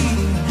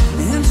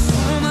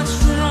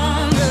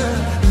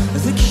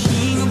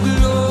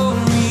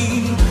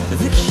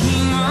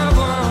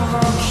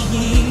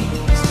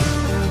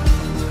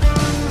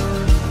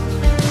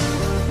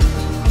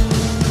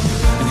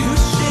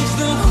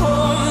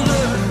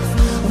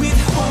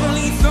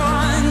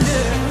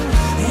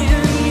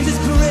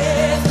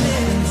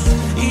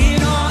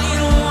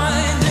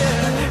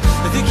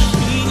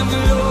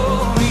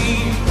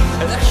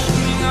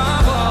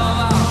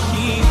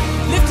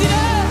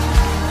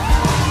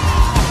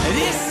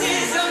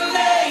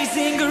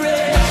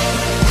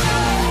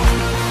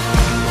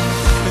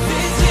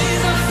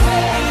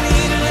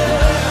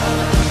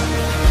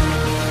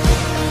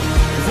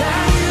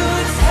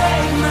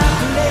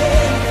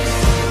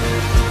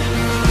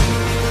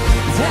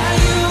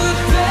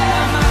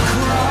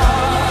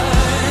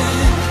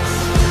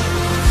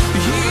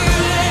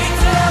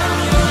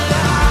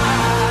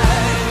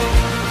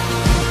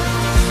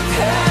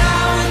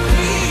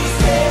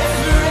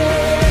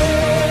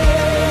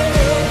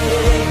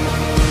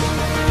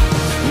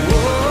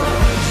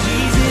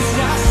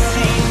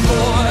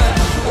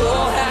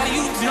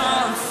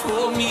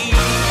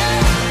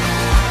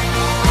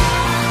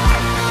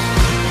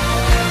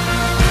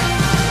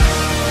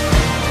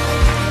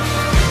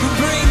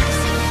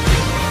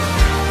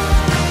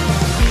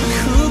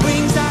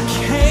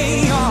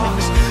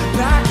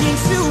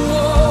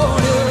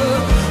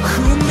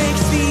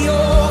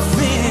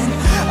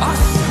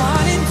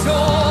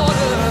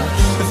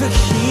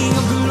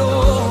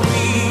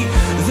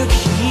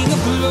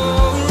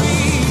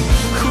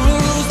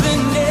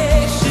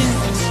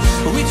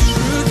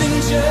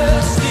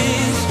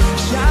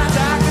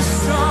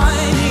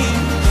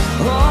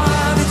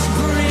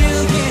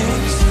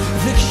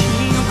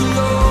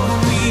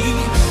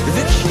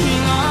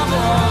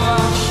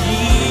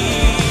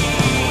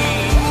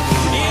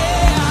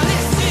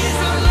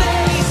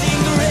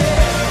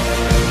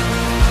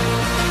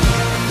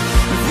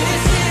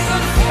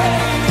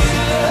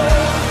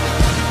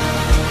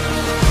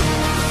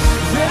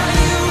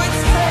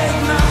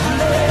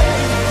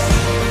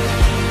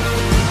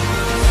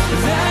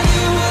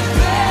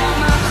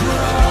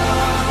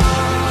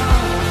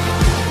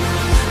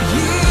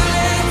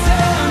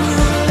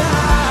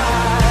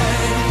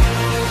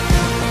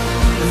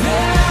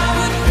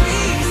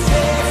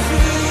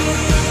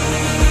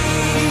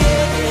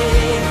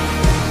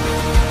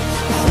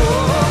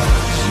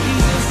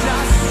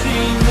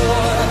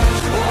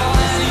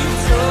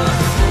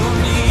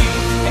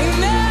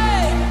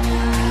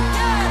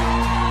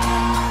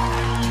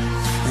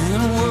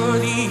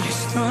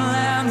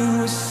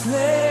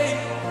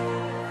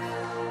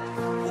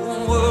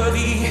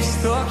 worthy is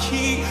the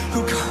King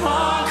who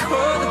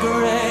conquered the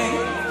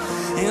grave,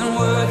 and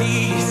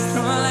worthy is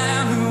the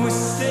Lamb who was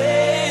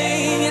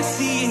slain. Yes,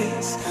 he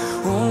is.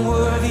 Oh,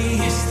 worthy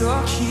is the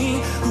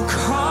King who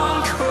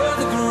conquered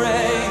the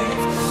grave,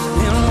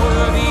 and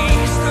worthy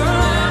is the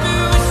Lamb who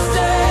was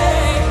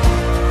slain.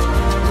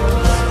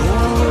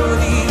 Oh,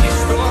 worthy is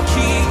the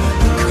King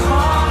who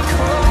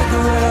conquered the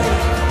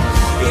grave,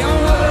 and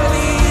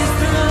worthy is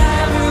the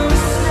Lamb who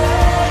was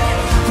slain.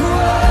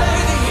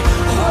 Worthy,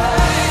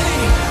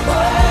 worthy,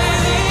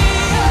 worthy.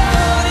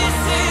 Oh, this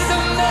is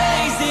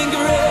amazing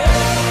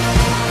grace.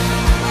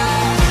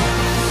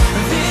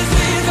 This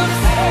is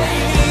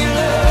amazing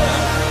love.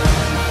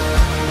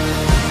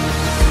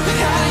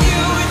 How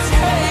you would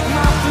take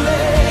my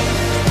place,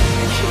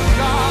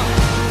 God.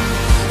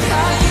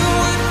 How you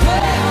would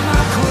bear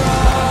my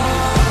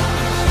cross.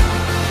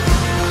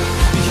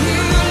 You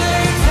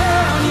laid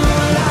down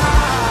your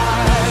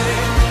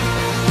life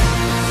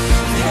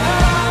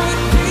that I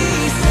would be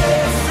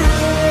set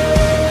free.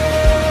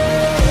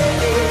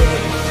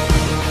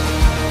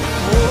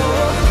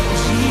 Oh,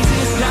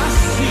 Jesus, I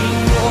sing,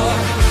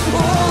 Lord.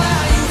 Oh,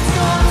 how you've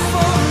done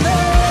for me.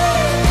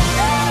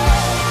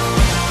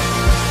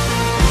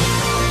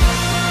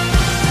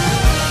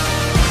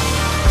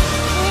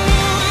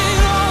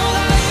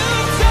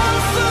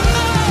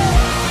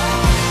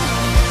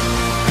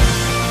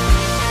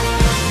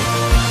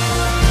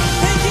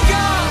 Thank you,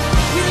 God.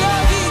 We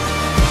love you.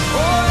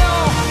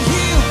 All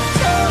you've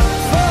done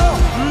for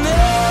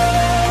me.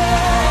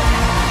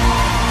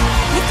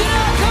 Lift it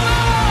up, come on.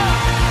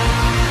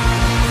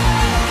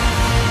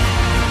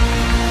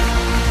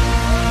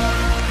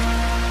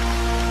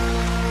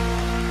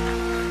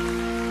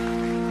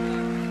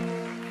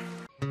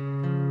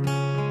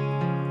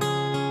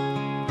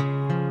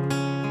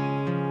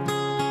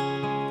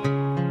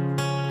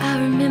 I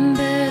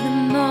remember the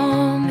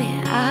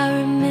moment, I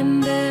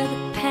remember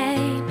the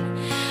pain.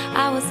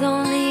 I was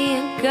only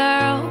a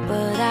girl,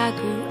 but I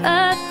grew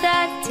up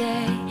that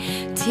day.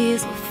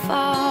 Tears were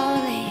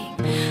falling,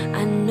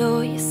 I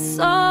know you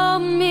saw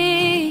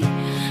me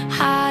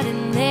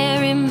hiding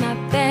there in my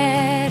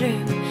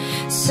bedroom,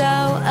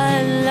 so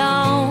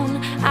alone.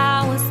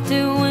 I was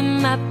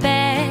doing my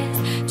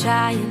best,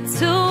 trying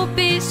to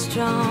be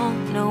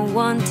strong, no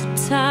one to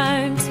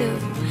turn to.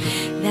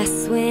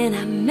 That's when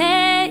I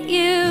met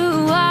you.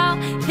 All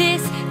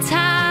this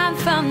time,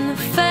 from the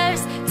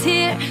first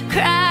tear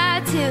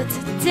cried till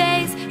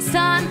today's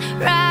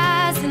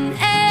sunrise, and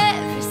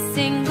every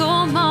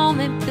single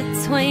moment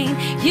between.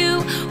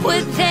 You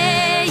were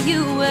there,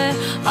 you were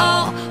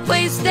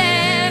always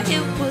there.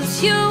 It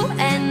was you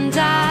and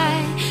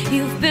I.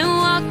 You've been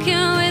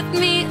walking with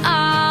me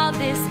all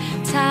this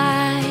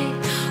time.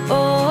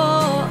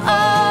 Oh,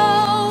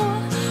 oh,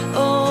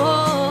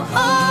 oh,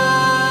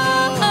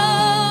 oh,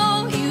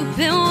 oh. You've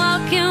been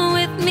walking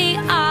with me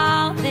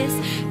all this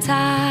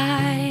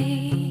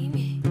time.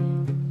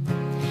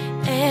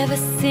 Ever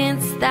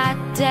since that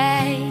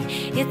day,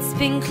 it's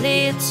been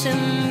clear to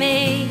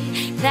me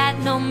that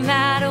no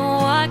matter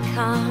what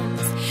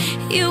comes,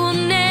 you will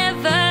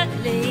never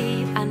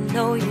leave. I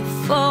know you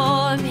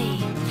for me,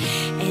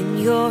 and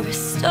you're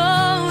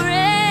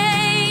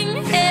restoring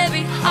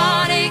every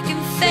heartache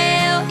and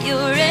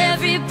failure,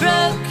 every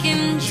broken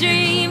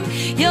dream.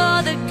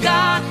 You're the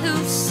God who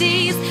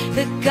sees,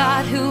 the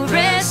God who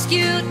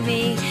rescued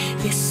me.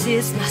 This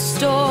is my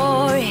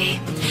story,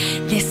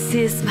 this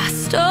is my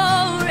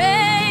story.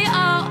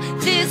 All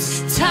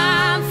this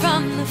time,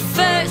 from the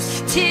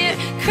first tear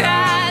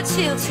cried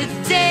till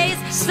today's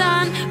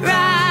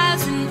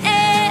sunrise, and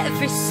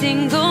every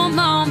single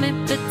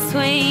moment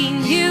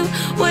between. You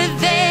were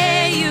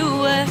there, you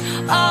were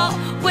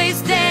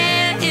always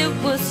there. It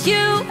was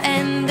you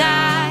and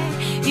I.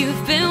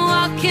 You've been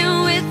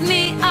walking with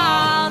me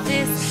all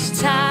this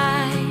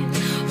time.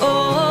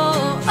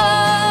 Oh,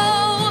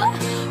 oh,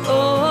 oh,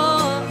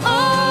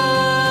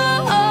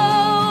 oh,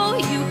 oh.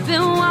 You've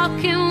been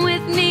walking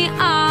with me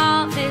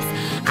all this.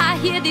 I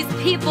hear these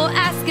people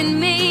asking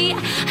me,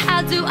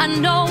 how do I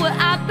know what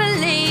I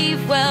believe?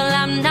 Well,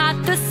 I'm not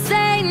the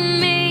same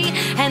me,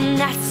 and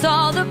that's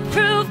all the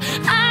proof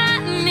I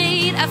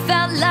need. I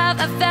felt love,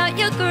 I felt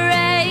your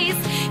grace.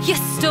 You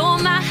stole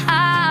my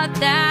heart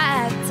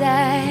that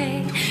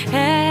day.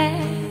 Hey,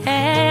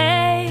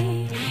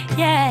 hey,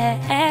 yeah.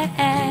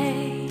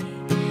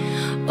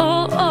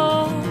 Oh,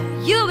 oh,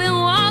 you've been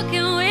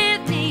walking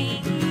with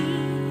me.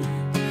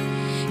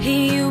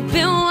 You've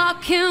been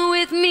walking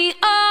with me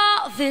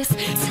all this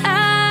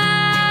time.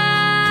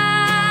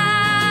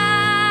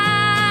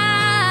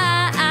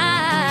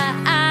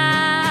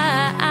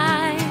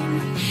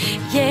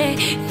 Yeah,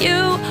 you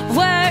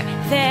were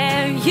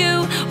there, you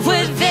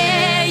were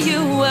there,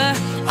 you were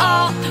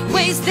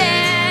always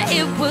there.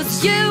 It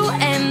was you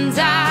and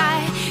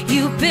I.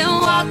 You've been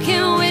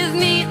walking with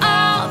me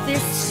all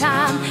this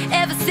time.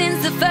 Ever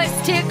since the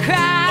first tear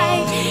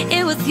cried,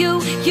 it was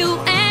you, you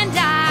and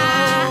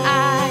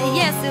I.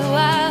 Yes, it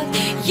was.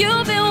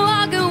 You've been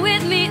walking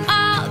with me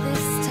all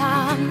this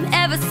time.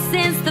 Ever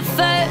since the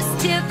first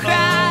tear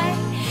cried,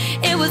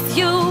 it was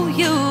you,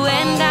 you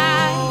and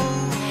I.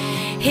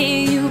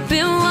 Hey, you've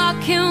been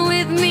walking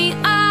with me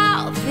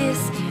all this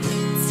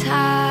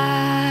time.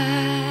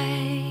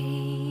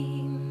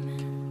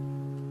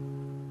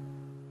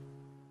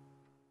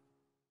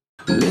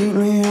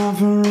 Lately I've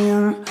been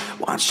reading,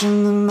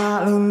 watching the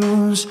nightly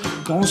news.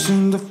 Don't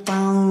seem to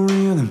find the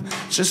rhythm,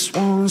 just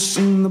wanna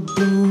sing the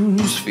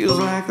blues. Feels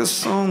like a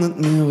song that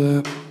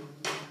never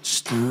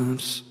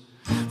stops.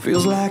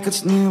 Feels like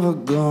it's never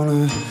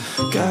gonna.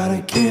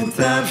 Gotta get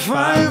that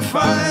fire,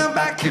 fire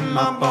back in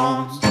my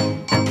bones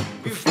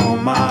before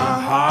my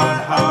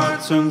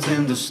heart turns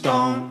into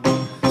stone.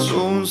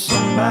 So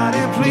somebody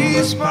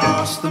please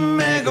pass the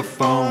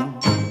megaphone.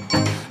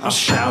 I'll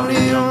shout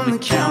it on the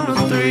count of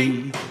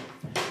 3.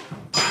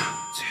 1,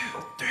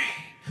 2, 3.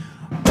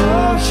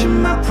 Oh, you're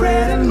my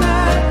prayer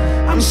tonight.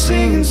 I'm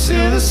singing to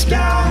the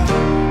sky.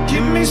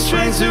 Give me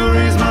strength to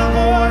raise my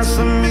voice,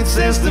 let me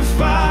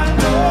testify.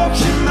 Oh,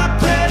 you're my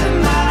prayer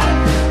tonight,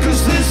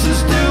 'cause this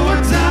is do or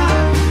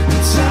die. The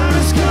time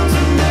has come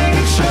to make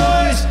a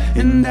choice,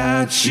 and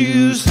I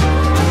choose.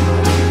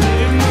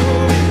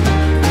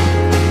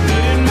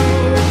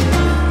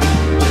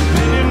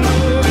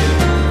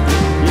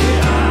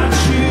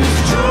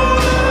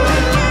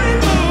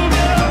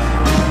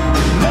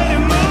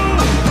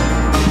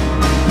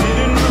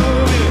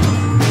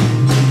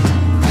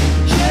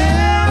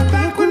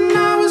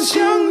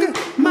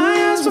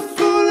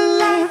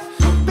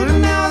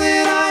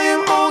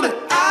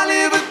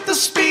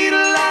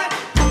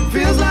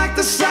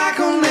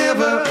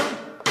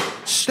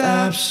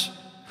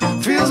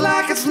 Feels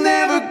like it's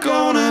never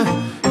gonna.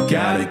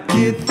 Gotta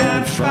get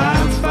that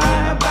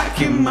fire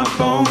back in my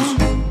bones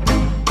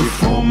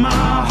before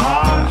my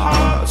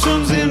heart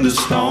turns into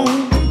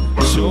stone.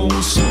 So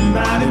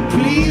somebody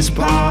please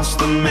pass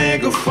the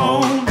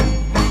megaphone.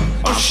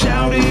 I'll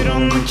shout it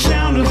on the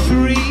count of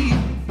 3.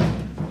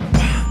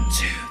 1,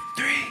 2,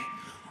 3.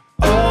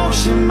 Oh,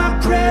 you're my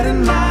prayer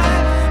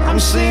tonight. I'm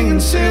singing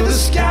to the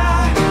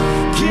sky.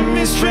 Give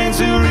me strength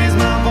to raise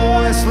my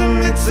voice, let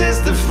me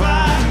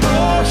testify.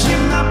 Oh,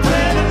 you're my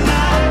prayer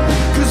tonight,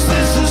 'cause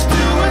this is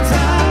do or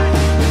die.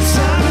 The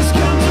time has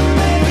come to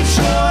make a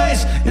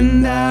choice,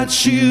 and I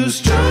choose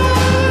joy.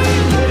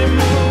 Let it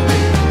move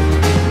it,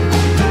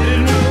 let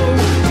it move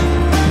it,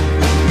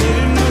 let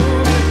it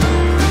move it.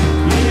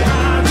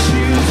 Yeah, I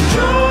choose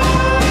joy.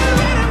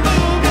 Let it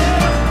move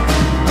it,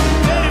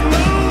 let it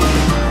move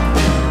it,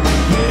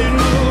 let it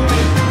move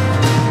it.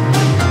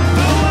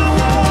 Though I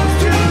walk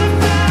through the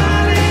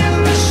valley in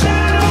the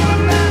shadow of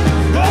night,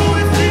 go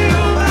with you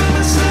by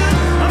my side.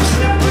 I'm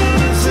stepping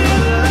into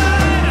the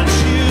light. I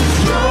choose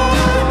joy.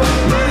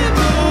 Let it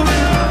move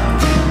it,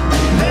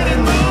 let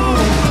it move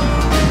it,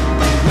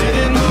 let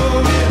it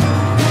move it.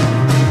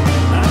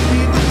 I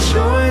need the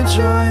joy,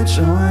 joy,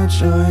 joy,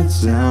 joy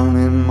down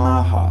in my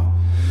heart,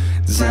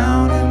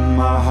 down in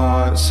my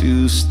heart to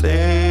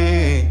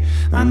stay.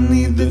 I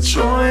need the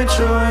joy,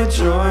 joy,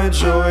 joy,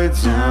 joy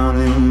down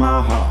in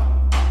my heart,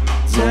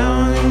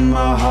 down in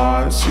my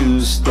heart to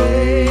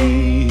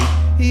stay.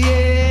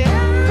 Yeah.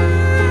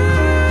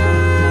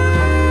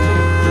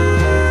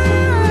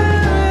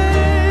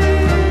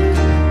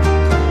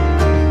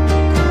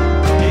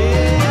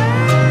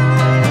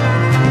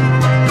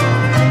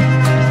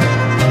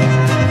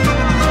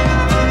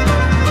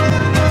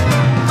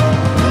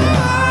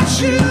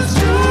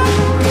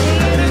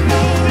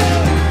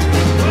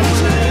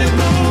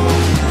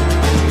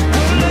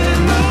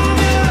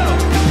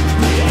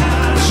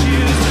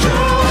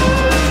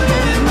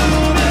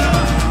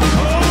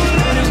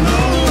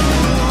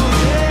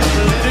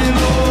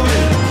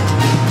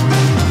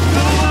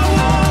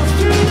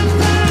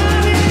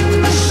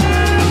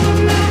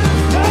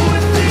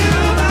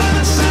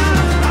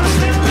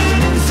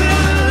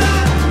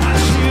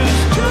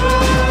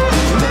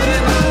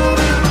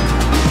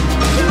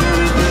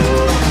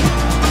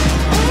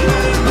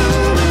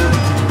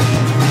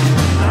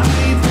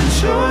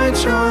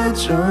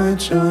 Joy,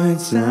 joy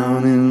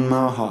down in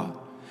my heart,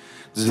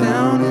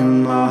 down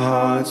in my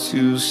heart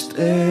to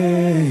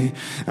stay.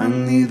 I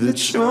need the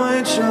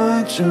joy,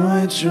 joy,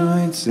 joy,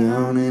 joy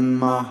down in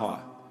my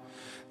heart,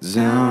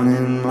 down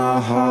in my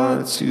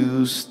heart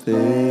to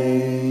stay.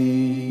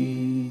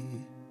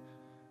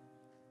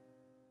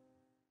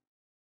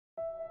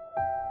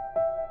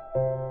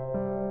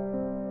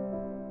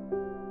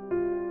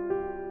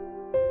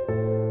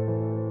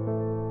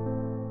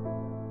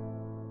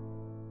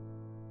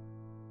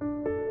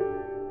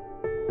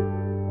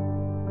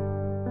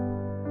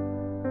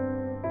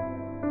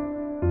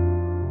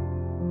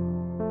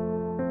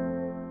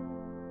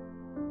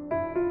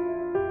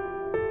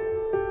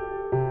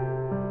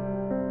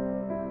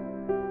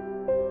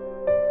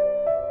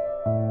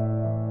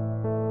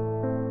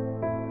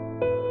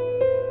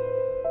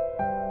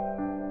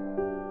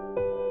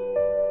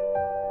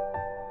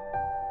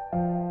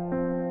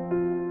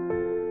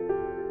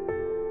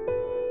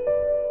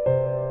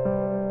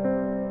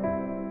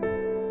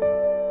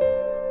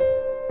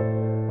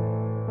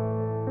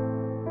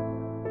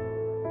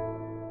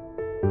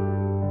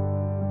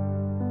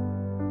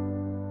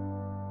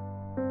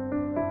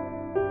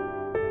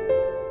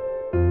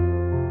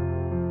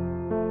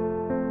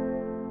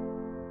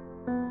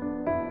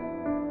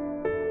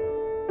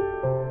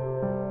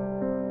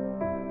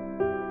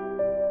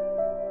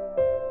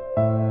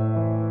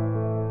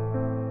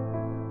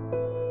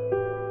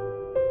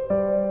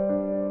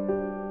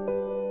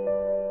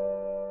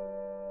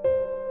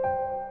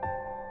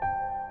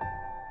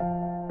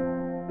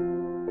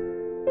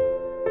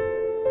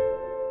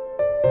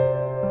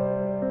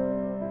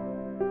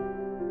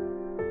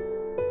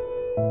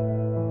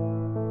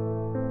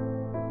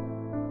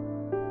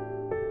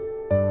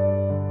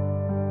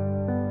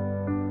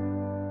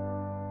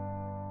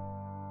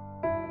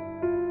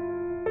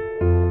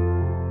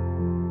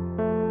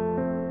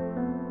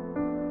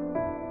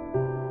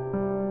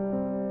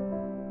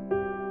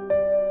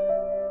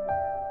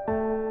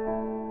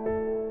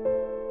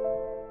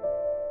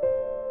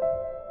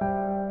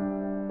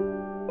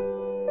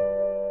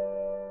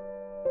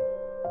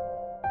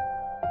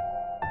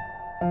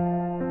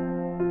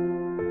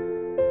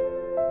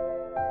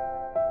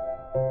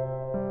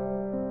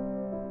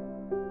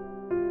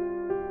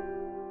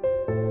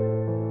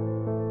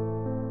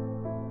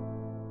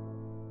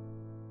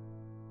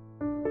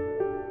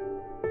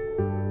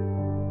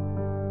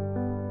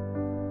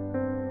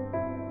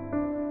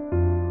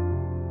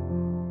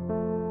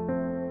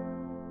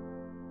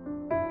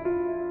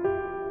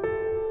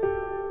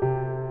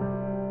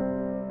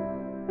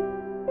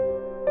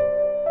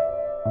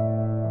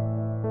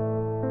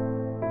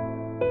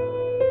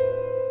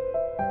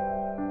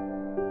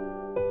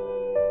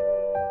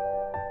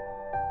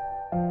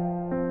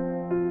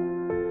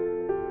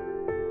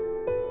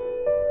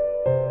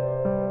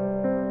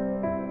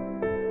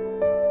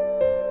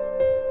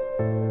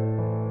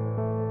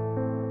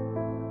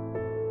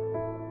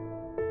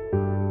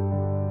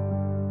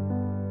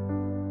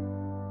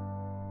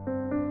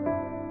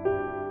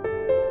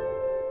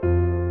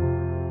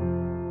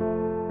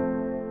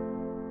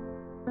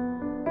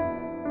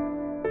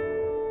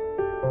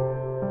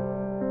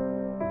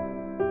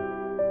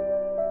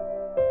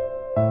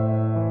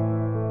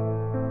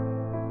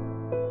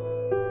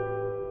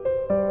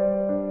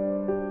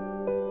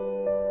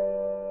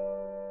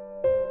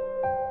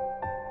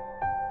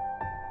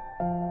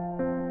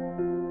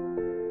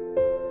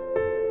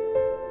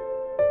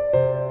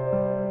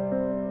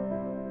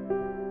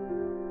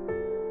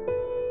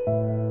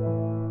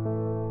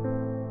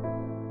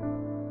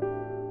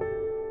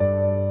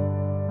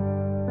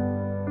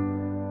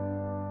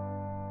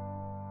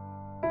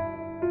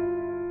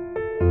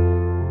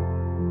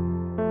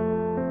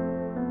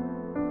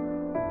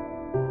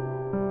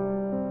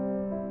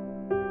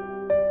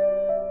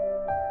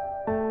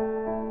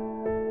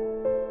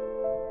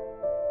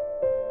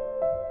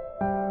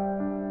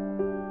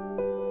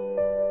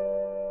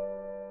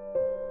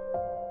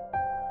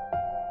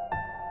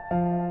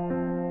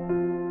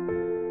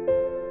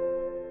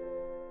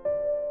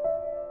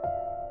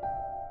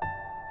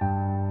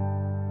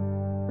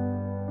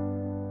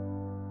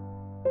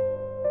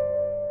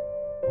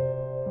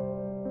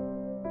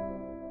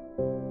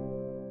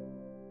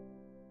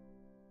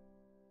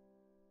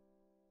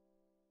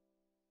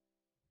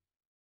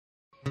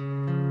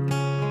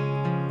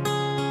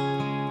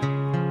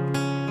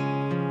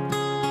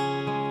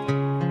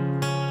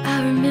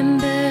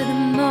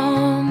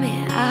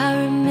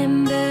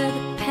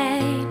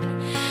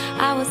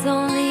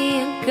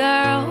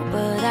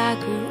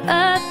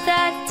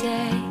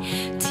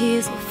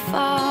 tears were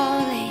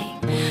falling,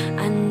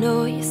 I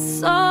know you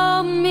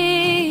saw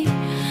me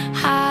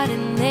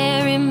hiding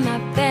there in my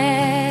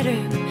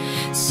bedroom,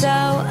 so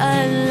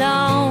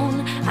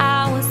alone.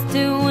 I was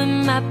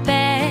doing my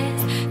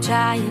best,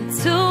 trying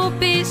to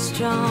be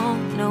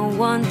strong, no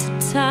one to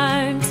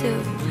turn to.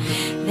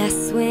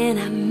 That's when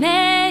I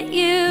met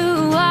you.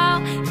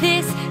 All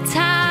this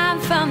time,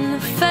 from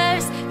the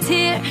first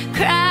tear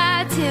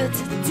cried till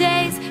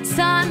today's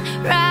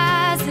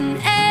sunrise, and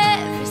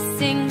every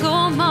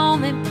single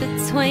moment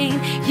between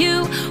you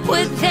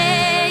were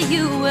there.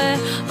 You were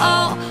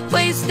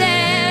always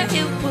there.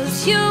 It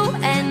was you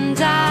and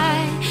I.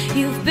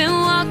 You've been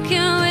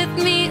walking with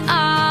me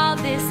all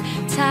this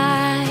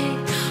time.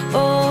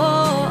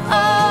 Oh,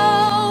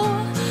 oh,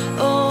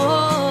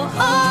 oh,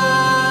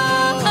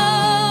 oh,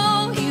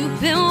 oh. You've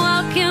been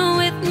walking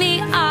with me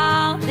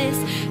all this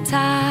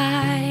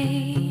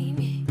time.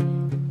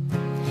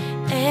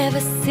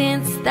 Ever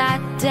since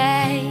that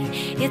day,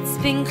 it's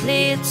been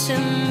clear to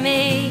me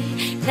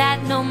that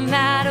no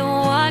matter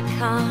what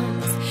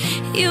comes,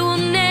 you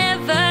will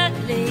never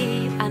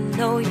leave. I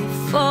know you're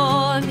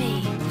for me,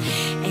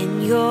 and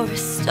you're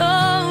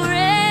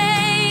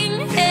restoring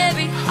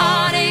every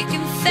heartache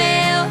and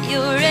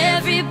failure,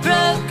 every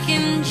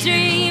broken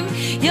dream.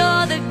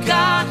 You're the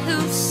God who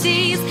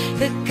sees,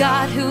 the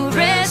God who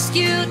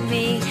rescued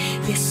me.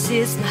 This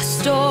is my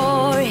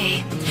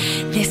story,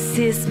 this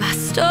is my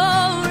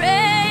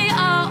story.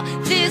 All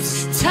this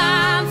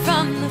time,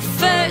 from the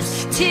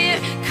first tear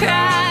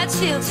cried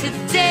till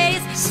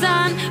today's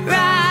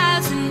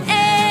sunrise, and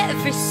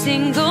every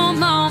single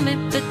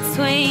moment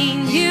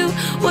between you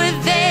were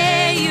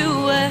there. You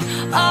were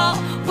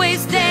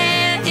always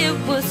there. It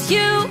was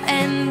you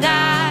and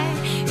I.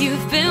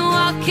 You've been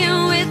walking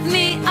with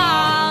me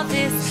all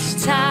this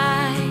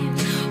time.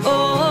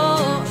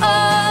 Oh,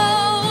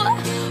 oh,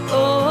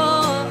 oh,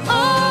 oh,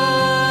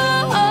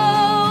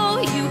 oh.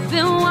 You've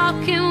been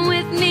walking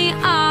with me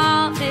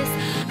all this.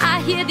 I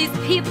hear these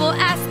people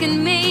asking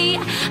me,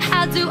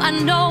 how do I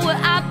know what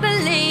I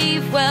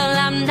believe? Well,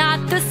 I'm not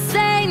the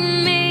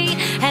same me,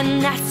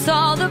 and that's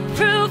all the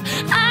proof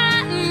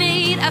I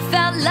need. I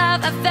felt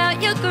love, I felt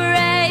your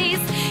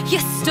grace. You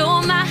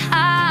stole my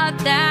heart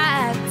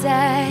that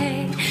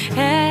day.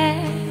 Hey,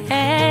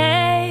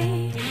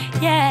 hey,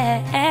 yeah.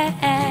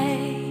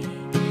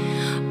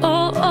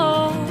 Oh,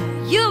 oh,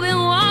 you've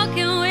been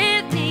walking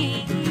with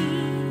me.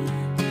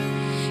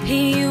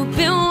 You've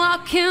been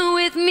walking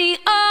with me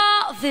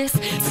all this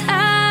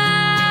time.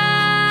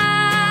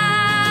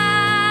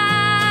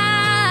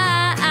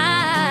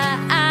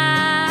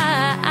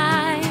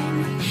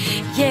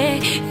 Yeah,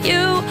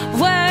 you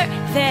were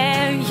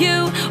there, you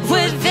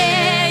were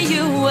there,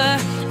 you were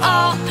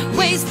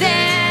always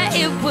there.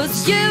 It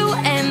was you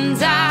and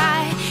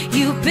I.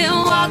 You've been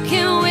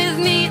walking with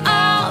me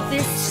all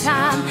this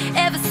time.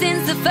 Ever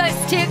since the first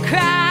tear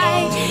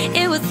cried,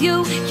 it was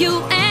you,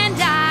 you and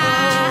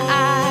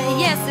I.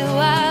 Yes, it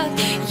was.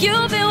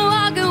 You've been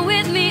walking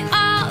with me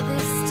all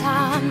this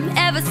time.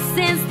 Ever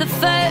since the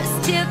first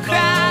tear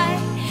cried,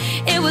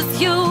 it was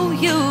you,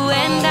 you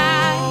and I.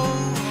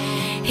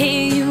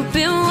 Hey, you've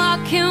been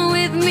walking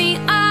with me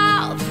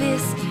all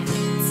this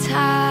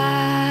time.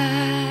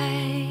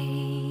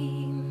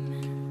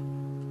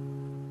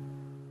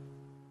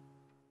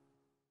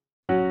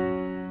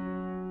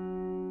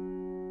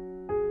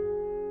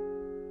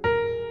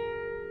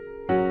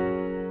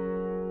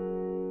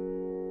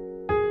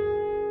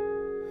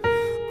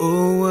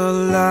 Oh,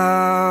 well,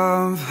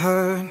 I've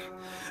heard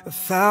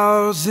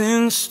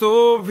 1,000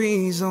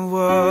 stories of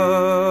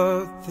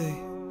what they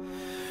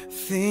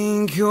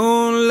think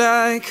you're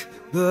like,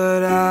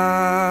 but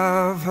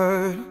I've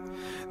heard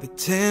the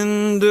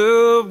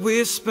tender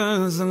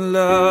whispers of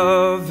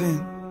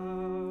loving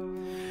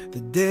the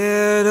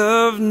dead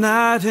of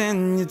night,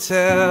 and you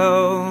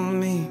tell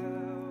me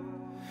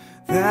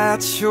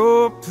that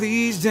you're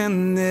pleased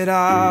and that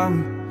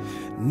I'm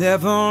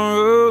never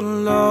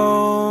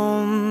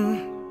alone.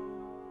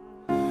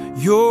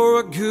 You're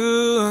a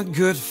good,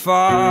 good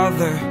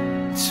father.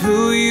 It's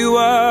who you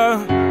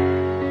are.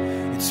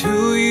 It's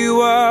who you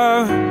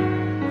are.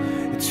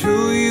 It's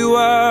who you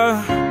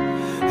are.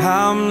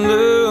 I'm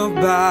loved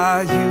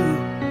by you.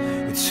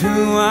 It's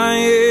who I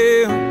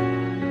am.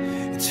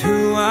 It's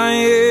who I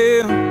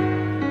am.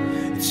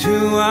 It's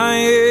who I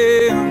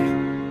am.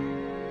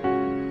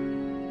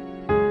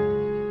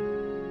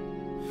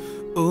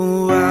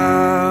 Oh,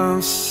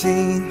 I've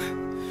seen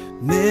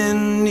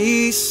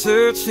many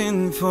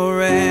searching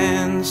for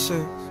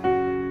answers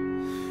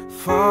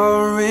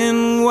far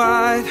and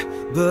wide,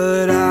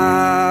 but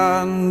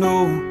I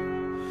know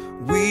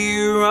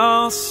we're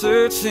all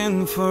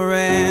searching for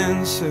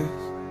answers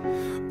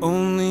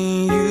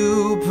only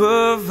you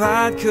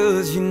provide,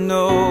 'cause you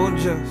know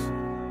just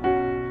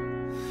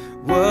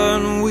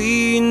what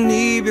we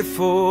need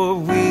before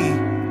we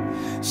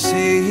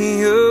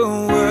say a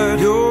word.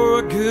 You're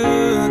a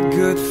good,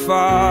 good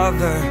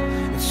father.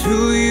 It's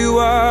who you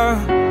are.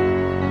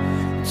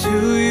 It's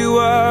who you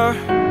are.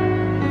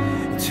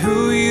 It's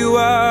who you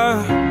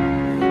are.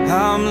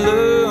 I'm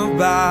loved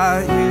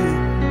by you.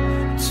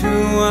 It's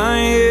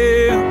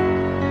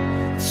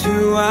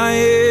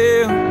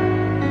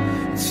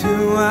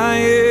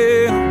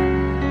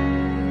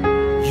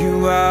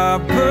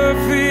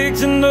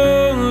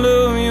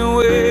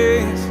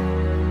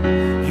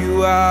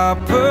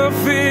are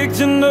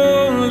perfect in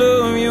all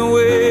of your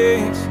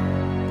ways.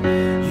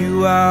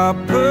 You are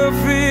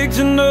perfect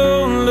in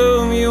all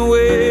of your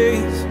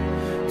ways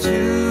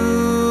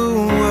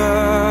to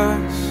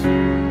us.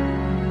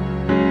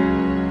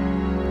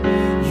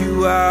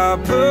 You are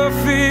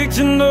perfect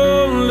in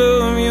all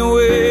of your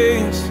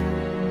ways.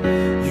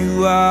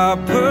 You are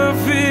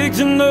perfect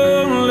in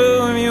all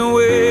of your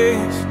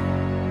ways.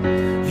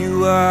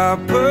 You are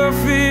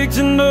perfect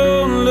in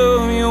all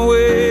of your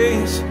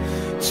ways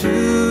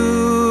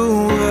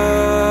to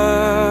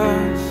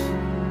us.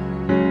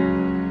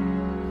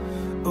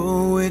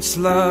 Oh, it's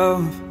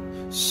love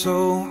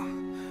so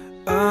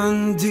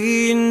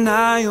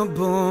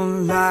undeniable,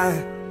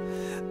 light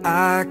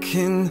I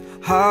can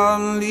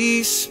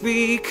hardly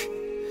speak.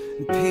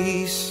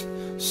 Peace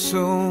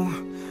so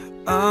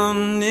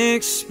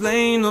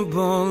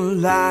unexplainable,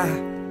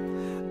 light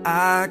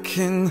I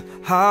can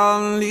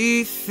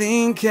hardly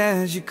think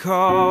as you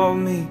call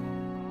me.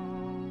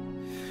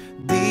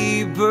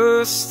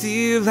 Deeper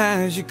still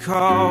as you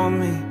call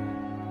me.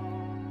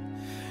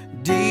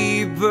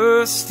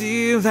 Deeper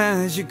still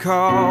as you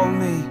call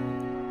me.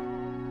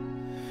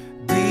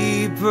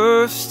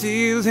 Deeper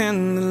still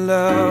in the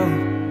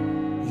love,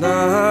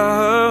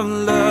 love,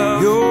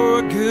 love. You're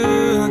a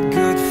good,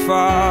 good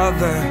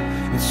Father.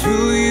 It's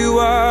who you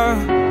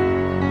are.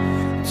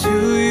 It's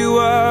who you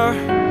are.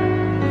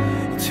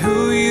 It's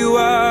who you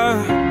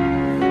are.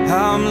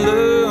 I'm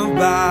loved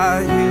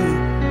by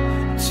you.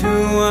 It's who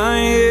I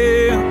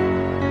am.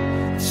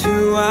 It's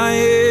who I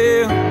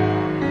am.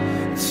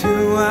 It's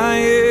who I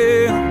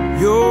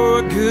am. You're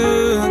a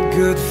good,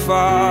 good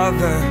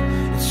Father.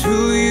 It's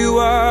who you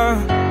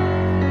are.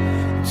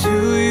 It's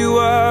who you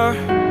are.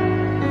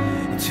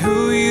 It's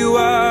who you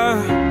are.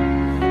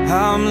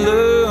 I'm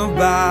loved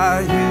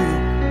by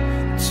you.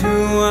 It's who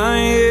I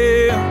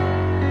am.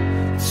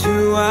 It's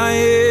who I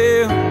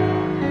am.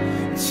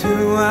 It's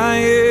who I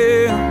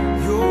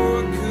am.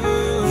 You're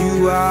good.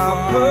 You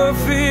are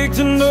perfect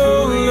in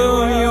all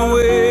of your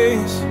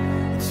ways.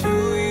 It's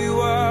who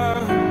you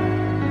are.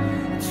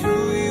 It's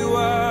who you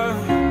are.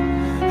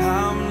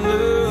 I'm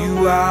loved.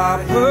 You are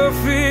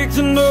perfect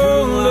in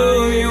all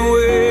of your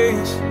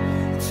ways.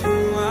 It's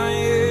who I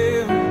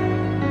am.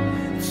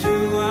 It's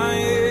who I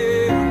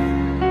am.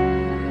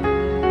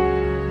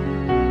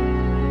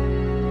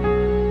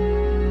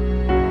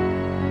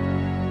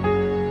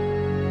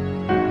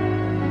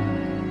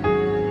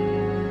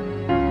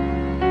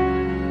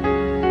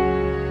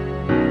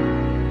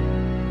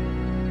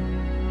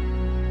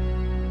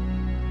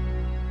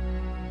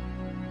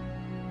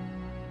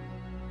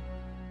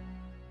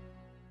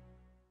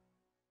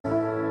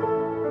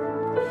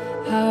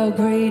 How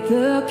great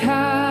the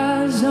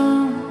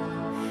chasm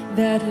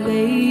that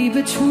lay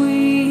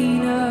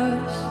between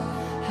us.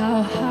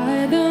 How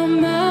high the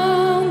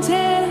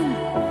mountain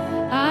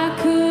I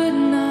could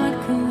not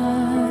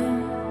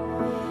climb.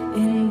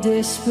 In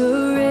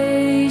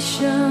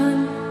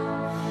desperation,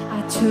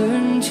 I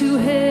turned to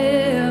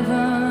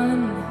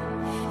heaven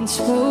and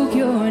spoke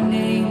your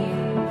name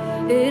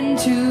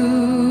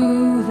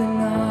into the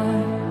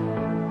night.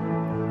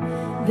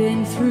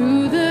 Then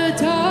through the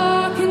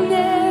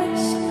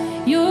darkness,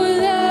 your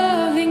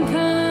loving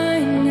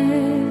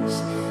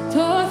kindness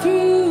tore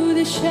through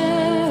the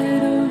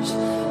shadows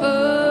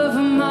of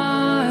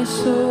my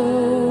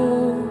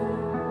soul.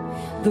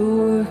 The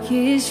work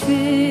is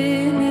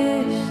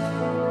finished,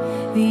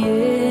 the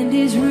end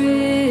is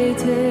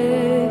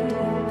written.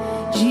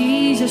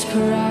 Jesus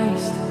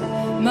Christ,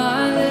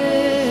 my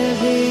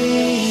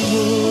living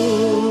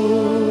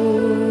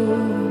hope.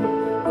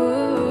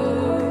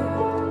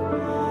 Oh,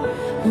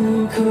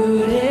 who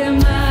could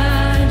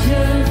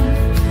imagine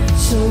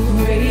so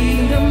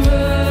great a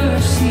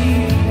mercy?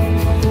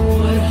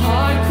 What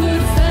heart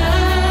could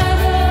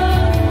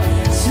fathom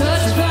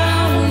such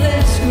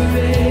boundless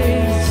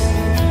grace?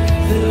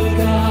 The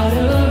God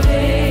of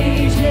ages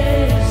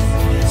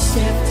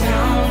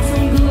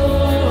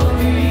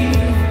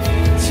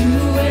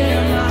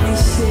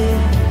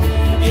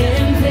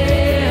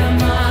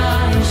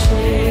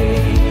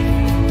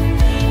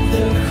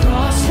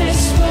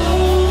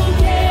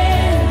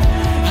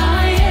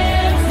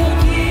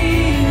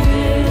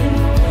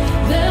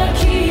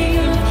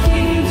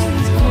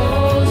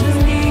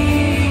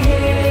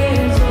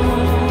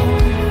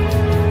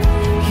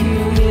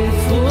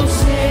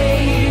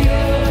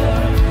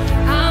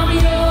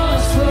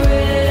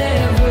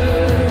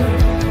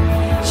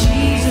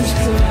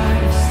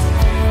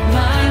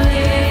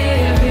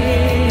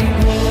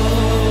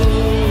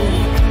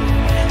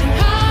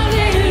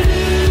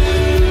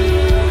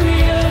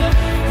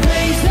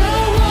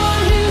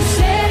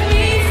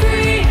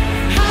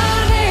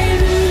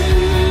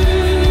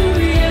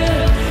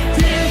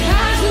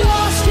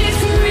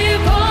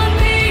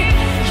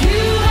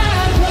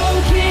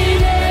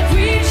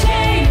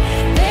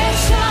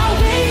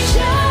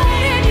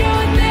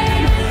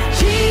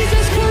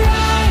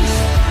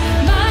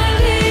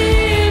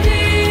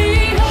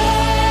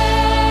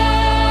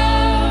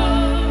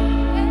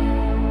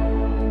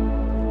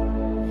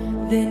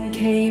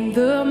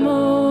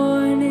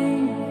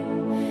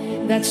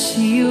that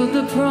sealed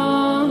the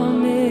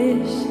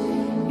promise.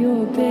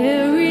 Your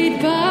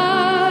buried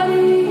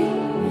body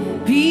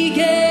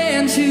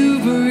began to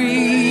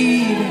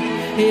breathe,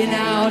 and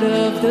out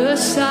of the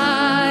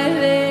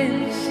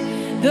silence,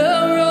 the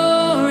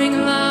roaring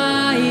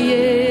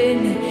lion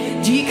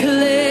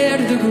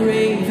declared the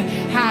grave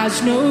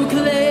has no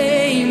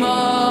claim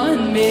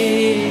on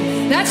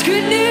me. That's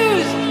good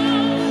news.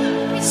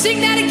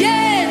 Sing that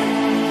again.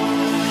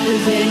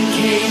 Then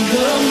came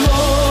the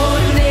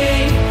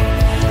morning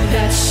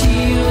that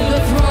sealed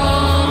the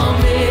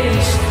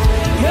promise.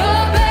 Your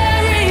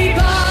buried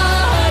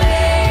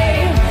body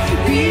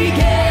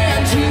began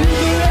to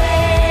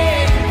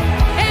break,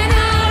 and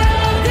out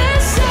of the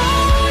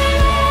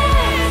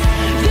silence,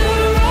 the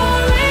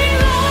roaring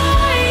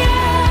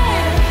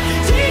lion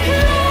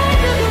declared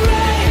the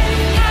grave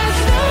has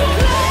no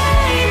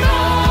claim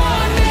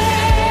on me.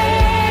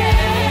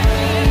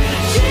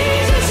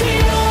 Jesus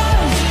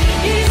yours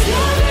is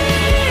the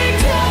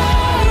victory.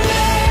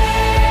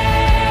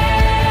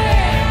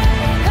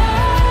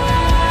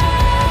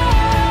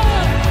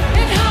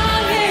 And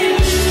hallelujah,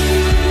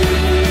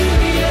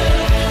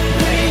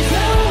 praise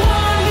the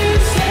one who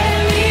set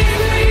me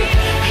free.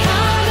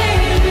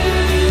 Hallelujah,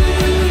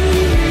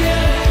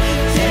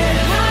 death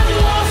has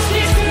lost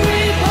its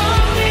grip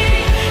on me.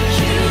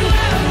 You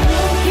have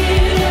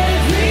broken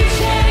every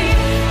chain.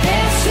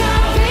 There's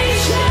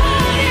salvation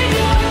in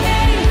your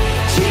name,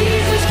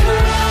 Jesus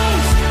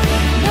Christ,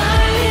 my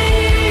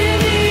living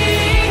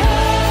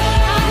hope.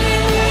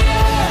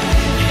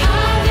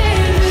 Hallelujah,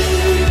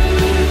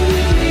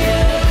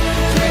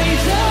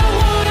 praise the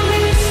one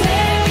who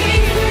set me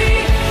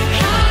free.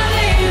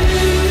 Hallelujah,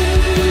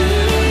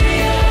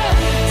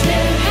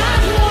 death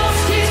has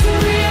lost its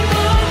grip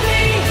on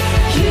me.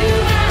 You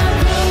have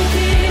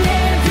broken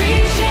every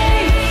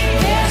chain.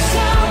 There's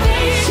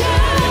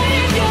salvation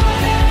in your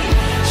name,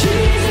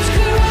 Jesus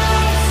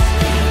Christ,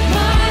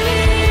 my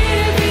living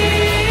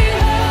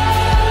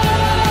hope.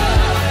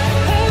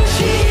 Oh,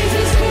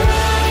 Jesus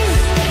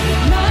Christ,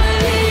 my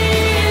living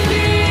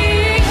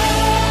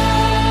hope.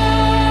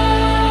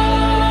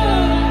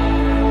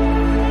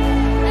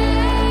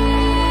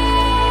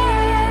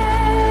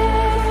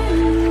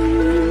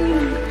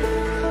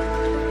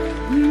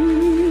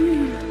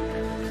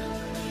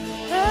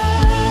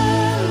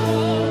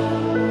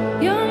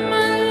 You're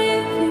my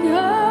living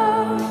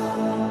hope,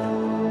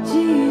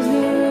 Jesus.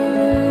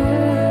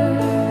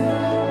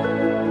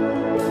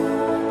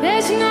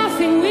 There's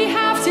nothing we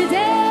have to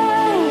do.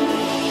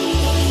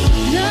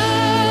 No,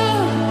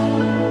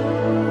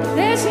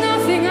 there's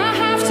nothing I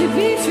have to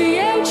be for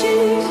you,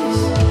 Jesus.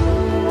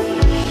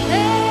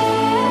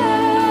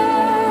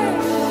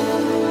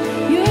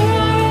 You're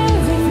our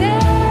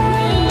everything.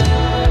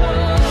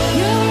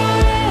 You're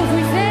our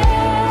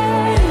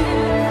everything,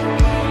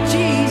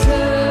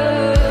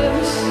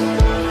 Jesus.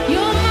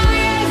 You're my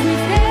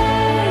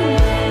everything.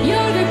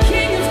 You're the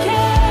King of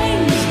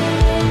Kings.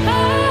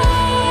 Oh,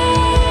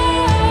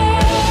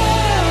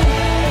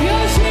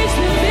 yours is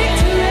the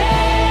victory.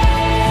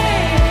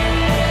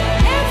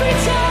 Every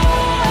time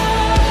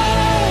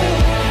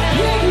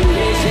you're the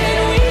reason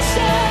we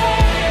say,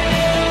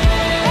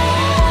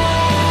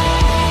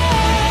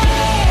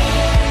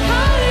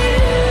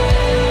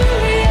 hallelujah.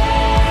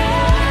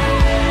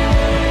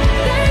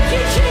 Thank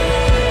you, Jesus.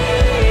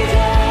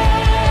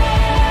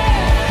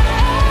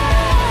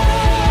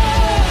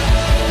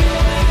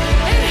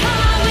 And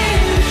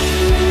hallelujah,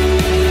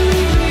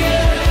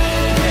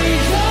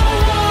 praise the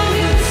one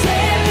who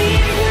set me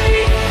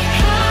free.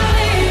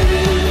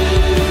 Hallelujah,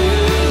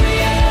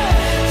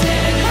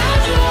 death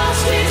has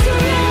lost its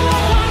grip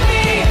on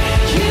me.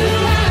 You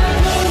have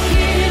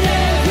broken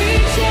every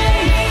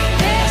chain.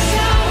 There's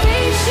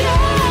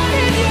salvation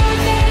in your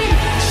name,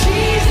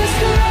 Jesus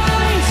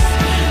Christ,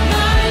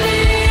 my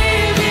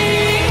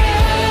living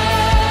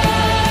hope.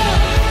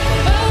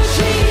 Oh,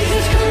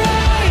 Jesus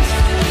Christ,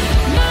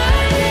 my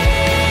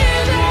living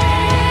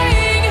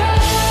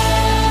hope.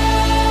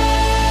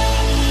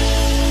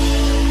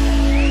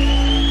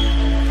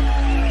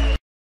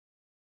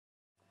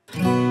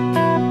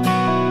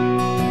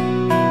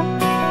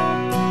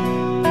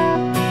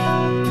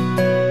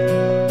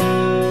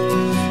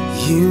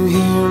 You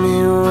hear me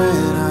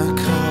when I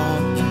call.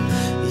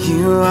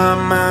 You are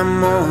my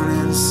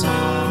morning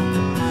song.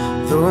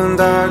 Though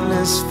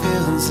darkness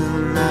fills the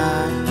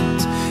night,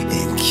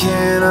 it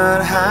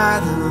cannot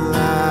hide the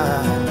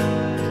light.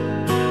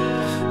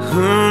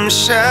 Whom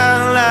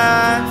shall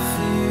I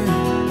fear?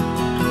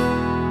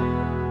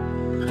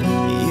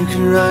 You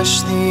crush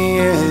the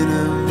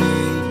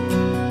enemy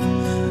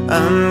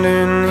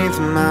underneath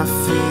my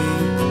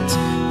feet.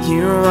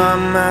 You are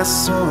my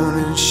sword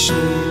and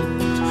shield.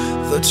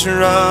 The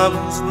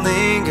troubles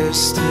linger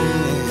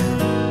still.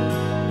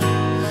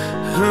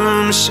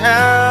 Whom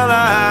shall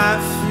I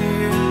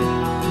fear?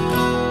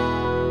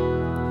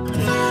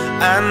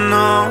 I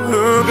know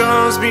who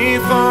goes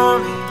before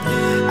me.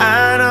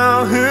 I know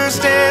who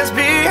stands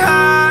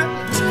behind.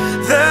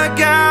 The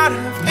God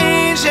of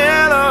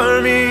angel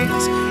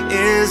armies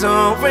is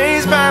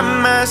always by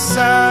my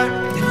side.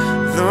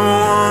 The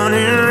one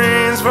who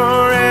reigns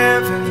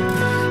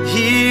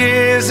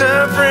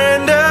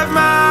friend of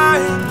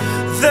mine.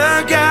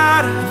 The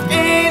God of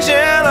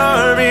angel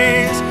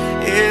armies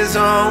is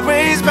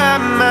always by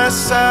my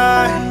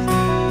side.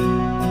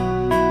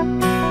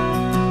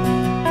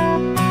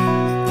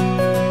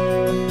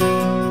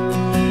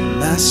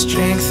 My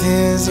strength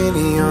is in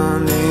your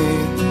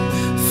name,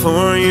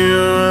 for you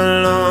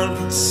alone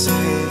can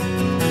save.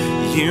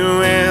 You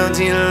will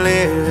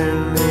deliver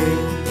me,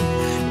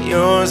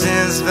 yours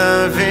is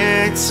the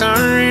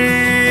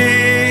victory.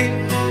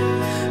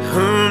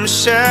 Whom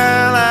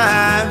shall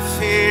I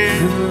fear?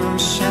 Whom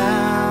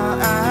shall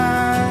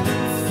I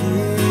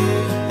fear?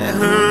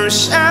 Whom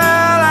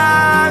shall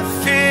I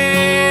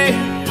fear?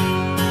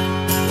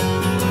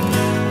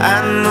 I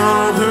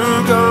know who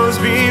goes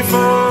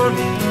before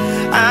me,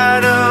 I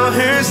know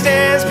who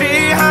stands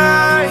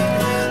behind.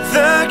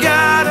 The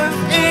God of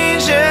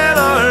angel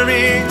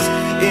armies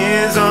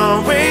is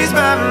always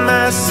by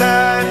my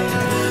side.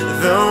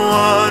 The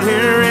one who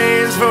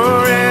reigns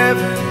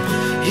forever,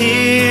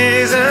 he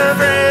is a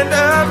friend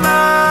of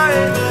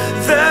mine.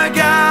 The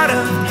God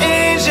of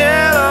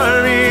angel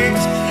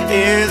armies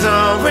is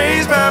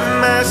always by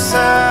my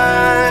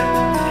side.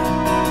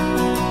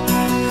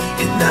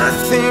 And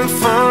nothing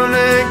formed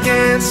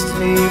against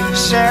me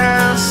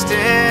shall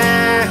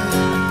stand.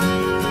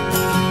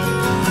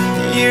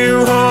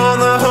 You hold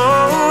the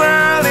whole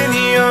world in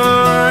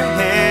your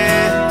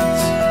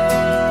hands.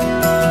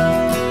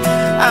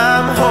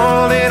 I'm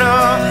holding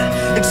on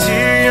to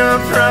your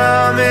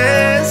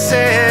promises.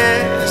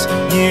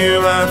 You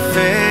are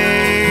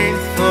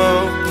faithful,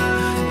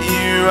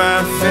 you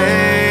are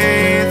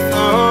faithful.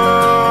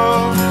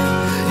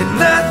 And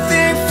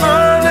nothing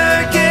formed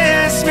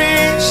against me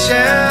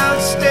shall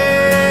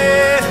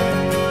stand.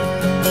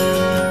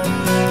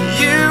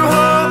 You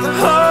hold the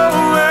whole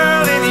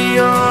world in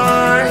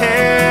your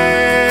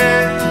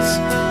hands.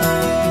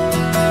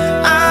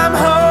 I'm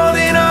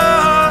holding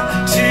on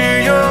to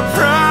your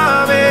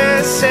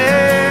promises.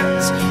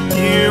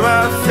 You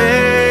are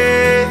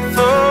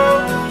faithful,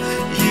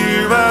 you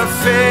are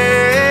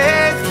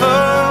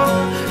faithful,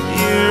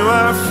 you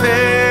are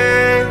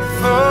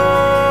faithful.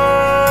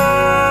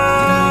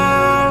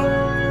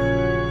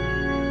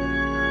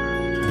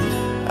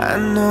 I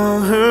know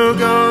who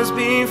goes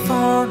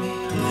before me,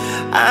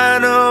 I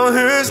know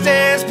who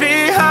stands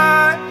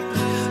behind.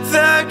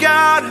 The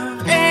God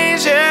of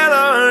angel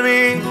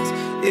armies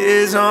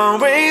is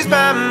always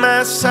by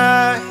my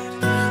side.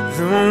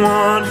 The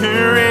one who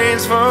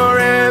reigns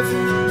forever,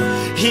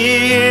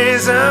 he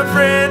is a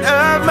friend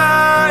of